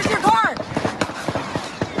 Where's your car?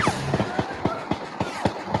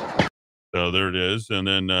 So there it is. And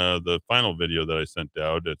then the final video that I sent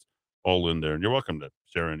out, it's all in there. And you're welcome to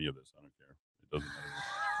share any of this. I don't care. It doesn't matter.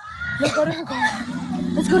 Let's go to her car.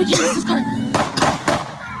 Let's go to Karen's car.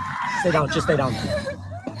 Stay down. Just stay down.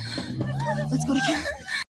 Let's go to Karen.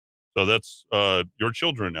 So that's your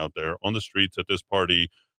children out there on the streets at this party,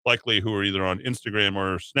 likely who are either on Instagram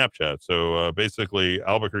or Snapchat. So basically,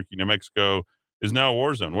 Albuquerque, New Mexico is now a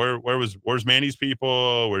war zone. Where's Manny's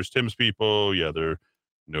people? Where's Tim's people? Yeah, they're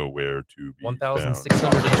nowhere to be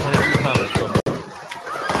 1,622 comments. So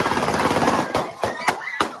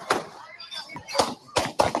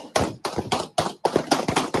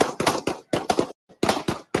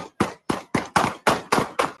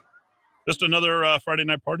just another Friday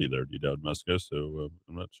night party there, D-Dowd Muska. So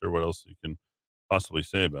I'm not sure what else you can possibly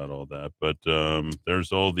say about all that, but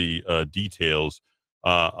there's all the details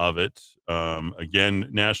of it. Again,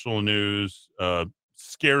 national news,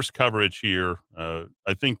 scarce coverage here.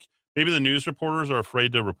 I think maybe the news reporters are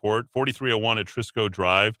afraid to report 4301 at Trisco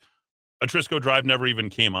Drive. A Trisco Drive never even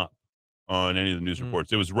came up on any of the news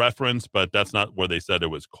reports. It was referenced, but that's not where they said it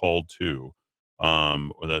was called to.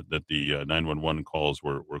 Or that the 911 calls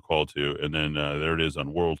were called to. And then there it is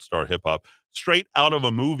on World Star Hip Hop. Straight out of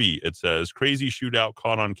a movie, it says, crazy shootout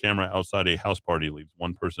caught on camera outside a house party leaves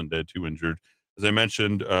 1 person dead, 2 injured. As I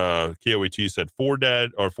mentioned, KOAT said 4 dead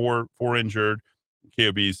or 4 injured.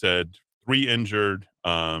 KOB said 3 injured.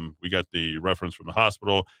 We got the reference from the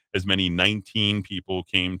hospital. As many 19 people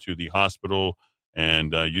came to the hospital.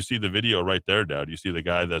 And you see the video right there, Dad. You see the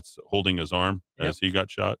guy that's holding his arm as he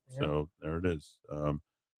got shot. Yep. So there it is.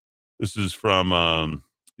 This is from,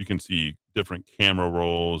 you can see different camera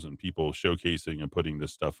rolls and people showcasing and putting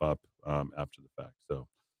this stuff up after the fact. So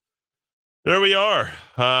there we are.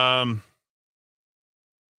 I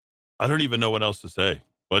don't even know what else to say.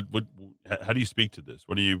 How do you speak to this?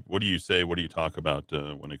 What do you say? What do you talk about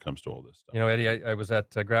when it comes to all this stuff? You know, Eddie, I was at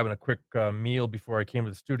grabbing a quick meal before I came to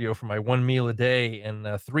the studio for my 1 meal a day, and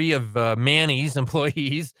 3 of Manny's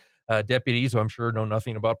employees, deputies, who I'm sure know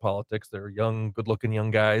nothing about politics. They're young, good-looking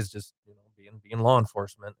young guys, just being law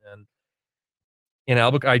enforcement. And in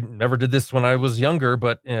Albuquerque, I never did this when I was younger,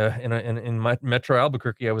 but in my Metro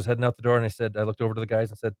Albuquerque, I was heading out the door, and I looked over to the guys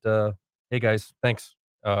and said, "Hey guys, thanks.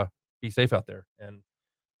 Be safe out there." And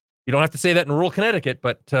you don't have to say that in rural Connecticut,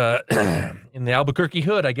 but in the Albuquerque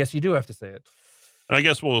hood, I guess you do have to say it. And I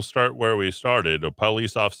guess we'll start where we started. A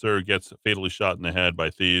police officer gets fatally shot in the head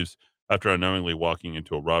by thieves after unknowingly walking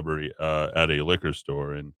into a robbery at a liquor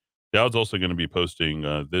store. And Dowd's also going to be posting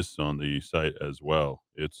this on the site as well.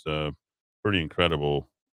 It's pretty incredible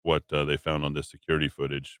what they found on this security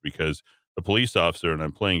footage, because the police officer, and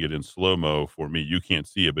I'm playing it in slow-mo for me, you can't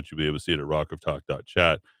see it, but you'll be able to see it at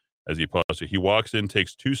rockoftalk.chat. As he pauses, he walks in,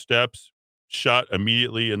 takes 2 steps, shot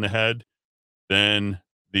immediately in the head. Then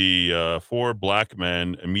the 4 black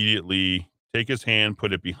men immediately take his hand,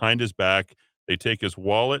 put it behind his back. They take his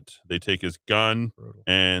wallet, they take his gun,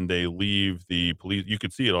 and they leave the police. You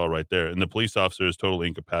could see it all right there. And the police officer is totally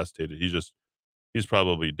incapacitated. He's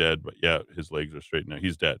probably dead, but yeah, his legs are straight now.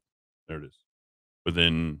 He's dead. There it is.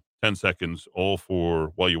 Within 10 seconds, all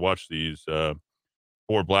 4, while you watch these,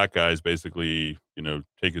 4 black guys basically,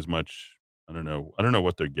 take as much, I don't know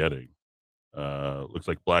what they're getting. Looks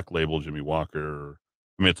like Black Label, Jimmy Walker.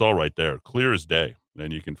 I mean, it's all right there, clear as day.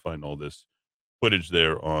 Then you can find all this footage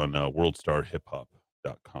there on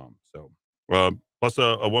worldstarhiphop.com. So, plus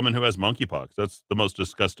a woman who has monkeypox. That's the most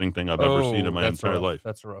disgusting thing I've ever seen in my entire life.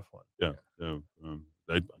 That's a rough one. Yeah. So,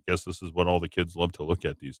 I guess this is what all the kids love to look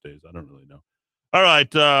at these days. I don't really know. All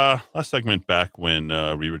right. Last segment back when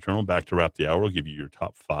we return. We'll back to wrap the hour. We'll give you your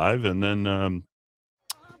top 5. And then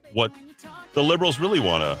what the liberals really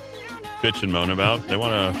want to bitch and moan about. They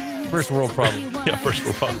want to... First world problem. Yeah, first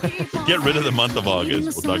world problem. Get rid of the month of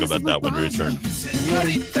August. We'll talk about that when we return.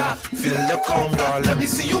 Señorita, feel the conga. Let me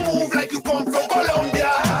see you move like you come from Colombia.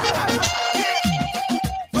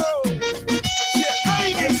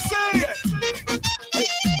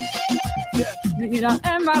 Mira,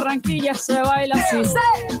 en Barranquilla se baila así. En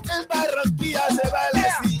Barranquilla se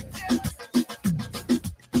baila así.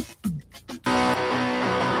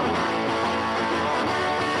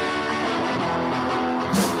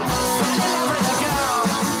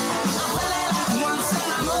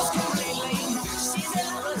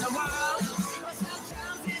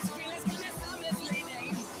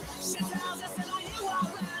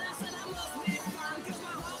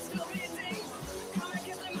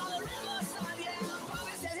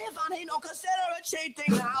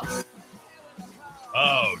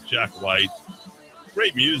 Oh, Jack White.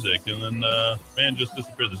 Great music. And then man just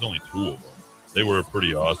disappeared. There's only 2 of them. They were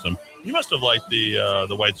pretty awesome. You must have liked the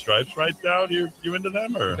White Stripes, right, Dowd? You into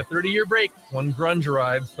them? Or a 30-year break. One grunge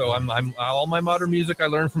arrived. So I'm all my modern music I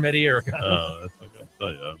learned from Eddie Aragon. Oh, that's okay. I'll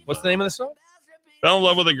tell you. What's the name of the song? Fell in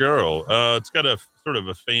Love with a Girl. It's got a sort of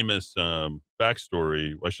a famous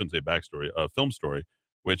backstory. Well, I shouldn't say backstory. Film story,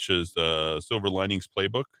 which is Silver Linings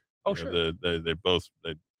Playbook. Oh, sure. They both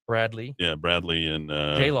Bradley. Yeah, Bradley and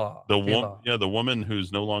J-Law. The woman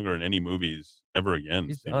who's no longer in any movies ever again.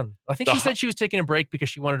 She's done. I think she said she was taking a break because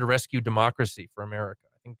she wanted to rescue democracy for America.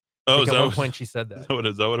 I think at one point she said that.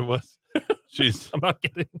 Is that what it was? I'm not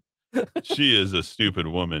kidding. She is a stupid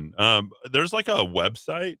woman. There's like a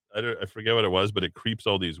website. I forget what it was, but it creeps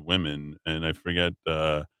all these women, and I forget.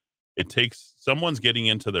 It takes someone's getting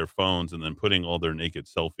into their phones and then putting all their naked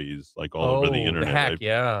selfies like all over the internet. The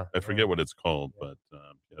hack, I forget what it's called, but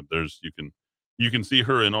there's you can see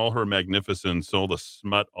her in all her magnificence, all the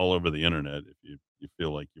smut all over the internet. If you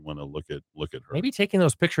feel like you want to look at her, maybe taking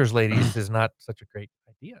those pictures, ladies, is not such a great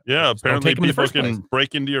idea. Yeah, apparently people can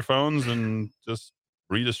break into your phones and just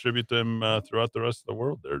redistribute them throughout the rest of the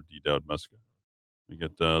world. There, D. Dowd Muska. We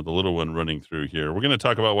get the little one running through here. We're going to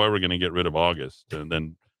talk about why we're going to get rid of August, and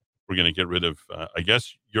then we're going to get rid of, I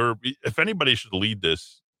guess, if anybody should lead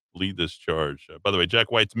this charge. By the way,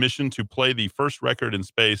 Jack White's mission to play the first record in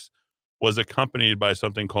space was accompanied by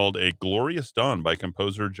something called A Glorious Dawn by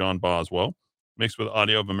composer John Boswell. Mixed with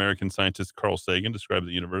audio of American scientist Carl Sagan, described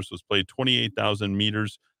the universe was played 28,000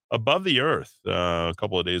 meters above the Earth a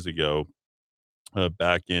couple of days ago,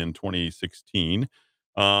 back in 2016,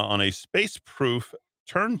 on a space-proof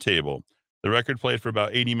turntable. The record played for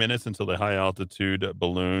about 80 minutes until the high-altitude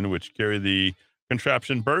balloon, which carried the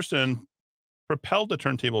contraption, burst and propelled the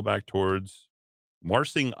turntable back towards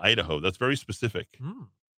Marsing, Idaho. That's very specific. I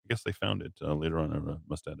guess they found it later on. I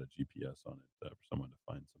must add a GPS on it for someone to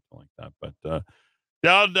find something like that. But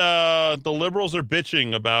Dowd, the liberals are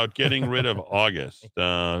bitching about getting rid of August.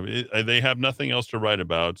 They have nothing else to write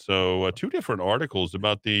about. So 2 different articles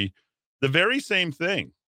about the very same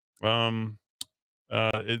thing.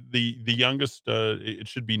 The youngest, it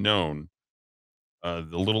should be known,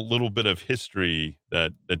 the little bit of history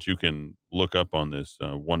that you can look up on this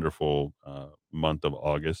wonderful month of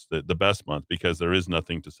August, the best month, because there is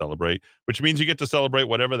nothing to celebrate, which means you get to celebrate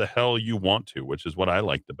whatever the hell you want to, which is what I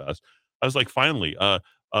like the best. I was like, finally, a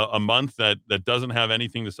month that doesn't have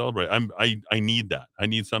anything to celebrate. I need that. I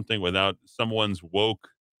need something without someone's woke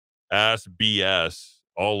ass BS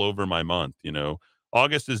all over my month,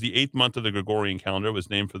 August is the 8th month of the Gregorian calendar. It was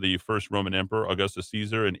named for the first Roman emperor, Augustus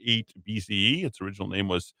Caesar, in 8 BCE. Its original name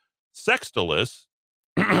was Sextilis,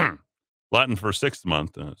 Latin for 6th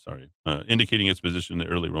month, indicating its position in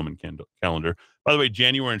the early Roman calendar. By the way,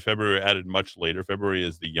 January and February are added much later. February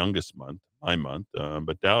is the youngest month, my month.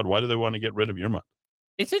 But Dowd, why do they want to get rid of your month?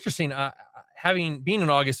 It's interesting. Being an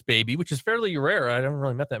August baby, which is fairly rare. I haven't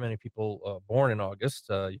really met that many people born in August.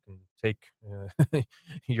 You can take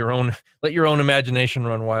let your own imagination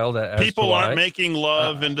run wild. People aren't making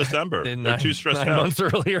love in December. They're too stressed out. 9 months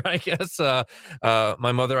earlier, I guess.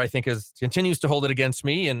 My mother, I think, continues to hold it against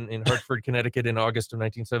me in Hartford, Connecticut, in August of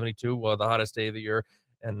 1972, the hottest day of the year,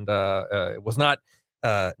 and it was not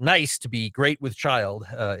nice to be great with child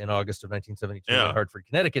in August of 1972 in Hartford,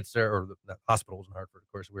 Connecticut, or the hospital was in Hartford.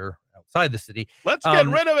 Of course, we're outside the city. Let's get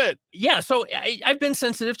rid of it. Yeah, so I've been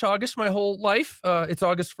sensitive to August my whole life. It's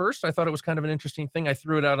August 1st. I thought it was kind of an interesting thing. I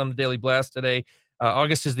threw it out on the Daily Blast today.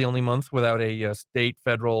 August is the only month without a state,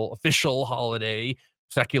 federal, official holiday,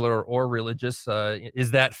 secular or religious.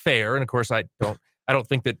 Is that fair? And of course, I don't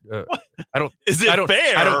think that fair? I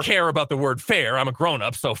don't care about the word fair. I'm a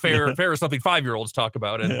grown-up, so fair is something 5-year-olds talk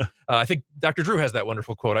about. And I think Dr. Drew has that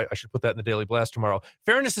wonderful quote. I should put that in the Daily Blast tomorrow.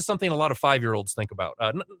 Fairness is something a lot of 5-year-olds think about.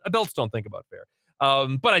 Adults don't think about fair.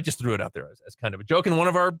 But I just threw it out there as kind of a joke. And one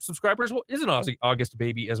of our subscribers is an August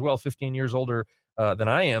baby as well, 15 years older than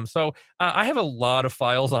I am. So I have a lot of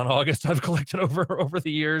files on August I've collected over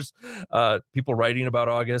the years. People writing about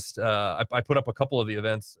August. I put up a couple of the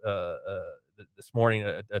events this morning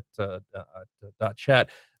at .chat.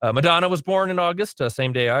 Madonna was born in August,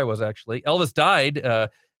 same day I was actually. Elvis died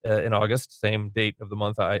in August, same date of the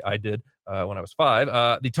month I did when I was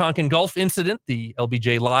 5. The Tonkin Gulf incident, the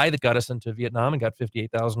LBJ lie that got us into Vietnam and got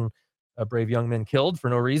 58,000 brave young men killed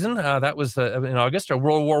for no reason. That was in August.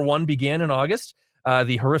 World War I began in August.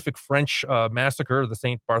 The horrific French massacre, the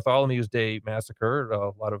St. Bartholomew's Day massacre,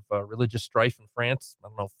 a lot of religious strife in France,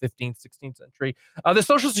 15th, 16th century. The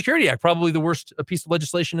Social Security Act, probably the worst piece of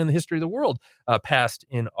legislation in the history of the world, passed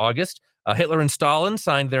in August. Hitler and Stalin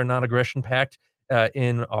signed their non-aggression pact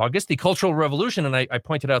in August. The Cultural Revolution, and I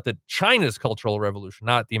pointed out that China's Cultural Revolution,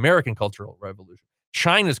 not the American Cultural Revolution,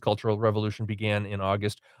 China's Cultural Revolution began in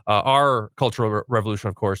August. Our Cultural Revolution,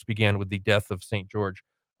 of course, began with the death of St. George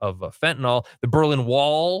of fentanyl. The Berlin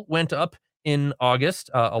Wall went up in August.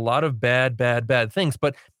 A lot of bad things.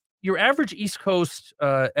 But your average East Coast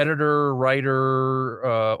editor, writer,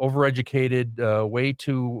 overeducated, way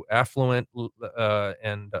too affluent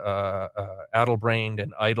and addle-brained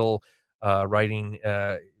and idle writing.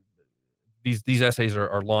 These essays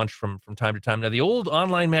are launched from time to time. Now, the old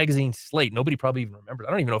online magazine Slate, nobody probably even remembers. I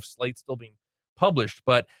don't even know if Slate's still being published.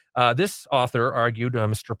 But this author argued,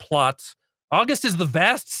 Mr. Plotz, August is the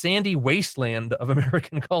vast sandy wasteland of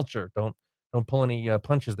American culture. Don't pull any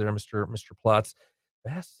punches there, Mr. Plotz.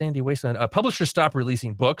 Vast sandy wasteland. Publishers stop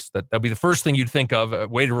releasing books. That'd be the first thing you'd think of. A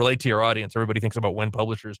way to relate to your audience. Everybody thinks about when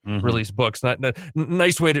publishers release books.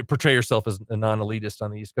 Nice way to portray yourself as a non-elitist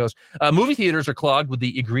on the East Coast. Movie theaters are clogged with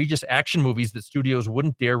the egregious action movies that studios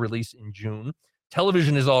wouldn't dare release in June.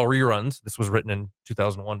 Television is all reruns. This was written in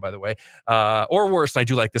 2001, by the way. Or worse, I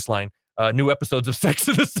do like this line. New episodes of Sex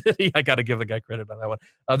in the City. I got to give the guy credit on that one.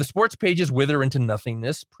 The sports pages wither into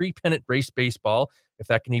nothingness. Pre-pennant race baseball, if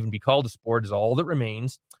that can even be called a sport, is all that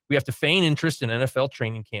remains. We have to feign interest in NFL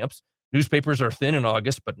training camps. Newspapers are thin in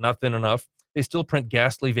August, but not thin enough. They still print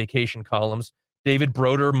ghastly vacation columns. David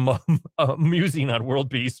Broder musing on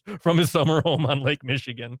world peace from his summer home on Lake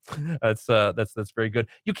Michigan. That's very good.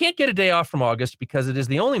 You can't get a day off from August because it is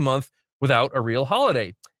the only month without a real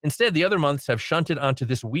holiday. Instead, the other months have shunted onto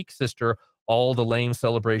this weak sister all the lame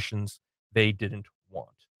celebrations they didn't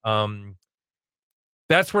want.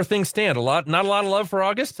 That's where things stand. Not a lot of love for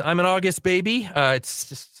August. I'm an August baby. It's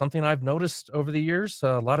just something I've noticed over the years.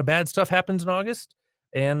 A lot of bad stuff happens in August,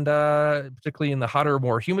 and particularly in the hotter,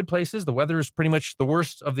 more humid places. The weather is pretty much the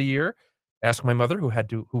worst of the year. Ask my mother,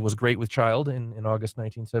 who was great with child in August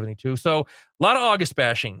 1972. So a lot of August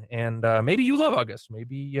bashing, and maybe you love August.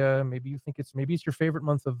 Maybe you think it's your favorite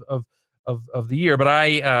month of the year. But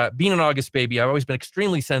I, being an August baby, I've always been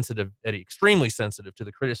extremely sensitive, Eddie, extremely sensitive to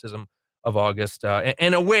the criticism of August,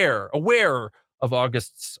 and aware of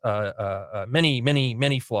August's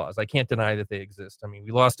many flaws. I can't deny that they exist. I mean,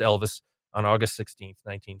 we lost Elvis on August 16th,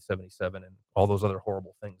 1977, and all those other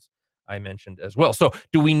horrible things I mentioned as well. So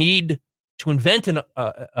do we need to invent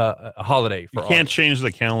a holiday for August? Change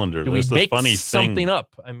the calendar. Do we make something up?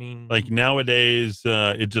 I mean, like nowadays,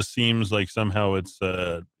 it just seems like somehow it's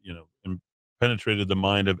penetrated the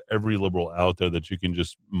mind of every liberal out there that you can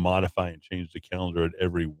just modify and change the calendar at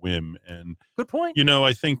every whim. And good point.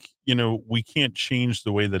 I think we can't change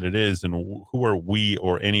the way that it is, and who are we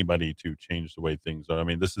or anybody to change the way things are? I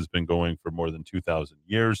mean, this has been going for more than 2,000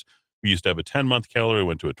 years. We used to have a 10-month calendar. We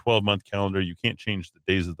went to a 12-month calendar. You can't change the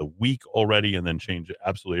days of the week already and then change it.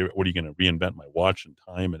 Absolutely. What are you going to reinvent my watch and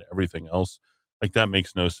time and everything else? Like, that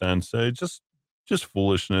makes no sense. Just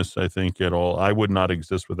foolishness, I think, at all. I would not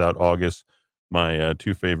exist without August. My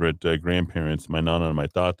two favorite grandparents, my Nana and my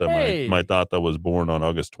Tata. Hey. My Tata was born on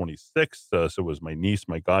August 26th. So was my niece,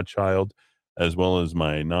 my godchild, as well as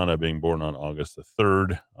my Nana being born on August the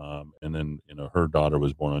 3rd. And then, her daughter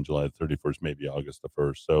was born on July 31st, maybe August the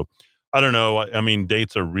 1st. So I don't know. I mean,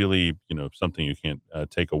 dates are really, something you can't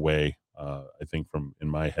take away, I think, from in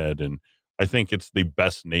my head. And I think it's the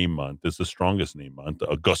best name month. It's the strongest name month.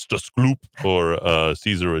 Augustus Gloop or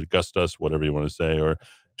Caesar Augustus, whatever you want to say, or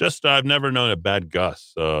just I've never known a bad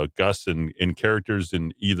Gus. Gus in characters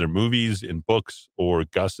in either movies, in books, or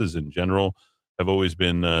Gus's in general have always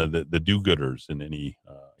been the do-gooders in any.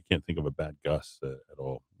 I can't think of a bad Gus at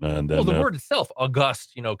all. And then, well, the word itself,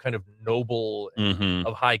 august, kind of noble,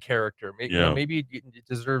 of high character. Maybe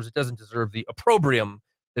it doesn't deserve the opprobrium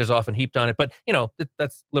that is often heaped on it. But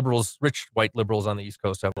that's liberals, rich white liberals on the East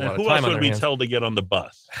Coast have a lot of time on their hands. Who else would we tell to get on the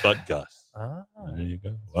bus but Gus? There you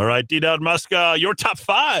go. All right, D. Dowd Muska, your top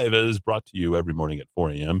 5 is brought to you every morning at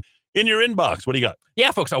 4 a.m. in your inbox. What do you got?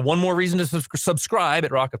 Yeah, folks, one more reason to subscribe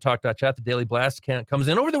at rockoftalk.chat. The Daily Blast comes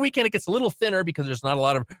in. Over the weekend, it gets a little thinner because there's not a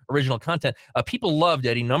lot of original content. People loved,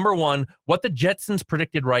 Eddie. Number 1, what the Jetsons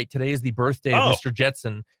predicted right. Today is the birthday of Mr.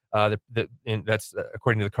 Jetson. That's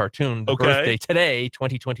according to the cartoon. The birthday today,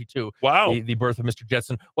 2022. Wow. The birth of Mr.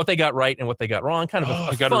 Jetson. What they got right and what they got wrong. Kind of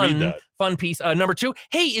a fun piece. Number 2,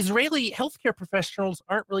 hey, Israeli healthcare professionals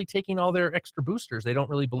aren't really taking all their extra boosters. They don't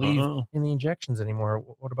really believe in the injections anymore.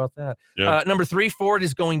 What about that? Yeah. Number 3, Ford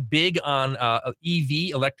is going big on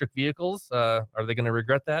EV, electric vehicles. Are they going to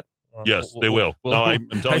regret that? Yes, they will. No, I'm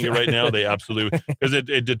telling you right now, they absolutely, because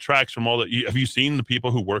it detracts from all that. Have you seen the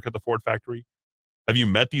people who work at the Ford factory? Have you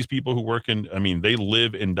met these people who work they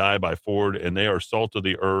live and die by Ford, and they are salt of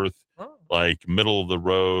the earth, like middle of the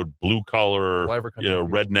road, blue collar,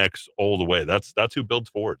 rednecks all the way. That's who builds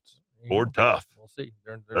Fords. Ford tough. We'll see.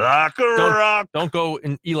 Don't go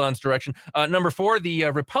in Elon's direction. Number 4, the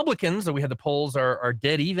Republicans, we had the polls are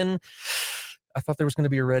dead even. I thought there was going to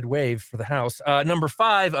be a red wave for the House. Number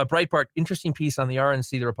 5, Breitbart, interesting piece on the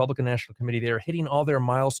RNC, the Republican National Committee. They're hitting all their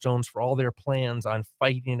milestones for all their plans on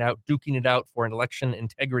fighting it out, duking it out for an election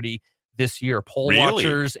integrity this year. Poll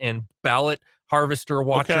watchers and ballot harvester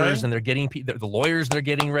watchers, and they're getting the lawyers. They're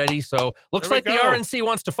getting ready. So looks like the RNC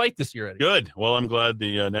wants to fight this year, Eddie. Good. Well, I'm glad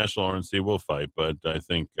the National RNC will fight, but I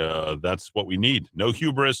think that's what we need. No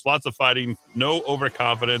hubris, lots of fighting, no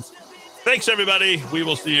overconfidence. Thanks, everybody. We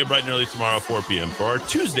will see you bright and early tomorrow, 4 p.m. for our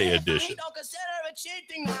Tuesday edition.